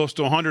close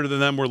to 100 of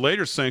them were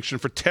later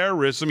sanctioned for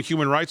terrorism,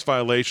 human rights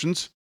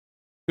violations,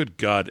 good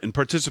God, and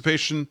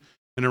participation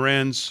in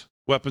Iran's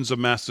weapons of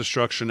mass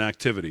destruction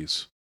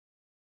activities.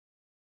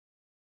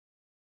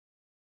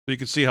 So you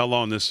can see how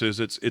long this is.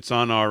 It's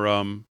on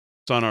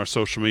our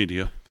social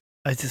media.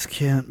 I just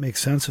can't make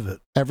sense of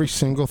it. Every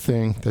single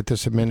thing that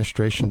this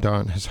administration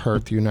done has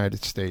hurt the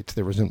United States.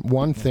 There isn't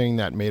one thing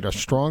that made us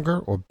stronger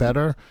or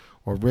better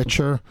or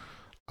richer.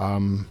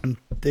 And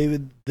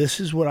David,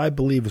 this is what I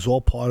believe is all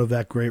part of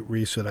that Great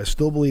Reset. I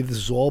still believe this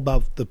is all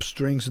about the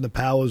strings and the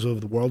powers of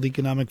the World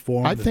Economic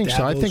Forum. I think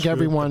so. I think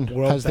everyone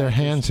has their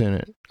hands in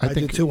it. I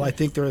do too. I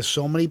think there are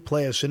so many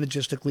players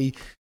synergistically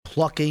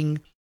plucking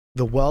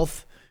the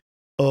wealth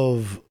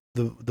of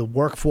the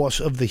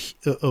workforce of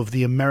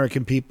the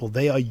American people.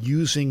 They are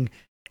using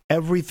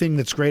everything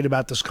that's great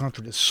about this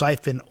country to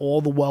siphon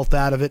all the wealth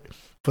out of it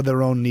for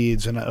their own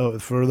needs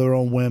and for their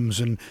own whims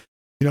and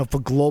for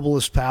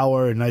globalist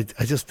power. And I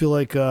just feel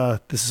like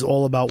this is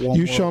all about one.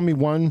 You show me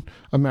one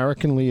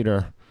American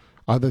leader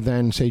other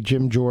than, say,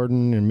 Jim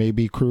Jordan and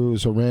maybe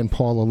Cruz or Rand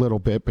Paul a little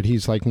bit, but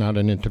he's like not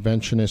an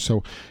interventionist.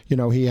 So,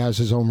 he has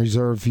his own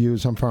reserved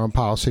views on foreign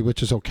policy,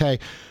 which is okay.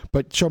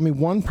 But show me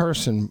one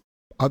person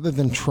other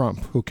than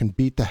Trump who can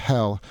beat the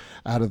hell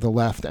out of the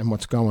left and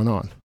what's going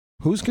on.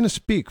 Who's going to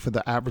speak for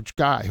the average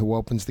guy who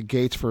opens the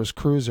gates for his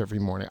cruise every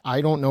morning?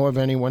 I don't know of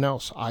anyone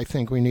else. I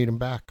think we need him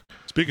back.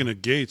 Speaking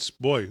of Gates,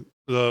 boy,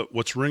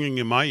 what's ringing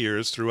in my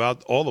ears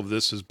throughout all of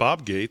this is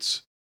Bob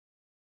Gates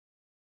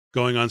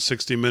going on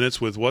 60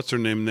 Minutes with what's her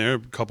name there a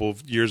couple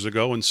of years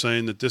ago and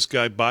saying that this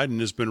guy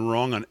Biden has been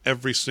wrong on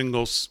every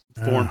single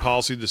foreign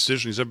policy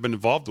decision he's ever been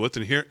involved with.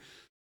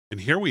 And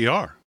here we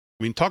are.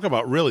 I mean, talk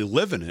about really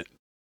living it.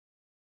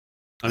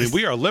 I mean,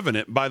 we are living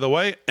it, by the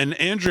way. And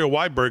Andrea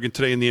Weibergen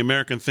today in the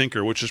American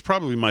Thinker, which is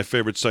probably my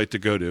favorite site to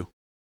go to.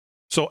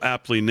 So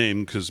aptly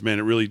named because, man,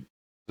 it really,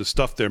 the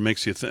stuff there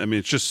makes you think. I mean,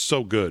 it's just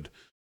so good.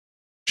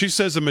 She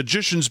says a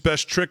magician's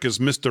best trick is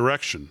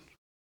misdirection.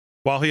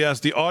 While he has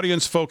the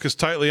audience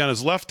focused tightly on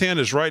his left hand,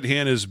 his right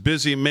hand is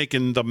busy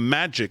making the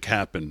magic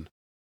happen.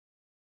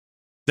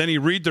 Then he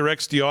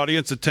redirects the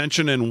audience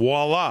attention and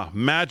voila,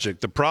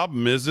 magic. The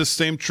problem is this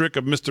same trick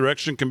of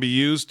misdirection can be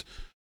used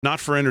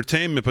not for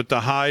entertainment, but to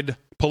hide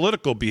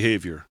political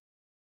behavior.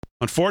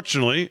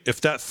 Unfortunately,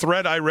 if that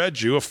thread I read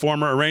you, a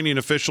former Iranian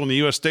official in the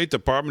U.S. State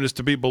Department, is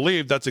to be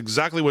believed, that's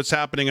exactly what's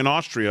happening in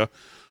Austria,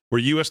 where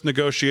U.S.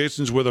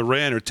 negotiations with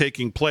Iran are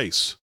taking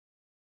place.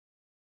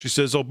 She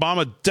says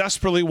Obama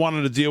desperately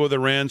wanted to deal with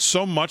Iran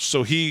so much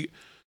so he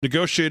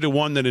negotiated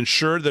one that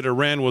ensured that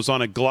Iran was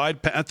on a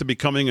glide path to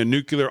becoming a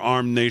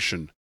nuclear-armed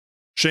nation.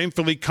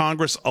 Shamefully,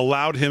 Congress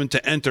allowed him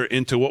to enter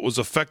into what was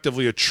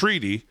effectively a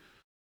treaty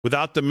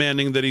without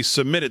demanding that he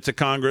submit it to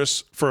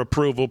Congress for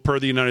approval per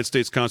the United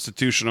States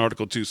Constitution,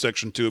 Article 2,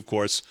 Section 2, of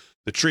course,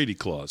 the treaty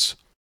clause.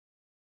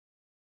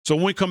 So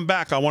when we come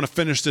back, I want to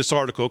finish this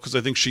article because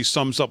I think she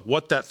sums up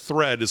what that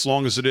thread, as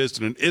long as it is,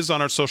 and it is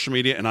on our social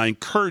media, and I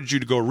encourage you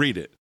to go read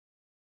it.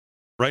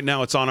 Right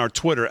now, it's on our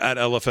Twitter at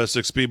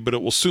LFS6B, but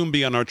it will soon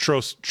be on our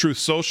Truth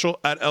Social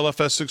at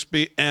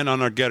LFS6B and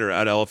on our Getter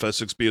at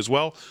LFS6B as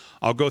well.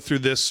 I'll go through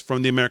this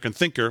from the American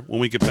Thinker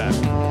when we get back.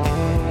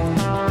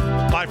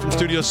 Live from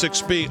Studio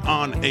 6B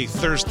on a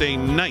Thursday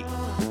night.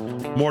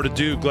 More to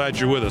do. Glad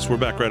you're with us. We're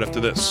back right after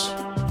this.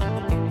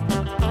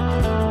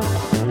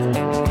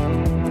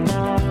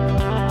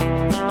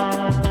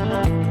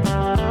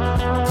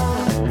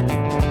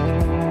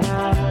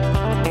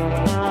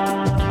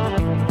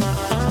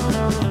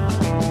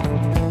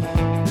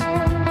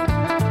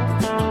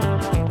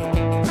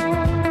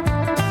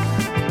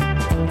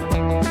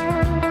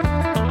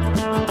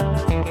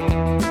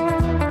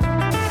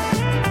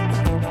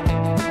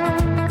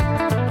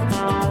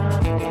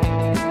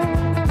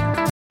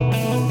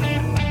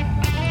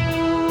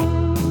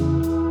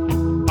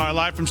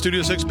 From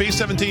Studio 6B,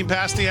 17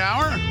 past the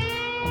hour.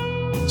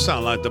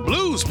 Sound like the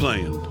blues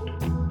playing.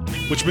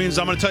 Which means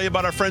I'm going to tell you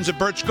about our friends at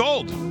Birch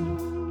Gold.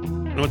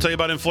 I'm going to tell you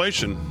about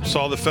inflation.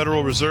 Saw the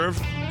Federal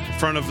Reserve in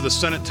front of the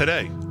Senate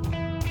today.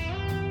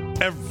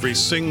 Every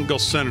single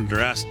senator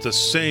asked the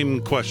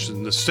same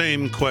question, the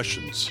same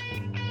questions.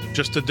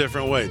 Just a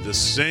different way, the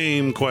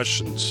same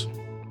questions.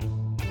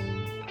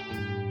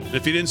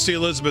 If you didn't see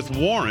Elizabeth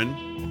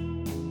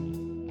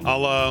Warren,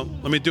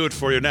 let me do it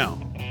for you now.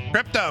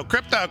 Crypto,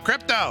 crypto,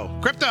 crypto,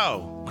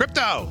 crypto,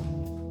 crypto,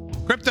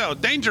 crypto,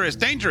 dangerous,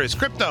 dangerous,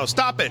 crypto,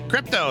 stop it,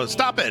 crypto,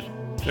 stop it.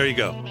 There you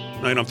go.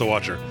 Now you don't have to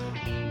watch her.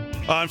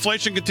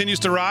 Inflation continues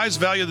to rise.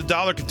 Value of the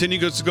dollar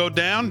continues to go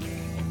down.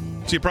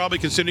 So you're probably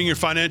considering your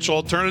financial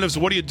alternatives.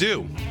 What do you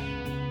do?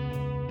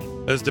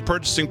 As the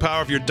purchasing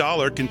power of your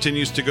dollar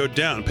continues to go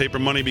down, paper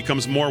money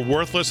becomes more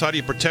worthless. How do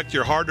you protect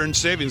your hard-earned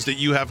savings that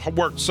you have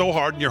worked so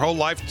hard in your whole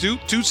life to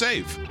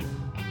save?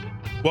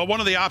 Well,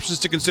 one of the options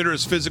to consider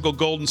is physical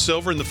gold and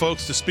silver, and the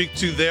folks to speak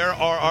to there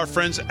are our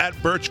friends at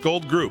Birch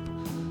Gold Group.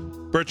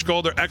 Birch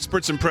Gold are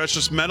experts in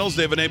precious metals.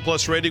 They have an A+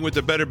 rating with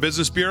the Better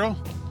Business Bureau.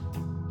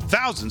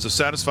 Thousands of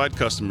satisfied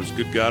customers,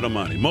 good God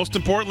almighty. Most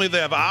importantly, they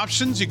have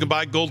options. You can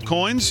buy gold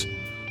coins.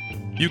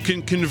 You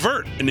can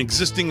convert an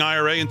existing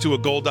IRA into a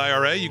gold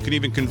IRA. You can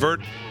even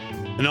convert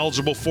an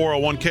eligible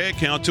 401k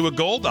account to a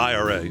gold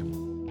IRA.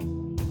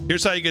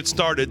 Here's how you get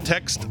started.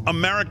 Text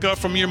America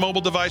from your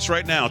mobile device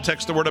right now.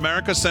 Text the word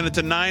America, send it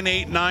to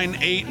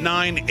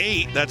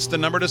 989898. That's the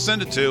number to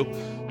send it to.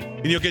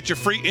 And you'll get your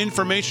free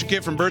information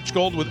kit from Birch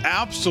Gold with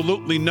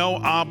absolutely no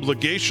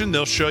obligation.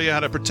 They'll show you how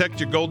to protect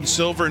your gold and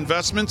silver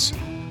investments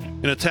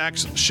in a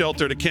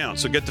tax-sheltered account.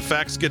 So get the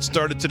facts, get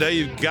started today.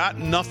 You've got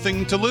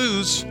nothing to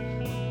lose.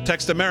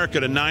 Text America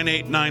to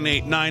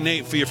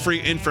 989898 for your free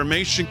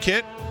information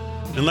kit.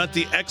 And let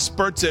the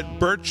experts at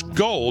Birch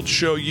Gold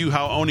show you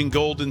how owning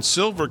gold and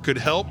silver could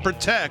help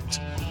protect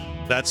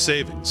that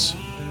savings.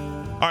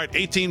 All right,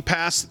 18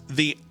 past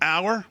the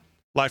hour.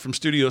 Live from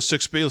Studio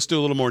 6B. Let's do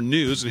a little more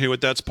news and hear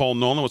what that's Paul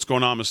Nolan. What's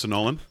going on, Mr.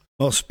 Nolan?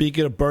 Well,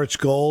 speaking of Birch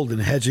Gold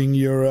and hedging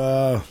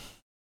your,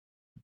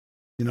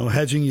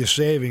 hedging your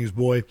savings,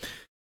 boy,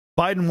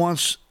 Biden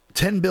wants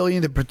 $10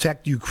 billion to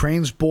protect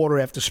Ukraine's border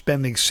after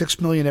spending $6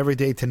 million every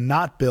day to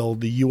not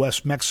build the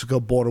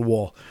U.S.-Mexico border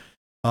wall.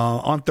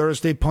 On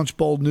Thursday,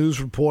 Punchbowl News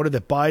reported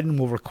that Biden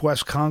will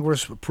request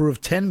Congress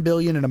approve $10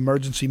 billion in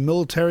emergency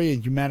military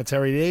and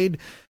humanitarian aid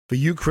for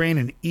Ukraine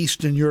and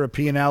Eastern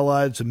European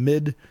allies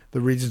amid the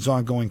region's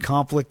ongoing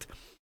conflict.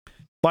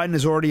 Biden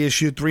has already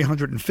issued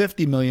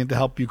 $350 million to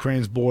help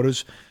Ukraine's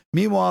borders.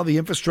 Meanwhile, the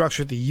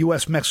infrastructure at the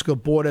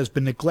U.S.-Mexico border has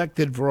been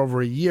neglected for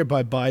over a year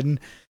by Biden.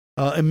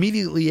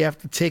 Immediately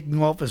after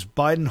taking office,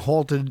 Biden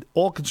halted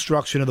all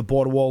construction of the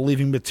border wall,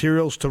 leaving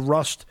materials to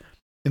rust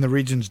in the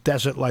region's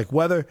desert-like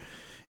weather.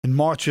 In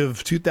March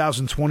of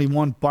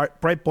 2021,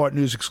 Breitbart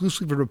News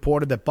exclusively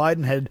reported that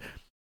Biden had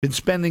been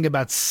spending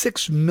about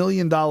 $6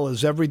 million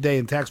every day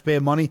in taxpayer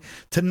money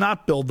to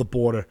not build the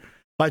border.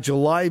 By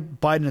July,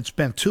 Biden had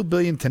spent $2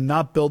 billion to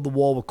not build the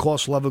wall, with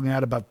costs leveling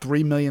out about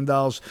 $3 million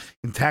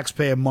in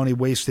taxpayer money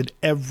wasted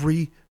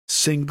every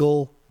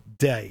single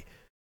day.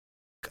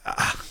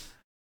 I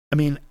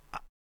mean,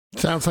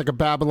 sounds like a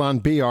Babylon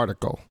Bee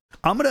article.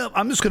 I'm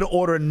just gonna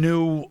order a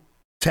new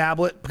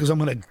tablet because I'm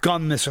gonna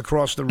gun this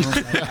across the room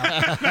right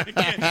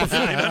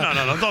now.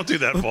 No, don't do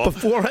that,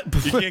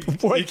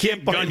 Paul. You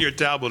can't gun your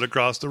tablet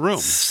across the room.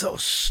 So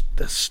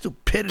the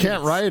stupidity.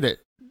 Can't write it.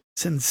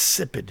 It's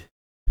insipid.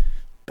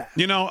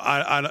 You know,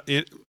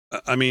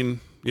 I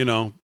mean, you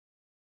know,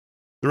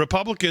 the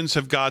Republicans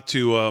have got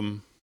to. I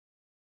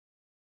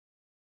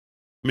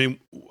mean,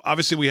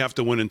 obviously, we have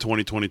to win in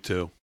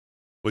 2022,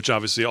 which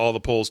obviously all the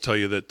polls tell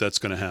you that that's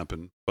going to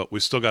happen. But we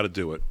still got to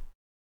do it.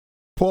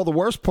 Paul, the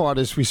worst part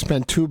is we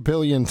spent $2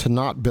 billion to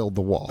not build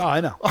the wall. Oh,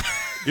 I know.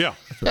 Yeah,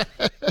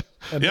 that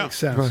makes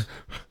sense.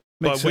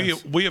 But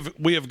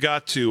we have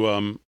got to.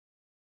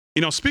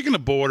 You know, speaking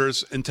of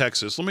borders in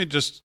Texas, let me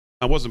just.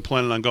 I wasn't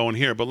planning on going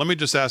here, but let me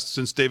just ask,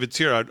 since David's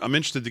here, I'm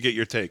interested to get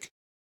your take.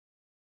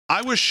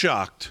 I was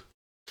shocked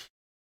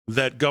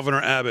that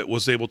Governor Abbott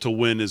was able to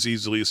win as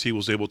easily as he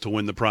was able to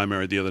win the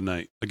primary the other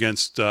night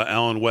against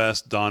Alan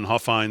West, Don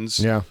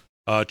Huffines,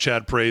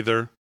 Chad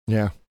Prather.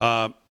 Yeah.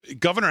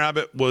 Governor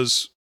Abbott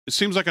it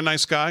seems like a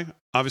nice guy.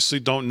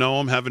 Obviously don't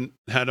know him, haven't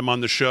had him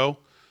on the show,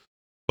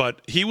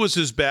 but he was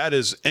as bad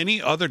as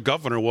any other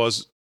governor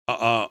was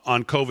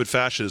on COVID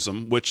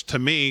fascism, which to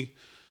me,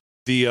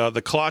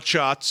 the clot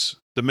shots,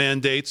 the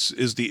mandates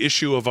is the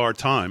issue of our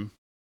time.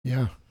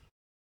 Yeah.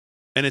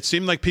 And it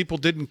seemed like people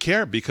didn't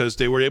care because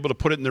they were able to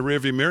put it in the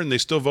rearview mirror and they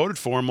still voted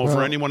for him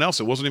over anyone else.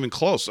 It wasn't even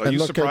close. Are you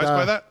surprised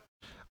by that?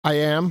 I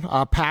am.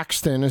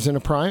 Paxton is in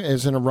a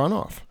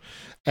runoff.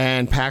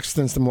 And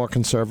Paxton's the more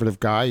conservative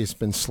guy. He's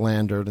been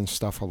slandered and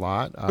stuff a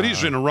lot. But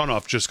he's in a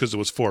runoff just because it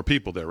was 4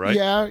 people there, right?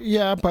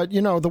 Yeah. But,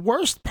 you know, the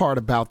worst part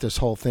about this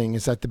whole thing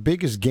is that the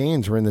biggest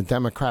gains were in the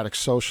Democratic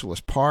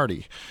Socialist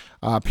Party.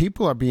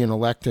 People are being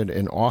elected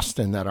in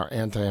Austin that are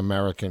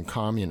anti-American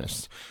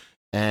communists.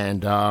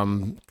 And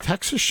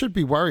Texas should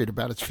be worried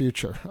about its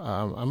future.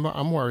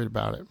 I'm worried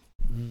about it.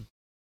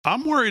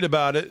 I'm worried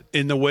about it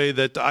in the way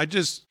that I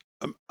just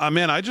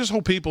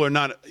hope people are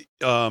not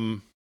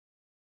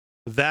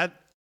that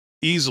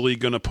easily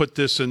going to put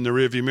this in the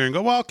rearview mirror and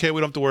go, well, okay, we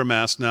don't have to wear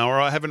masks now,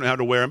 or I haven't had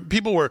to wear them.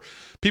 People were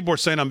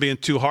saying I'm being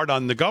too hard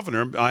on the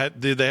governor.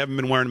 They haven't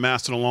been wearing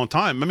masks in a long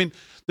time. I mean,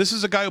 this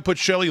is a guy who put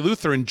Shelley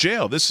Luther in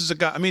jail. This is a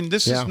guy. I mean,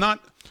 this is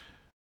not.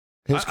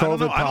 His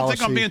COVID policy. I don't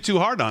think I'm being too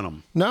hard on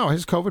him. No,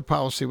 his COVID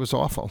policy was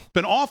awful.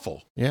 Been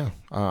awful. Yeah,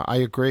 I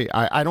agree.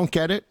 I don't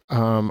get it.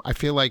 I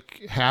feel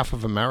like half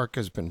of America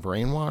has been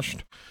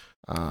brainwashed.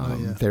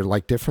 They're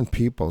like different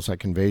people. It's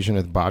like Invasion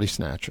of the Body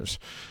Snatchers.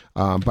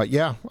 But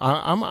yeah,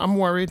 I'm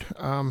worried.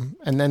 And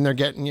then they're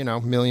getting, you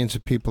know, millions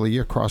of people a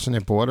year crossing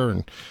their border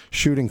and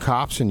shooting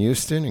cops in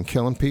Houston and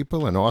killing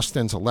people. And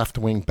Austin's a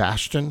left-wing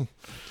bastion.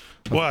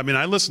 Well, I mean,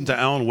 I listened to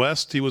Alan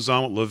West. He was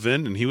on with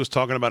Levin, and he was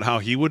talking about how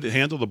he would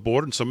handle the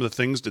border and some of the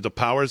things, the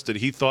powers that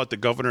he thought the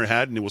governor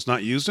had and he was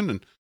not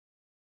using.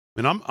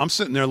 And I'm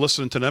sitting there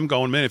listening to them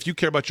going, man, if you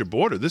care about your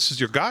border, this is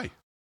your guy.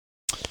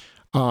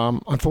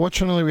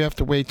 Unfortunately, we have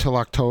to wait till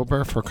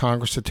October for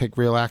Congress to take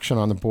real action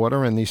on the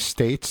border, and these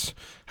states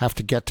have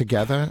to get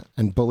together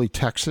and bully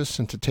Texas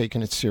into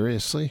taking it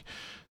seriously.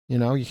 You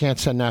know, you can't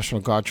send National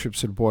Guard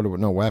troops to the border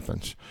with no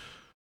weapons.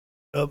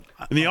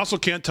 And you also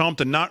can't tell them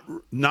to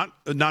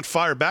not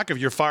fire back if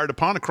you're fired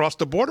upon across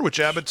the border, which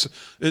Abbott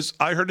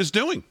is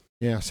doing.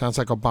 Yeah, sounds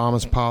like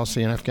Obama's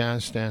policy in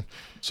Afghanistan.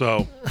 So,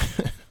 all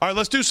right,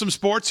 let's do some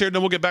sports here,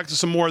 then we'll get back to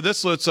some more of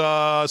this. Let's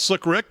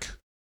Slick Rick.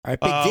 All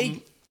right, Big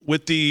D.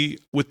 With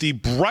the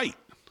bright,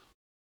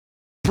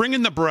 bring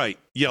in the bright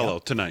yellow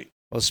tonight.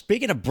 Well,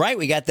 speaking of bright,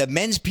 we got the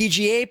Men's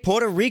PGA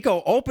Puerto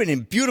Rico Open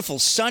in beautiful,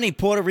 sunny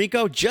Puerto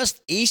Rico, just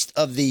east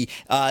of the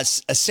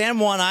San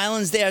Juan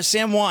Islands there.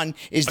 San Juan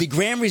is the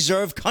Grand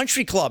Reserve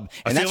Country Club.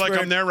 And I feel like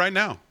I'm there right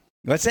now.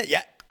 What's that?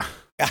 Yeah.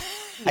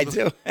 I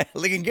do.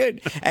 Looking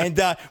good. And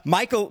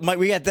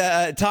we got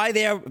the tie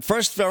there.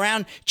 First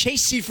round,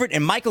 Chase Seifert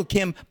and Michael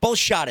Kim both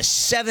shot a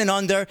 7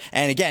 under.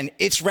 And again,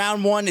 it's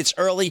round 1. It's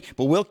early,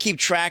 but we'll keep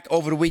track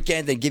over the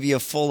weekend and give you a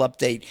full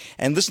update.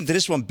 And listen to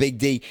this one, Big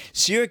D.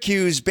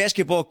 Syracuse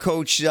basketball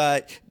coach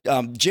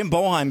Jim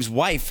Boheim's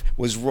wife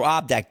was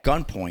robbed at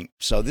gunpoint.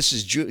 So this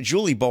is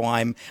Julie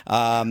Boheim,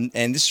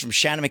 and this is from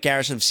Shannon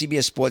McGarrison of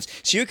CBS Sports.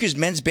 Syracuse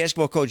men's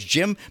basketball coach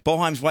Jim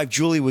Boheim's wife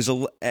Julie was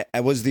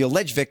the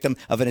alleged victim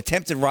of an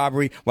attempted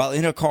robbery while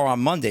in her car on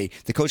Monday.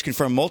 The coach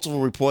confirmed multiple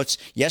reports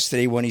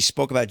yesterday when he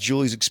spoke about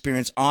Julie's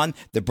experience on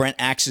the Brent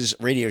Axis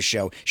radio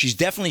show. She's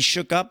definitely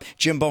shook up,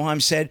 Jim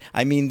Boheim said.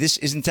 I mean, this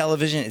isn't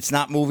television. It's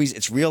not movies.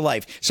 It's real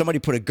life. Somebody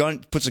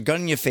puts a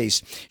gun in your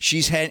face.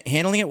 She's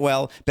handling it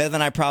well, better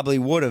than I probably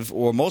would have,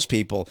 or most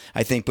people,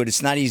 I think, but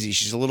it's not easy.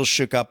 She's a little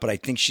shook up, but I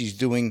think she's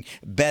doing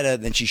better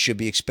than she should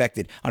be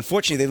expected.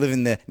 Unfortunately, they live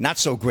in the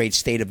not-so-great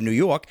state of New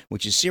York,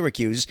 which is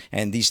Syracuse,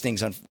 and these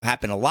things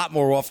happen a lot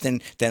more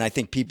often than I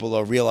think people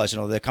are realizing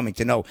or they're coming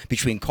to know,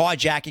 between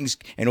carjackings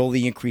and all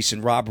the increase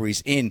in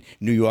robberies in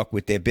New York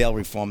with their bail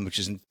reform, which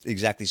isn't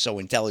exactly so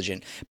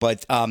intelligent.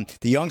 But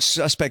the young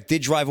suspect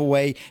did drive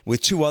away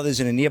with two others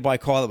in a nearby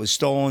car that was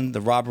stolen.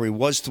 The robbery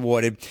was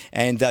thwarted.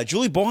 And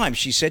Julie Boheim,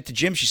 she said to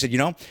Jim, she said,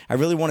 I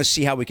really want to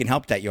see how we can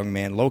help that young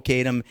man,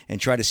 locate him,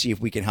 and try to see if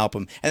we can help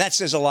him. And that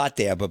says a lot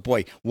there. But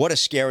boy, what a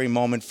scary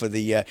moment for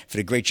the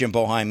great Jim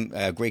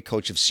Boheim, great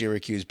coach of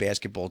Syracuse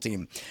basketball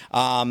team.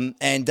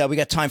 And we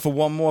got time for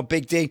one more,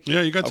 Big D.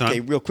 Yeah, you got time. Okay,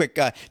 real quick.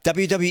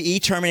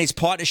 WWE terminates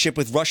partnership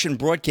with Russian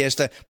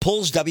broadcaster,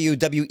 pulls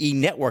WWE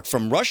Network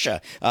from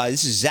Russia.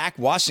 This is Zach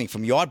Wassing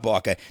from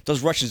Yardbarker.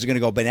 Those Russians are going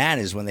to go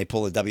bananas when they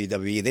pull the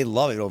WWE. They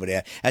love it over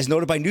there. As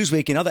noted by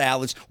Newsweek and other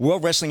outlets,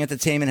 World Wrestling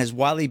Entertainment has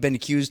widely been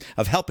accused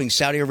of helping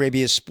Saudi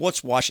Arabia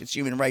sports wash its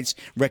human rights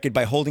record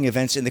by holding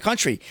events in the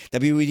country.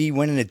 WWE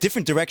went in a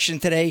different direction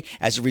today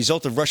as a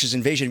result of Russia's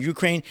invasion of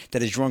Ukraine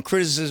that has drawn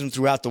criticism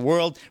throughout the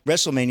world.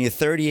 WrestleMania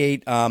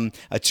 38,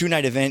 a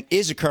two-night event,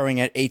 is occurring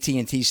at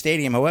AT&T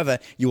Stadium. However,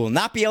 you will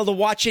not be able to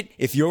watch it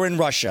if you're in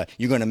Russia.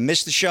 You're going to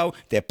miss the show.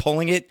 They're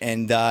pulling it,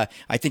 and I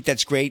think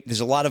that's great. There's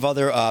a lot of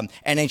other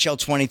NHL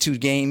 22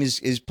 games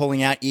is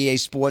pulling out. EA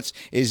Sports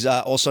is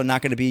also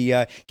not going to be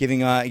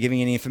giving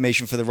any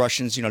information for the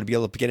Russians, to be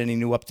able to get any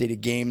new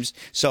updated games.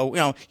 So,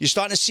 you're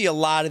starting to see a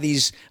lot of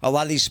these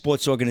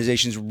sports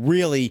organizations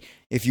really,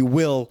 if you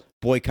will,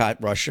 boycott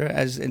Russia,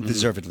 and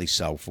deservedly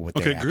so for what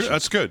they're actions.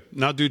 That's good.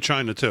 Now do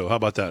China too. How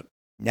about that?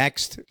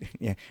 Next.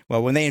 Yeah.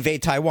 Well, when they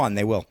invade Taiwan,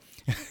 they will.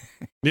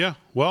 Yeah.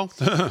 Well,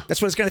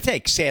 that's what it's going to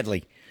take,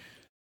 sadly.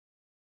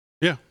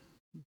 Yeah.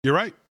 You're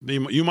right.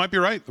 You might be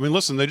right. I mean,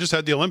 listen, they just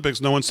had the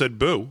Olympics. No one said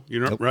boo.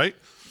 Nope. Right?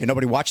 And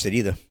nobody watched it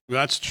either.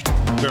 That's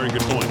a very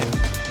good point.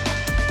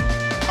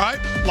 All right.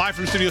 Live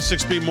from Studio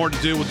 6B. More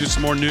to do. We'll do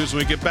some more news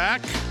when we get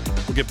back.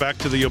 We'll get back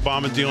to the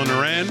Obama deal in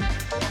Iran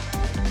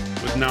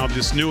with now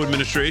this new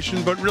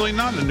administration, but really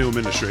not a new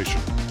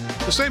administration.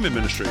 The same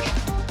administration.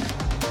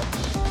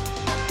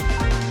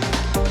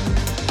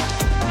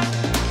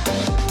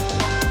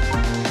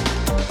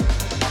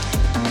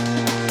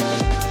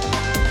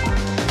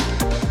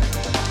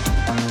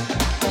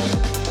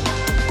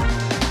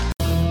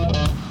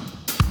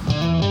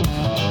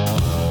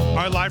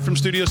 Live from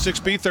Studio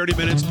 6B, 30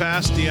 minutes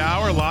past the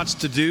hour. Lots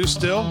to do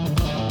still.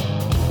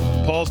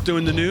 Paul's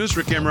doing the news.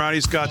 Rick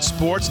Amorati's got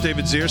sports.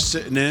 David Zier's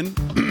sitting in.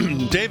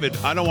 David,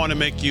 I don't want to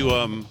make you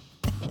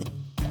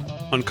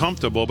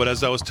uncomfortable, but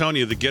as I was telling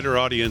you, the Getter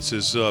audience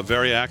is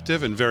very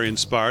active and very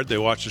inspired. They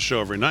watch the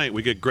show every night.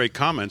 We get great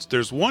comments.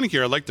 There's one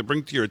here I'd like to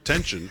bring to your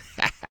attention,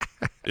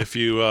 if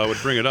you would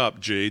bring it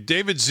up, G.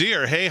 David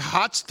Zier, hey,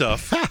 hot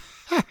stuff.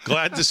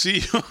 Glad to see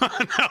you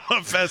on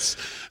LFS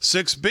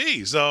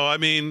 6B. So, I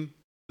mean...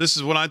 This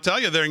is when I tell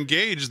you they're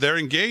engaged. They're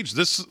engaged.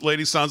 This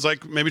lady sounds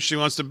like maybe she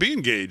wants to be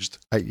engaged.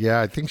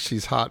 Yeah, I think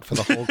she's hot for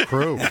the whole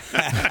crew.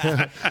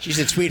 She's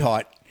a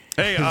sweetheart.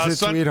 Hey,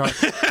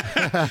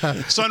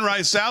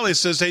 Sunrise Sally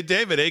says, hey,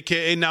 David,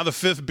 a.k.a. now the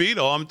fifth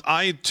Beatle.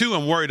 I, too,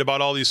 am worried about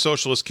all these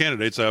socialist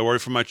candidates. I worry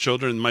for my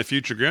children and my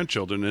future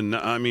grandchildren. And,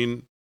 I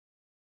mean,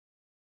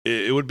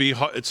 it would be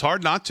it's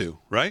hard not to,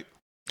 right?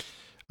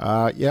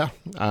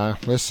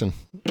 Listen,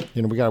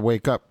 we got to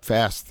wake up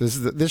fast.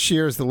 This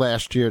year is the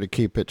last year to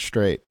keep it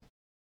straight.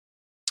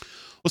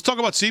 Let's talk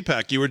about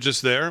CPAC. You were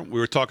just there. We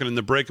were talking in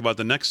the break about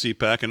the next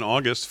CPAC in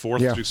August,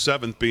 4th through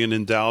 7th, being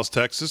in Dallas,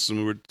 Texas. And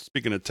we were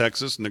speaking of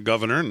Texas and the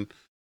governor. And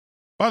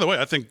by the way,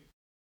 I think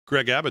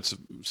Greg Abbott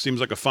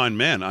seems like a fine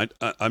man. I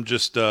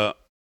just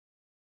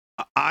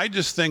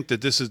think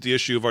that this is the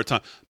issue of our time.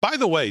 By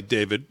the way,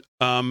 David,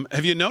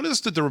 have you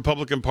noticed that the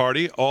Republican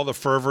Party, all the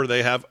fervor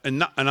they have,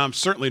 and I'm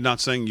certainly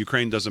not saying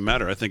Ukraine doesn't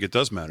matter. I think it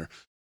does matter.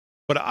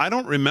 But I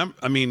don't remember,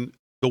 I mean,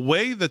 the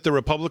way that the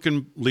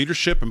Republican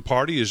leadership and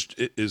party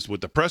is with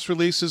the press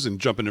releases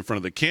and jumping in front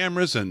of the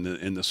cameras and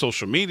the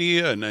social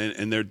media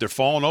and they're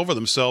falling over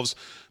themselves.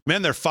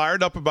 Man, they're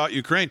fired up about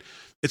Ukraine.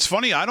 It's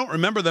funny, I don't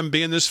remember them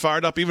being this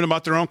fired up even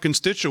about their own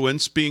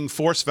constituents being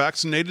forced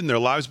vaccinated and their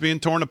lives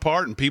being torn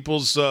apart and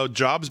people's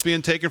jobs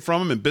being taken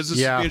from them and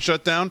businesses being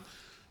shut down.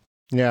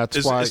 Yeah,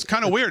 it's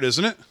kind of weird,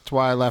 isn't it? That's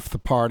why I left the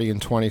party in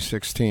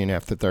 2016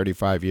 after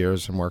 35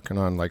 years and working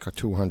on like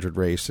 200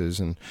 races.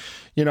 And,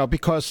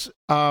 because,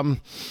 they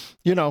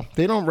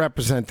don't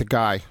represent the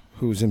guy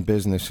who's in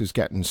business, who's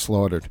getting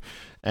slaughtered.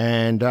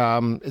 And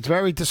it's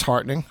very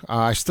disheartening.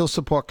 I still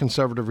support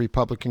conservative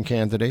Republican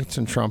candidates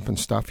and Trump and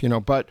stuff,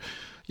 but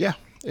yeah,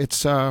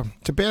 it's a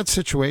bad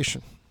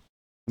situation.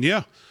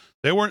 Yeah.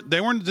 They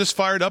weren't just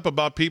fired up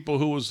about people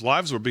whose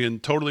lives were being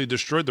totally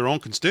destroyed, their own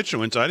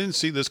constituents. I didn't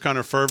see this kind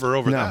of fervor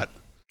over that.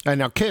 And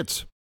now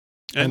kids.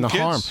 And the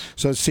kids. harm.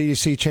 So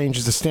CDC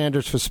changes the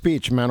standards for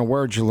speech, amount of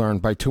words you learn,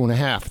 by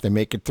 2.5. They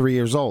make it 3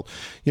 years old.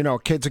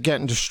 Kids are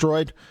getting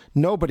destroyed.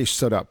 Nobody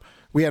stood up.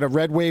 We had a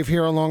red wave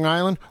here on Long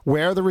Island.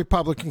 Where are the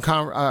Republican,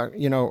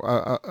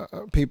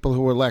 people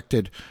who were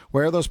elected?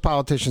 Where are those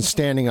politicians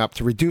standing up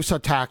to reduce our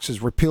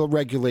taxes, repeal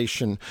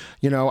regulation?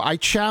 I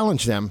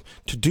challenge them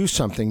to do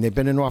something. They've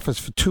been in office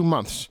for 2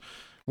 months.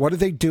 What are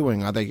they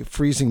doing? Are they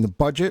freezing the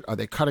budget? Are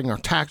they cutting our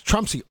tax?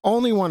 Trump's the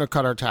only one who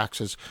cut our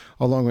taxes,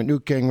 along with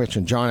Newt Gingrich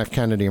and John F.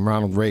 Kennedy and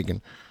Ronald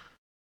Reagan.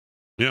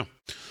 Yeah.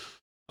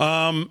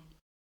 So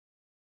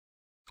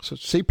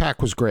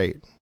CPAC was great.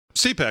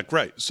 CPAC,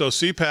 right. So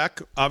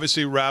CPAC,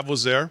 obviously Rav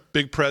was there,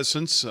 big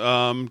presence.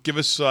 Give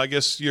us, I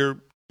guess, your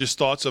just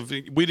thoughts of,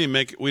 we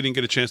didn't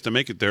get a chance to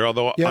make it there,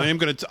 although I am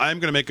going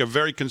to make a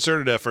very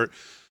concerted effort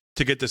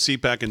to get to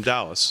CPAC in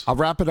Dallas. I'll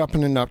wrap it up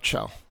in a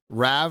nutshell.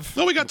 Rav.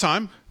 No, we got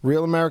time.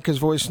 Real America's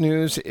Voice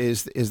News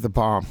is the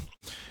bomb.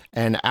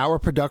 And our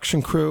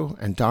production crew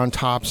and Don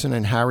Thompson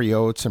and Harry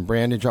Oates and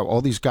Brandon Job,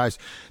 all these guys,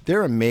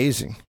 they're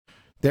amazing.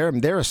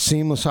 They're a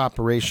seamless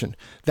operation.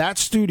 That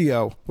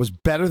studio was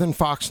better than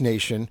Fox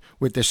Nation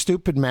with their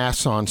stupid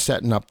masks on,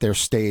 setting up their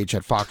stage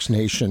at Fox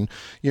Nation,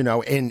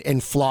 in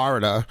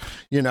Florida,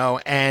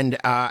 and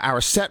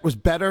our set was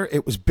better.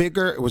 It was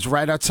bigger. It was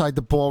right outside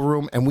the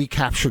ballroom, and we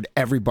captured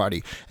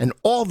everybody. And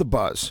all the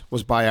buzz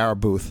was by our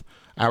booth,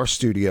 our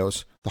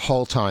studios, the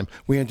whole time.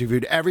 We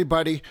interviewed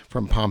everybody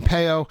from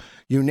Pompeo,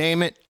 you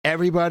name it,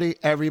 everybody.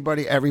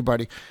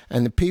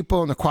 And the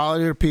people and the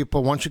quality of the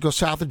people, once you go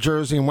south of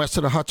Jersey and west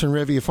of the Hudson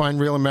River, you find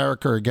real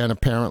America again,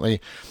 apparently.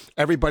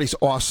 Everybody's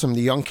awesome.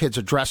 The young kids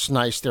are dressed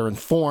nice. They're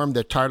informed.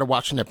 They're tired of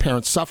watching their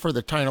parents suffer.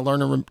 They're tired of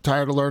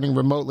learning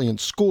remotely in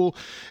school.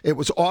 It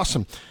was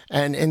awesome.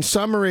 And in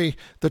summary,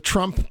 the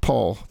Trump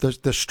poll,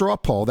 the straw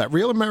poll that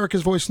Real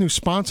America's Voice News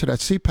sponsored at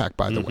CPAC,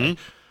 by the way,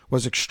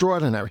 was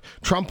extraordinary.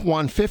 Trump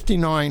won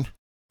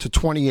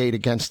 59-28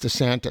 against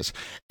DeSantis.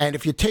 And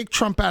if you take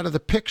Trump out of the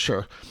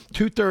picture,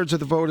 2/3 of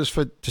the voters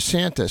for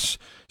DeSantis,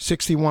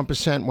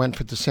 61% went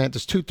for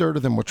DeSantis, 2/3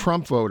 of them were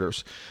Trump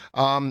voters.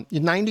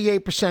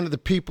 98% of the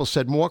people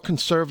said more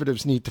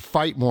conservatives need to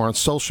fight more on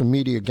social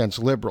media against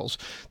liberals.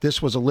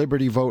 This was a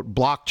Liberty Vote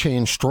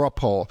blockchain straw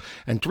poll.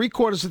 And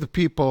 3/4 of the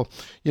people,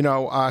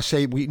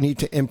 say we need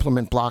to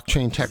implement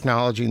blockchain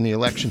technology in the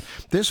election.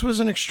 This was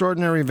an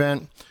extraordinary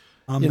event.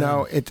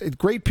 It's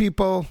great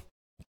people.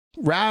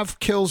 Rav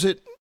kills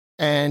it.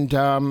 And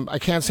I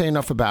can't say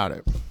enough about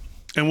it.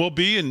 And we'll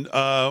be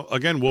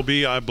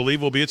I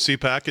believe we'll be at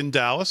CPAC in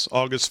Dallas,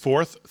 August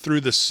 4th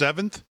through the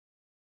 7th,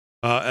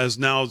 as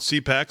now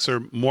CPACs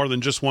are more than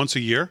just once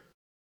a year.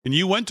 And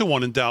you went to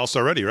one in Dallas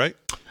already, right?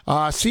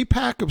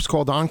 CPAC, it was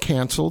called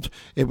Uncanceled.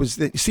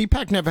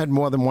 CPAC never had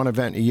more than one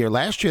event a year.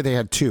 Last year they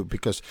had two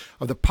because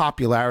of the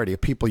popularity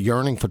of people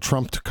yearning for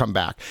Trump to come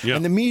back. Yep.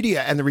 And the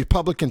media and the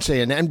Republicans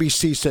say, and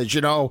NBC says,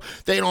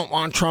 they don't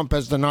want Trump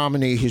as the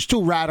nominee. He's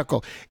too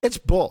radical. It's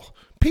bull.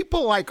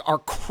 People are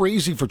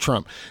crazy for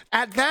Trump.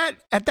 At that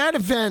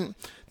event,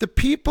 the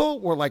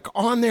people were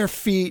on their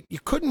feet. You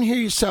couldn't hear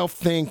yourself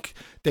think.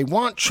 They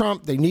want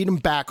Trump. They need him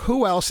back.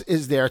 Who else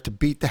is there to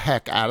beat the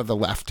heck out of the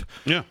left?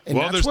 Yeah. And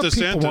well, there's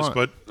DeSantis,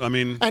 but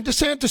and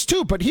DeSantis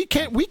too. But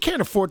we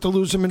can't afford to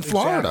lose him in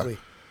Florida. Exactly.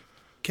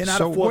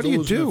 Cannot afford to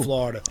lose him in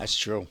Florida. That's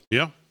true.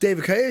 Yeah.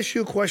 David, can I ask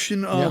you a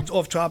question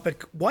off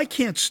topic? Why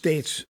can't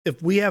states,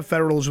 if we have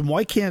federalism,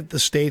 why can't the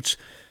states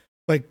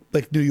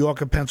like New York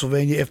and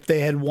Pennsylvania, if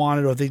they had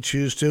wanted or if they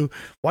choose to,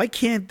 why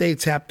can't they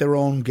tap their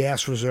own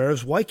gas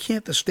reserves? Why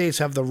can't the states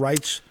have the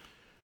rights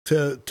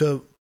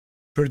to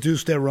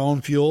produce their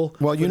own fuel?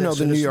 Well,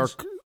 the New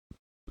York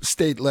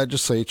state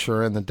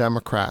legislature and the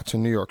Democrats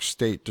in New York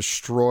State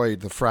destroyed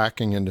the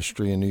fracking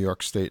industry in New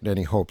York State and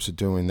any hopes of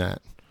doing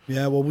that.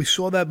 Yeah, well, we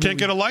saw that. Can't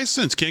get a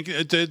license.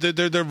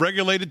 They're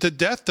regulated to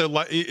death.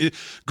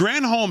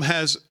 Granholm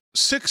has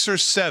 6 or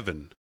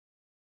 7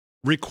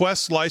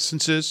 request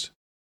licenses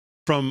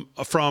from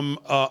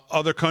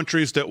other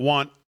countries that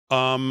want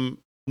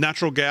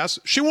natural gas.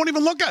 She won't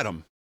even look at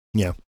them.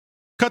 Yeah.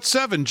 Cut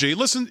 7, G.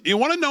 Listen, you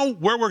want to know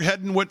where we're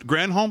heading with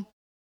Granholm?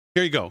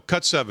 Here you go.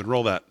 Cut 7.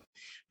 Roll that.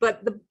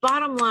 But the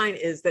bottom line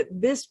is that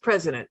this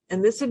president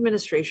and this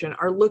administration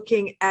are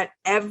looking at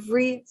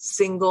every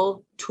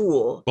single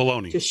tool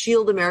to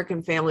shield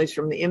American families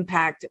from the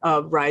impact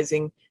of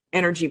rising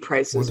energy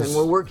prices. And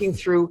we're working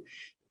through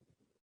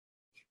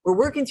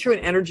an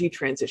energy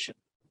transition.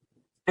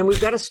 And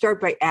we've got to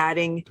start by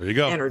adding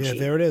energy. Yeah,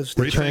 there it is.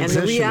 And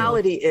the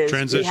reality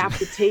is we have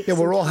to take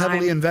we're all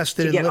heavily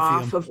invested to get in lithium.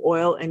 off of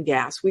oil and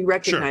gas. We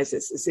recognize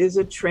this. This is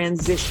a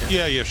transition.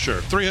 Yeah,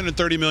 sure.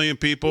 330 million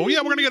people. Yeah,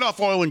 we're going to get off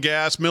oil and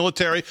gas,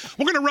 military.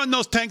 We're going to run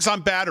those tanks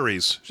on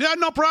batteries. Yeah,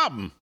 no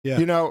problem. Yeah.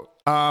 You know,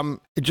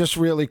 just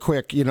really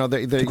quick, you know,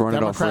 the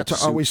Democrats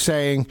are always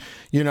saying,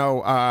 you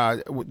know,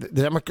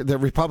 the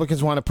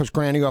Republicans want to push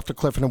Granny off the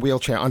cliff in a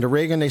wheelchair. Under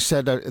Reagan, they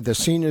said the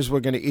seniors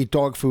were going to eat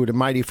dog food and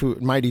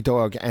Mighty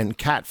Dog and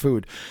cat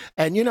food.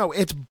 And, you know,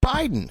 it's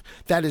Biden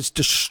that is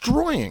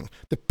destroying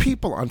the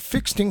people on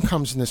fixed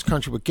incomes in this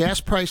country with gas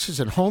prices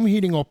and home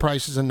heating oil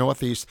prices in the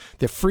Northeast.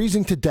 They're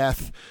freezing to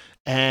death,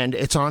 and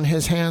it's on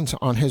his hands,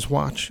 on his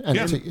watch. And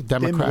it's a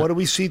Democrat. Damon, what do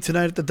we see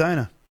tonight at the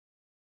diner?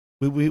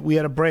 We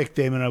had a break,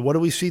 Damon. What do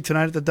we see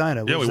tonight at the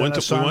diner? Yeah, we went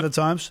to the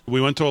Times.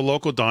 We went to a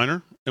local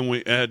diner, and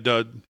we had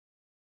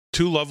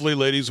two lovely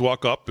ladies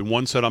walk up, and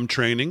one said, "I'm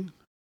training."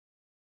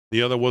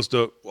 The other was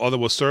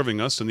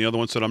serving us, and the other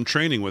one said, "I'm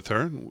training with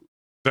her."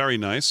 Very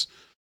nice.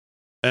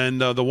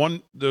 And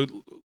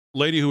the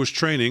lady who was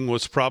training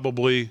was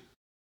probably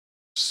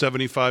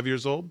 75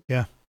 years old.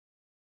 Yeah.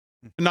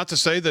 Not to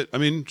say that. I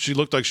mean, she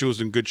looked like she was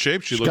in good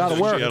shape. She looked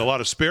like she had a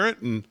lot of spirit,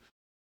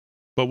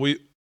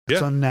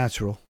 It's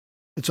unnatural.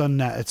 It's just,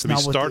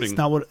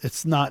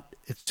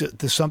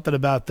 there's something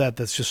about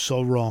that's just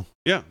so wrong.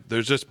 Yeah,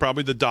 there's just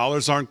probably the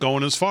dollars aren't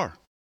going as far.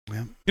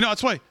 Yeah. You know,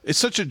 that's why it's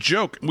such a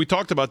joke. We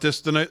talked about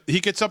this the night he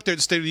gets up there at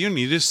the State of the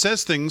Union. He just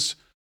says things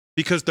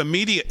because the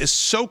media is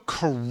so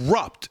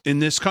corrupt in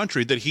this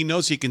country that he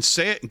knows he can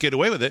say it and get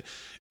away with it.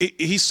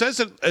 He says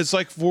it as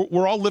like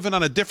we're all living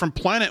on a different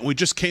planet and we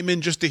just came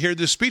in just to hear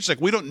this speech. Like,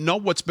 we don't know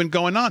what's been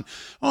going on.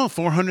 Oh,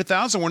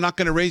 400,000, we're not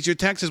going to raise your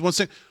taxes. One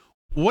thing.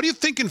 What do you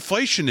think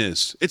inflation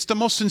is? It's the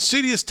most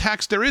insidious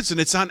tax there is, and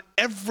it's on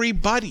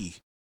everybody.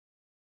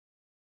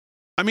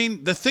 I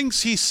mean, the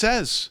things he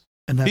says,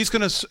 he's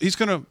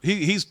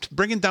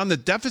bringing down the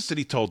deficit.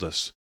 He told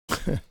us.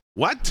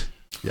 What?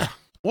 Yeah.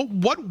 Well,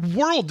 what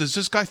world does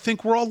this guy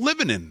think we're all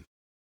living in?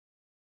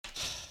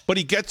 But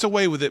he gets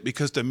away with it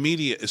because the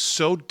media is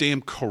so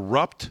damn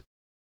corrupt.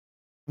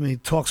 I mean,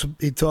 what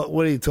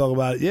do you talk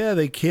about? Yeah,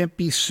 they can't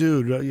be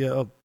sued.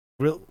 You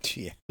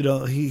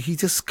know, he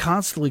just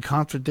constantly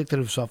contradicted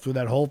himself through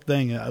that whole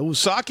thing.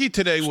 Psaki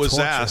today was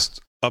asked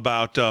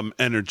about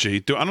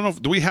energy. Do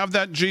we have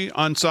that, G,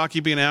 on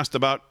Psaki being asked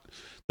about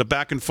the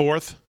back and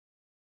forth?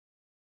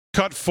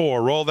 Cut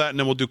 4, roll that, and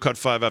then we'll do cut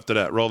 5 after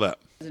that. Roll that.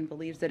 And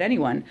believes that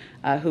anyone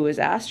who is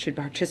asked should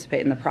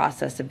participate in the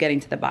process of getting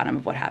to the bottom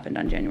of what happened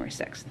on January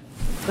 6th.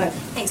 But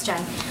thanks,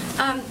 Jen.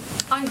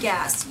 On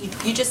gas,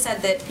 you just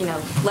said that, you know,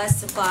 less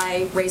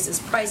supply raises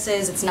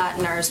prices. It's not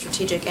in our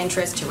strategic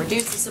interest to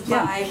reduce the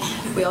supply.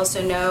 Yeah. We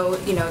also know,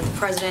 you know, the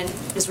president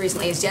as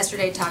recently as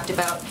yesterday talked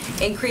about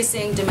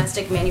increasing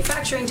domestic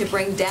manufacturing to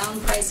bring down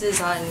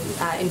prices on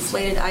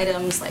inflated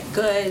items like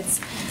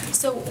goods.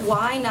 So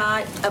why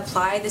not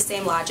apply the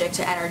same logic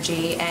to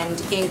energy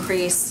and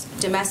increase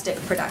domestic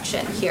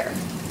production here?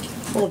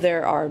 Well,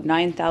 there are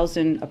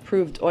 9,000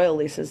 approved oil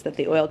leases that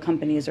the oil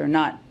companies are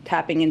not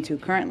tapping into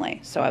currently.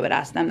 So I would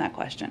ask them that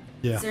question.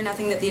 Yeah. Is there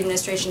nothing that the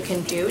administration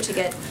can do to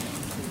get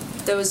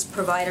those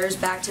providers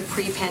back to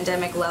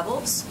pre-pandemic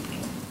levels?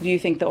 Do you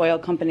think the oil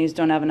companies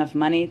don't have enough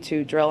money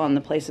to drill on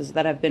the places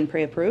that have been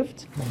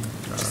pre-approved?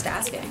 Just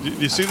asking.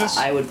 You see this?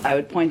 I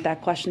would point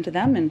that question to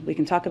them, and we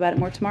can talk about it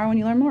more tomorrow when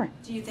you learn more.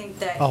 Do you think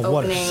that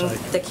opening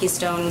the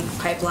Keystone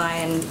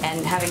Pipeline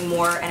and having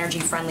more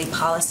energy-friendly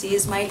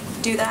policies might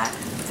do that?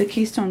 The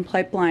Keystone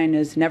Pipeline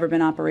has never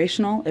been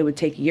operational. It would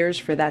take years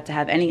for that to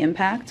have any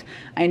impact.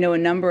 I know a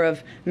number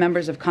of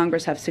members of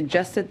Congress have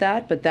suggested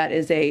that, but that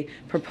is a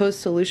proposed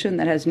solution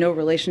that has no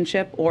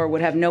relationship or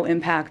would have no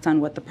impact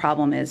on what the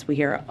problem is. We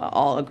here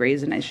all agree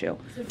is an issue.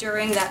 So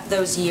during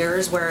those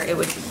years where it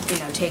would, you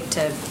know, take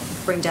to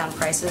bring down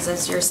prices,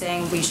 as you're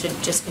saying, we should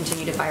just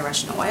continue to buy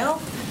Russian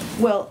oil?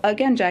 Well,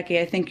 again, Jackie,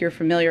 I think you're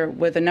familiar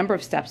with a number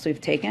of steps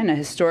we've taken. A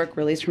historic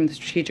release from the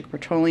Strategic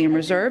Petroleum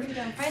Reserve.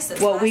 Let me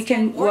finish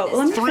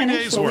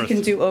what we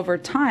can do over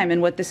time.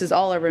 And what this is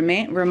all a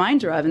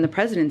reminder of, in the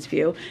president's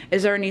view,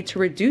 is our need to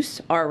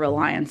reduce our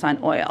reliance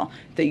on oil.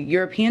 The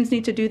Europeans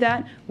need to do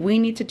that. We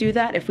need to do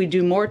that. If we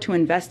do more to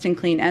invest in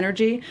clean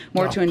energy,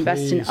 to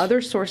invest in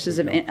other sources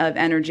of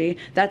energy,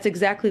 that's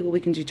exactly what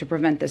we can do to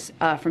prevent this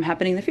from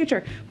happening in the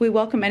future. We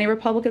welcome any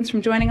Republicans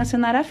from joining us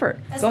in that effort.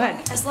 Go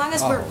ahead. As long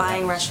as we're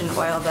buying Russian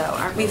oil, though,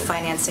 aren't we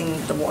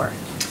financing the war?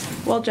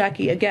 Well,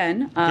 Jackie,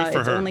 again,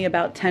 it's only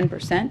about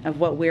 10% of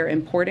what we're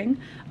importing.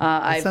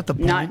 I've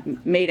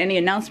not made any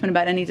announcement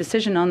about any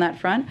decision on that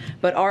front,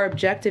 but our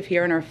objective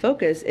here and our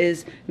focus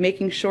is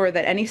making sure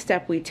that any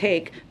step we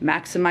take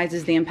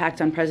maximizes the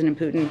impact on President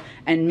Putin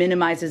and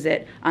minimizes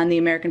it on the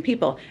American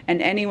people. And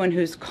anyone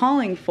who's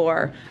calling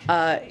for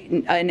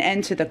an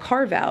end to the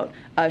carve-out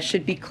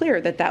should be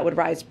clear that that would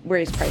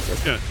raise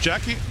prices. Yeah,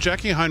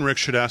 Jackie Heinrich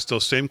should ask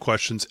those same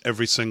questions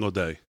every single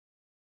day.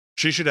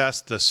 She should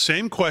ask the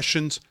same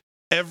questions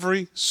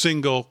every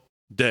single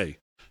day,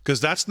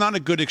 because that's not a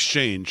good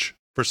exchange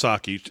for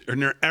Psaki.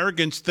 And her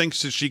arrogance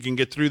thinks that she can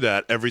get through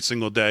that every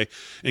single day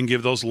and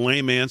give those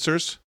lame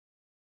answers.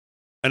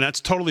 And that's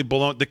totally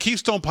baloney. The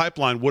Keystone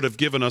Pipeline would have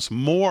given us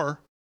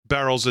more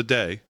barrels a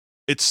day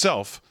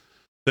itself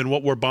than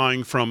what we're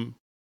buying from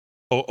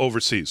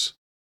overseas.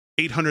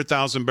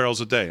 800,000 barrels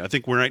a day. I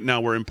think right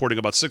now we're importing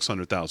about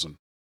 600,000.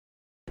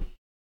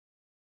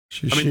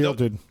 She's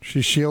shielded.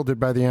 She's shielded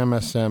by the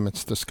MSM.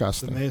 It's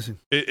disgusting. It's amazing.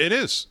 It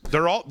is.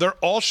 They're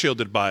all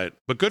shielded by it.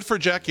 But good for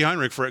Jackie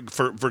Heinrich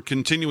for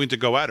continuing to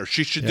go at her.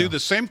 She should do the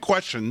same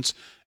questions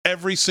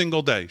every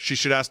single day. She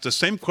should ask the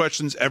same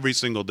questions every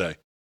single day.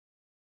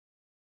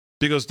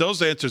 Because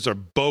those answers are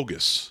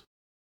bogus.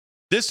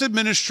 This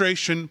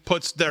administration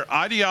puts their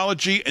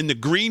ideology and the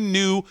Green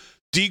New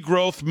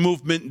Degrowth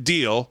Movement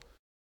deal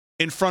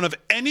in front of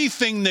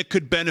anything that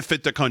could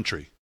benefit the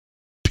country.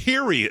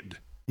 Period.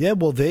 Yeah,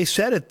 well, they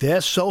said it.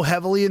 They're so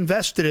heavily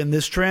invested in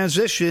this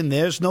transition.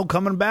 There's no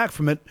coming back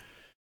from it.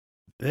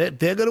 They're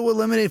going to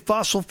eliminate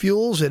fossil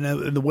fuels and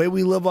the way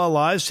we live our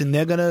lives, and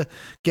they're going to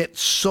get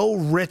so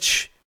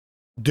rich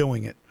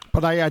doing it.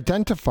 But I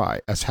identify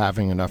as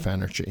having enough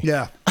energy.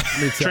 Yeah.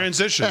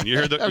 Transition. You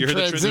hear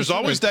there's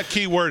always that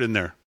key word in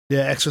there.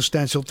 Yeah,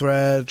 existential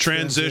threat.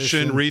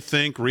 Transition,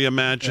 rethink,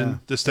 reimagine,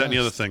 this, that, and the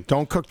other thing.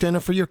 Don't cook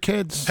dinner for your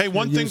kids. Hey,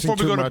 one thing before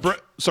we go to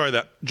break.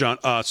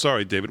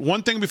 Sorry, David.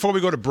 One thing before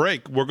we go to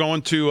break. We're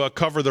going to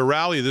cover the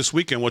rally this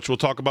weekend, which we'll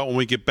talk about when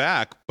we get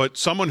back. But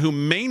someone who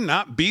may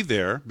not be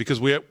there because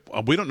we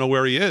don't know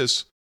where he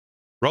is,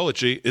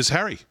 Rolici, is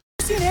Harry.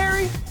 You seen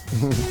Harry?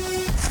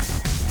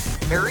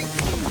 Harry?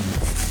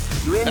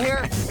 You in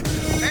here?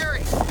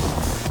 Harry!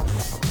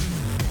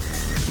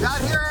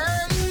 Not here,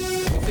 Harry?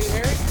 You seen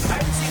Harry? I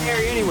haven't seen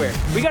Harry anywhere.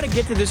 We got to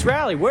get to this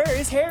rally. Where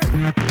is Harry?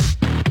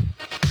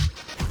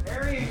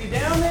 Harry, are you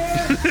down there?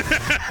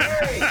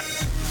 Harry!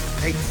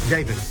 Hey,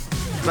 David.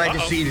 Glad to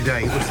see you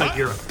today. Looks like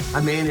you're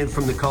a man in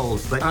from the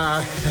cold, but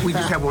we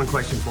just have one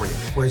question for you.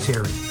 Where's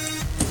Harry?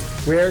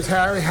 Where's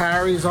Harry?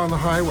 Harry's on the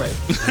highway.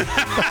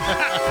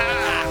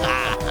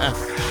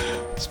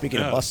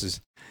 Speaking of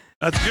buses.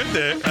 That's good,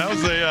 Dave.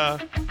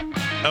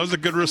 That was a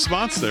good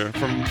response there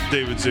from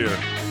David's ear.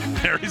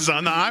 Harry's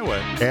on the highway.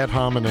 Ad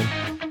hominem.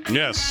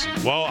 Yes.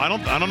 Well, I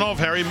don't know if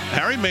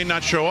Harry may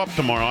not show up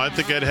tomorrow. I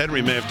think Ed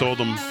Henry may have told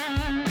him,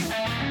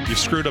 "You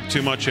screwed up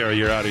too much, Harry.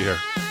 You're out of here."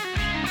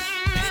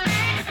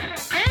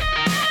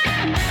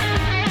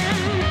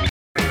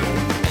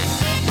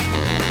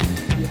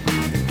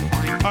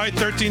 All right,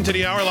 13 to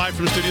the hour, live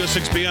from Studio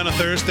 6B on a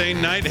Thursday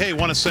night. Hey,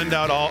 want to send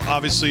out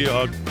obviously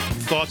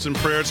thoughts and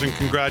prayers and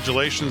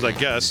congratulations, I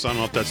guess. I don't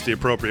know if that's the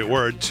appropriate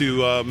word,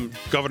 to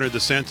Governor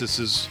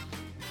DeSantis'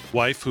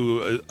 wife,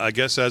 who I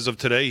guess as of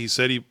today, he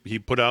said he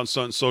put out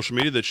on social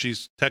media that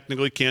she's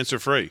technically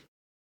cancer-free.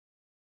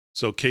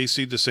 So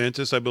Casey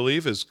DeSantis, I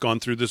believe, has gone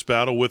through this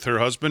battle with her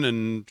husband,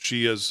 and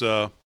she has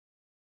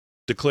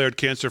declared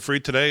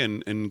cancer-free today,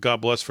 and God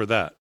bless for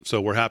that. So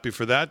we're happy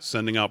for that,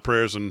 sending out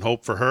prayers and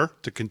hope for her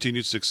to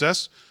continued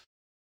success.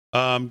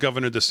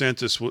 Governor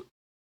DeSantis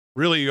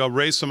really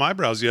raised some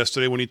eyebrows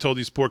yesterday when he told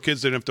these poor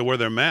kids they didn't have to wear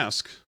their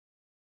mask.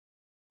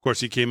 Of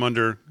course, he came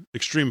under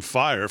extreme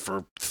fire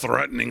for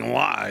threatening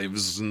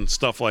lives and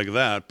stuff like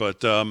that.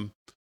 But, so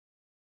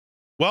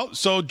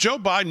Joe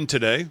Biden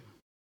today,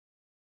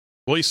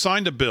 he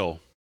signed a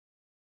bill,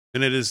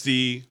 and it is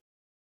the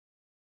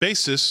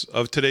basis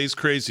of today's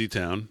Crazy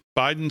Town.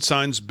 Biden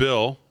signs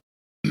bill,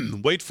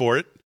 wait for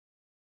it,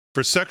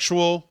 for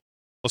sexual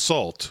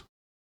assault.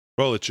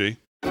 Rolici.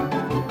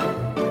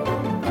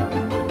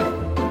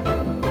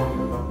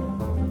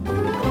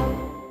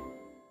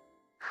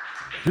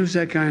 Who's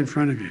that guy in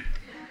front of you?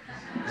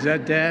 Is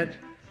that Dad?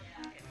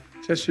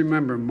 Just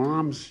remember,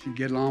 moms you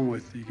get along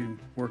with, you can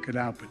work it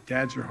out, but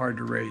dads are hard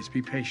to raise.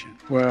 Be patient.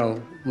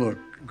 Well, look,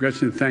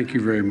 Gretchen, thank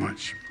you very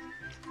much.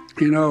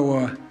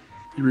 You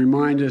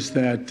remind us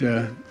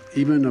that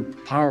even a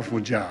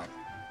powerful job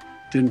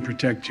didn't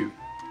protect you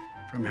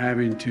from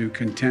having to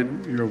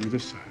contend. You're over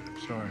this side,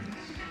 I'm sorry.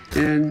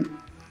 And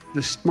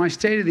my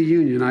State of the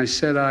Union, I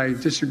said I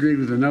disagreed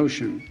with the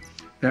notion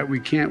that we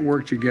can't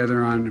work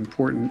together on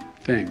important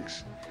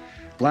things.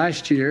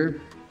 Last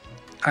year,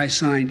 I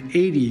signed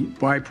 80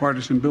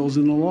 bipartisan bills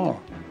into law,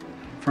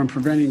 from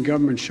preventing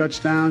government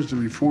shutdowns to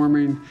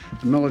reforming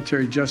the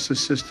military justice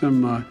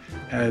system,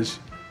 as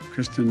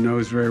Kristen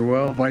knows very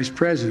well. Vice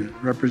President,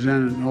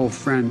 represented an old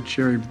friend,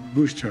 Sherry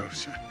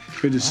Bustos.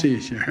 Good to see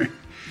you, Sherry.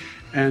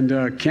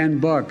 And Ken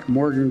Buck,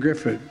 Morgan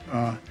Griffith,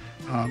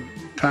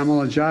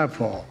 Pamela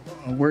Jayapal.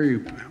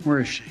 Where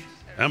is she?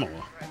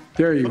 Pamela.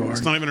 There you are.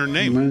 It's not even her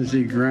name.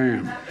 Lindsey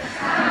Graham.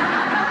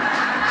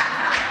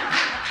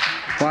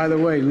 By the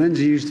way,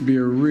 Lindsey used to be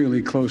a really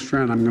close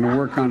friend. I'm going to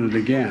work on it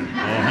again.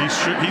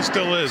 Oh, he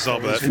still is, I'll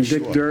bet. And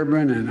Dick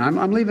Durbin, and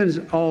I'm leaving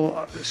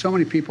so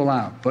many people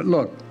out. But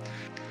look,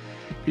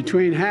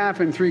 between half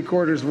and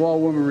three-quarters of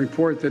all women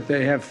report that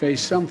they have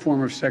faced some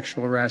form of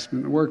sexual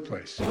harassment in the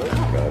workplace.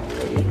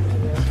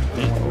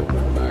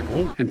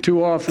 And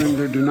too often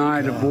they're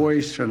denied a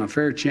voice and a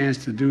fair chance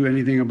to do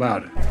anything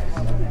about it.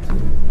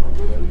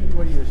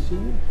 What do you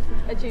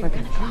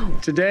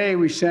see? Today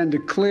we send a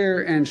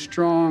clear and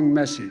strong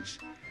message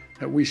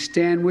that we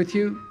stand with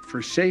you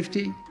for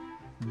safety,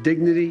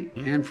 dignity,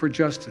 and for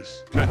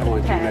justice. I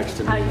want you next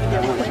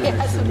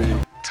to me.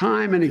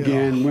 Time and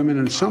again, women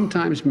and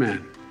sometimes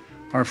men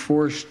are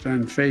forced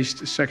and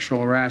faced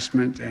sexual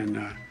harassment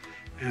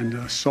and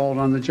assault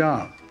on the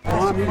job.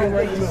 Mom, you go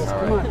right in the middle.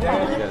 Come on,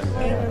 Dad.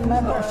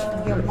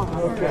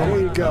 There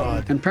you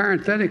go. And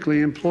parenthetically,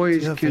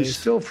 employers can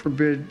still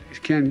forbid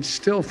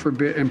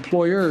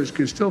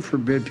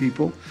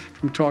people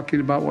from talking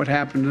about what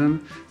happened to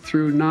them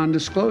through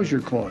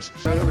non-disclosure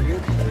clauses. Right over here.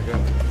 There we go.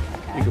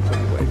 You can put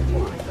it away. Come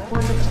on.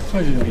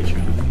 Pleasure to meet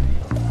you.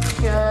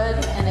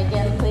 Good. And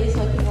again, please,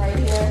 looking right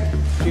here.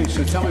 Okay,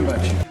 so tell me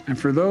about you. And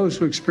for those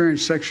who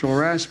experience sexual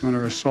harassment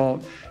or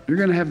assault, you're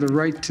going to have the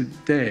right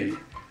today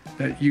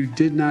that you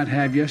did not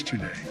have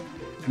yesterday.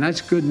 And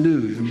that's good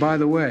news. And by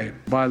the way,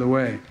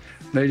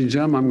 ladies and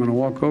gentlemen, I'm going to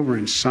walk over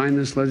and sign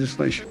this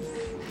legislation.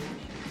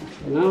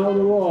 Now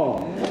the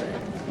wall.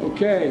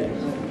 Okay.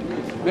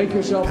 Make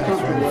yourself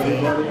comfortable,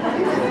 everybody.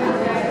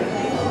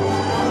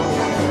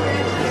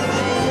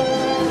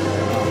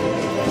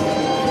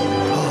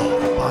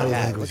 Body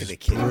language. Look at the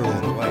kid.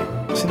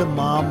 Really. See the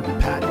mom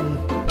patting.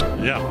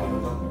 Yeah.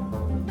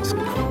 It's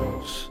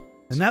gross.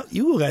 And now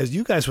you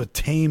guys were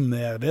tame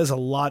there. There's a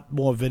lot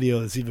more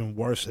video that's even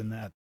worse than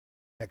that.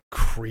 That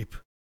creep.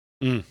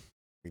 It's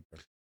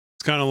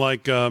kind of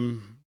like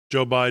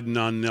Joe Biden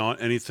on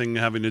anything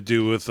having to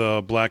do with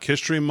Black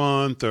History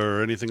Month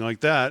or anything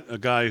like that. A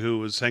guy who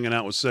was hanging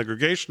out with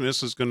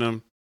segregationists is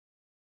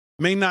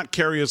may not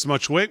carry as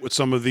much weight with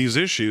some of these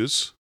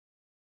issues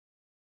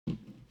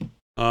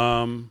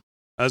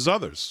as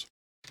others.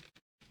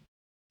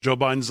 Joe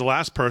Biden's the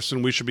last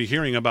person we should be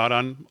hearing about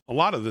on a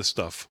lot of this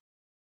stuff,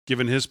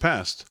 given his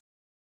past.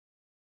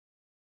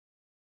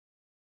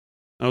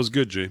 That was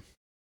good, G.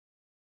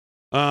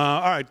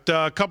 All right,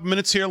 a couple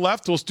minutes here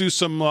left. We'll do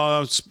some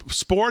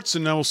sports,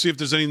 and then we'll see if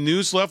there's any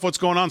news left. What's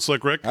going on,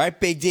 Slick Rick? All right,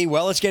 Big D.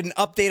 Well, let's get an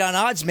update on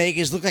odds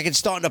makers. Look like it's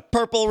starting to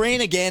purple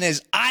rain again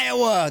as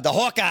Iowa, the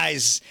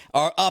Hawkeyes,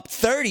 are up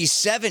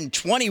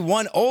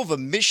 37-21 over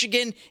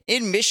Michigan.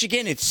 In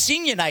Michigan, it's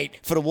senior night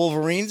for the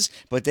Wolverines,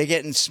 but they're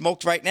getting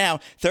smoked right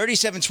now.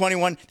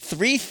 37-21,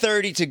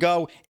 3:30 to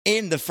go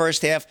in the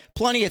first half.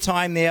 Plenty of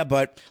time there,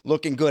 but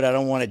looking good. I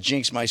don't want to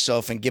jinx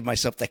myself and give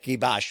myself the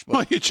kibosh.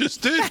 Oh, you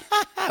just did.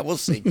 We'll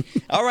see.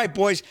 All right,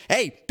 boys.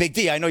 Hey, Big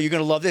D, I know you're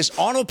going to love this.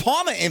 Arnold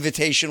Palmer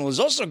Invitational is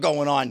also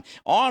going on.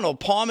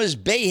 Arnold Palmer's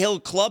Bay Hill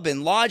Club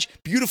and Lodge,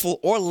 beautiful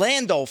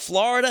Orlando,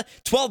 Florida.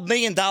 $12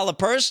 million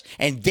purse.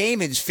 And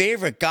Damon's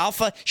favorite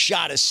golfer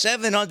shot a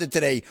 7 under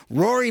today.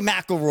 Rory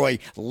McIlroy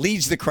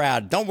leads the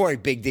crowd. Don't worry,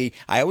 Big D.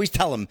 I always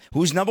tell him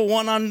who's number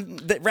one on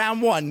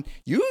round one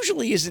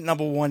usually isn't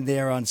number one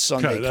there on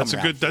Sunday.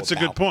 Okay, that's a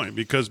good point,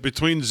 because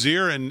between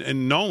Zier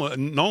and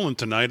Nolan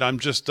tonight, I'm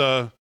just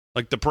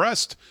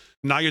depressed.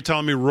 Now you're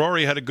telling me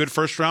Rory had a good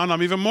first round.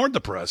 I'm even more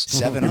depressed.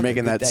 You're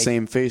making that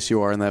same face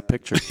you are in that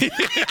picture.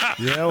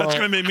 Yeah, well, that's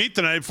going to be me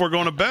tonight before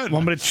going to bed. Well,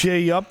 I'm going to cheer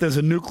you up. There's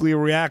a nuclear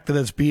reactor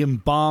that's being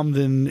bombed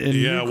in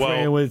Ukraine.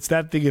 Well, it's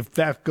that thing. If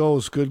that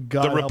goes, good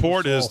God. The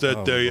report is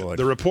that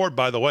the report,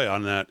 by the way,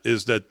 on that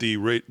is that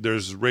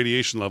there's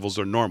radiation levels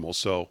are normal.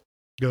 So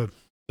good.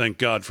 Thank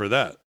God for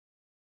that.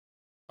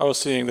 I was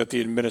seeing that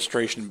the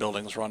administration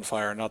buildings were on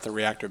fire, not the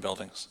reactor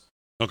buildings.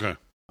 Okay.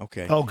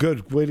 Oh,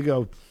 good. Way to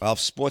go. Well,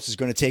 sports is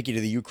going to take you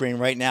to the Ukraine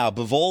right now.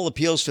 Bivol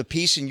appeals for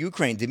peace in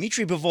Ukraine.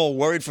 Dmitry Bivol,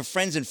 worried for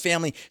friends and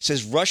family,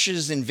 says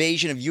Russia's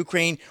invasion of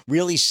Ukraine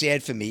really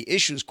sad for me.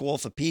 Issues call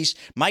for peace.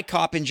 Mike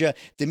Coppinger,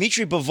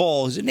 Dmitry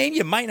Bivol is a name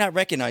you might not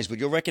recognize, but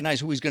you'll recognize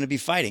who he's going to be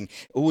fighting.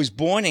 Who was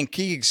born in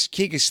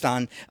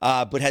Kyrgyzstan,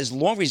 but has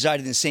long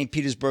resided in St.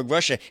 Petersburg,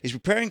 Russia, is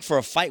preparing for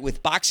a fight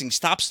with boxing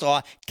top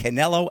star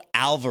Canelo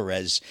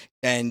Alvarez.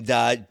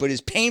 But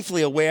is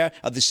painfully aware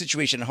of the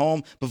situation at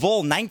home.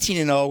 Bivol,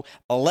 19-0,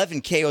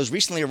 11 KOs,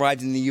 recently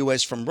arrived in the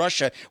U.S. from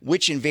Russia,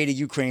 which invaded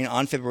Ukraine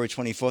on February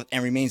 24th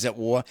and remains at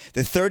war.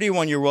 The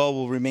 31-year-old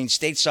will remain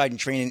stateside and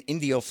train in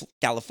Indio,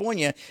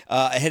 California,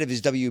 ahead of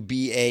his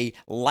WBA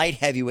light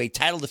heavyweight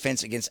title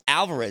defense against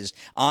Alvarez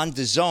on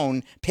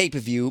DAZN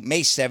pay-per-view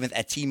May 7th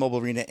at T-Mobile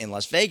Arena in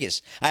Las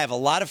Vegas. I have a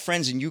lot of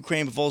friends in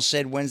Ukraine, Bivol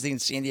said Wednesday in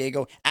San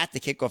Diego at the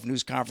kickoff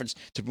news conference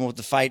to promote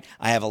the fight.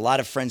 I have a lot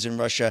of friends in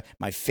Russia.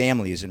 My family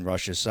is in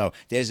Russia. So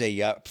there's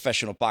a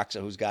professional boxer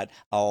who's got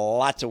a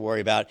lot to worry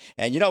about.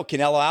 And,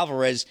 Canelo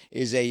Alvarez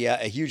is a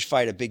huge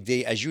fighter, Big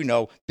D. As you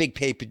know, big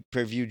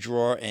pay-per-view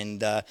draw,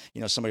 and,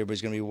 somebody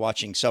everybody's going to be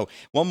watching. So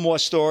one more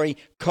story.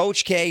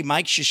 Coach K,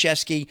 Mike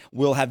Krzyzewski,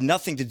 will have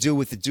nothing to do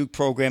with the Duke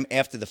program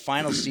after the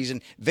final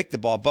season. Victor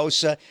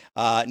Barbosa,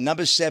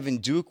 number 7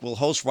 Duke, will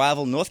host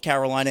rival North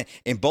Carolina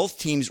in both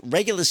teams'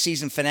 regular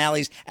season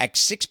finales at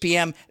 6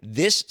 p.m.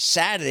 this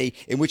Saturday,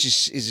 in which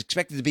is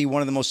expected to be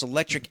one of the most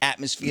electric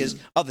atmospheres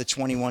of the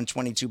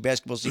 21-22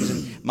 basketball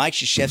season. Mike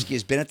Krzyzewski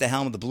has been at the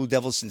helm of the Blue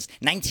Devils since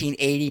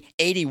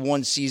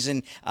 1980-81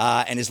 season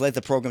and has led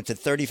the program to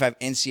 35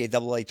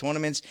 NCAA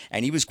tournaments.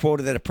 And he was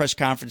quoted at a press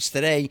conference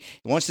today.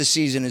 Once the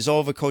season is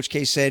over, Coach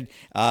K said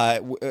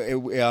that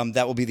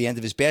will be the end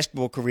of his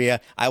basketball career.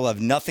 I will have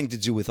nothing to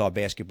do with our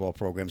basketball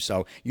program.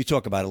 So you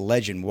talk about a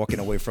legend walking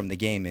away from the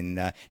game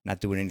and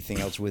not doing anything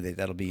else with it.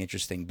 That'll be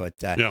interesting. But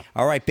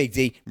All right, Big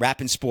D,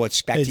 wrapping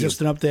sports. Back to you.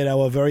 Just an update.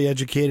 Our very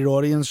educated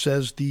audience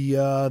says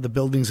the the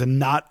buildings are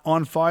not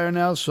on fire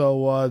now.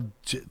 So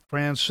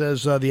France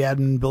says the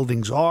admin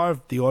buildings are.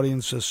 The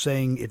audience is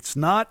saying it's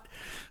not.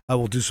 I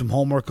will do some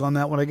homework on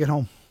that when I get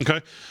home.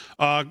 Okay.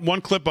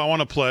 One clip I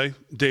want to play.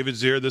 David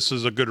Zier, this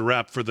is a good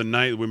wrap for the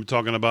night. We've been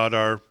talking about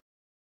our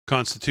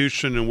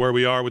Constitution and where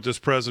we are with this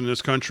president in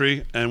this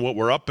country and what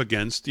we're up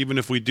against, even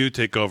if we do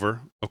take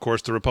over. Of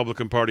course, the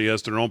Republican Party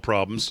has their own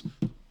problems.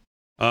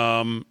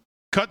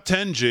 Cut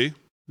 10G.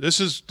 This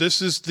is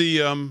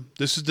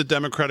the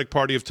Democratic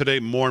Party of today.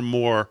 More and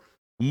more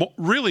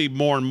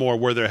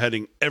where they're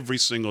heading every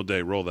single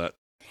day. Roll that.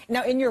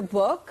 Now, in your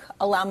book,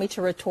 Allow Me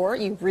to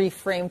Retort, you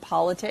reframe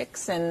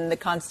politics and the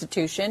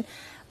Constitution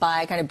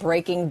by kind of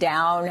breaking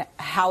down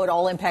how it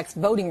all impacts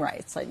voting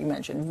rights, like you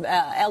mentioned,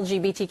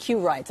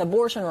 LGBTQ rights,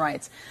 abortion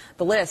rights.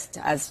 The list,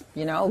 as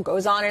you know,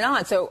 goes on and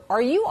on. So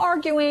are you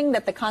arguing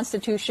that the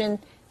Constitution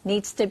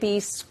needs to be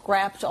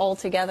scrapped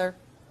altogether?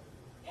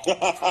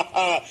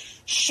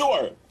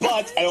 Sure,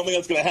 but I don't think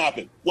that's going to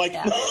happen. Like,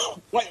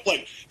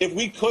 if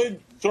we could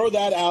throw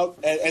that out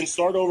and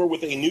start over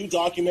with a new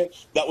document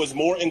that was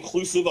more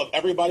inclusive of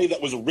everybody,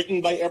 that was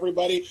written by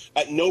everybody,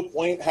 at no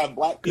point have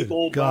black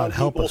people, brown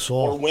people,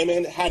 or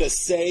women had a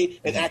say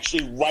in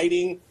actually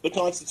writing the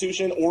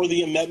Constitution or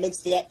the amendments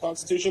to that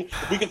Constitution.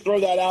 If we could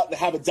throw that out and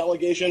have a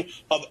delegation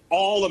of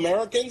all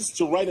Americans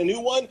to write a new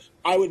one,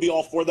 I would be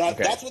all for that.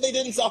 Okay. That's what they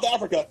did in South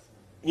Africa.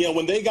 You know,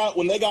 when they got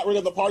rid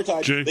of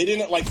apartheid, they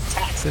didn't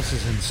tax. This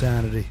is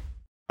insanity.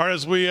 All right,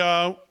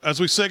 as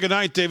we say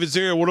goodnight, David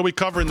Zier, what are we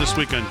covering this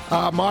weekend?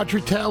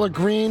 Marjorie Taylor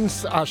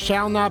Greene's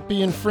shall not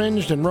be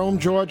infringed in Rome,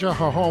 Georgia,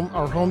 our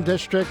home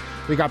district.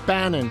 We got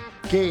Bannon,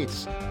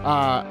 Gates,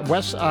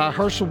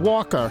 Herschel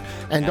Walker,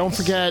 and don't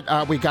forget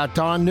we got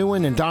Don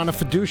Newen and Donna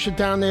Fiducia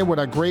down there with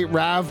a great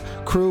RAV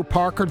crew,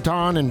 Parker,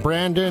 Don, and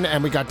Brandon,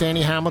 and we got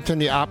Danny Hamilton,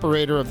 the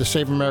operator of the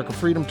Save America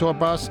Freedom Tour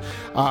bus,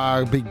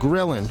 be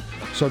grilling.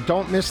 So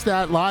don't miss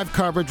that live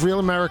coverage, Real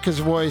America's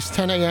Voice,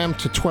 10 a.m.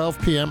 to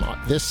 12 p.m.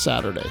 this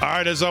Saturday. All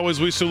right, as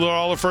always, we salute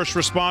all the first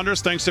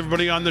responders. Thanks to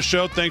everybody on the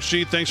show. Thanks,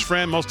 G. Thanks,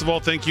 Fran. Most of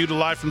all, thank you to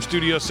Live from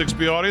Studio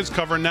 6B audience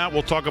covering that.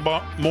 We'll talk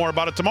more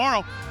about it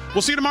tomorrow.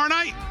 We'll see you tomorrow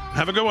night.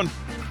 Have a good one.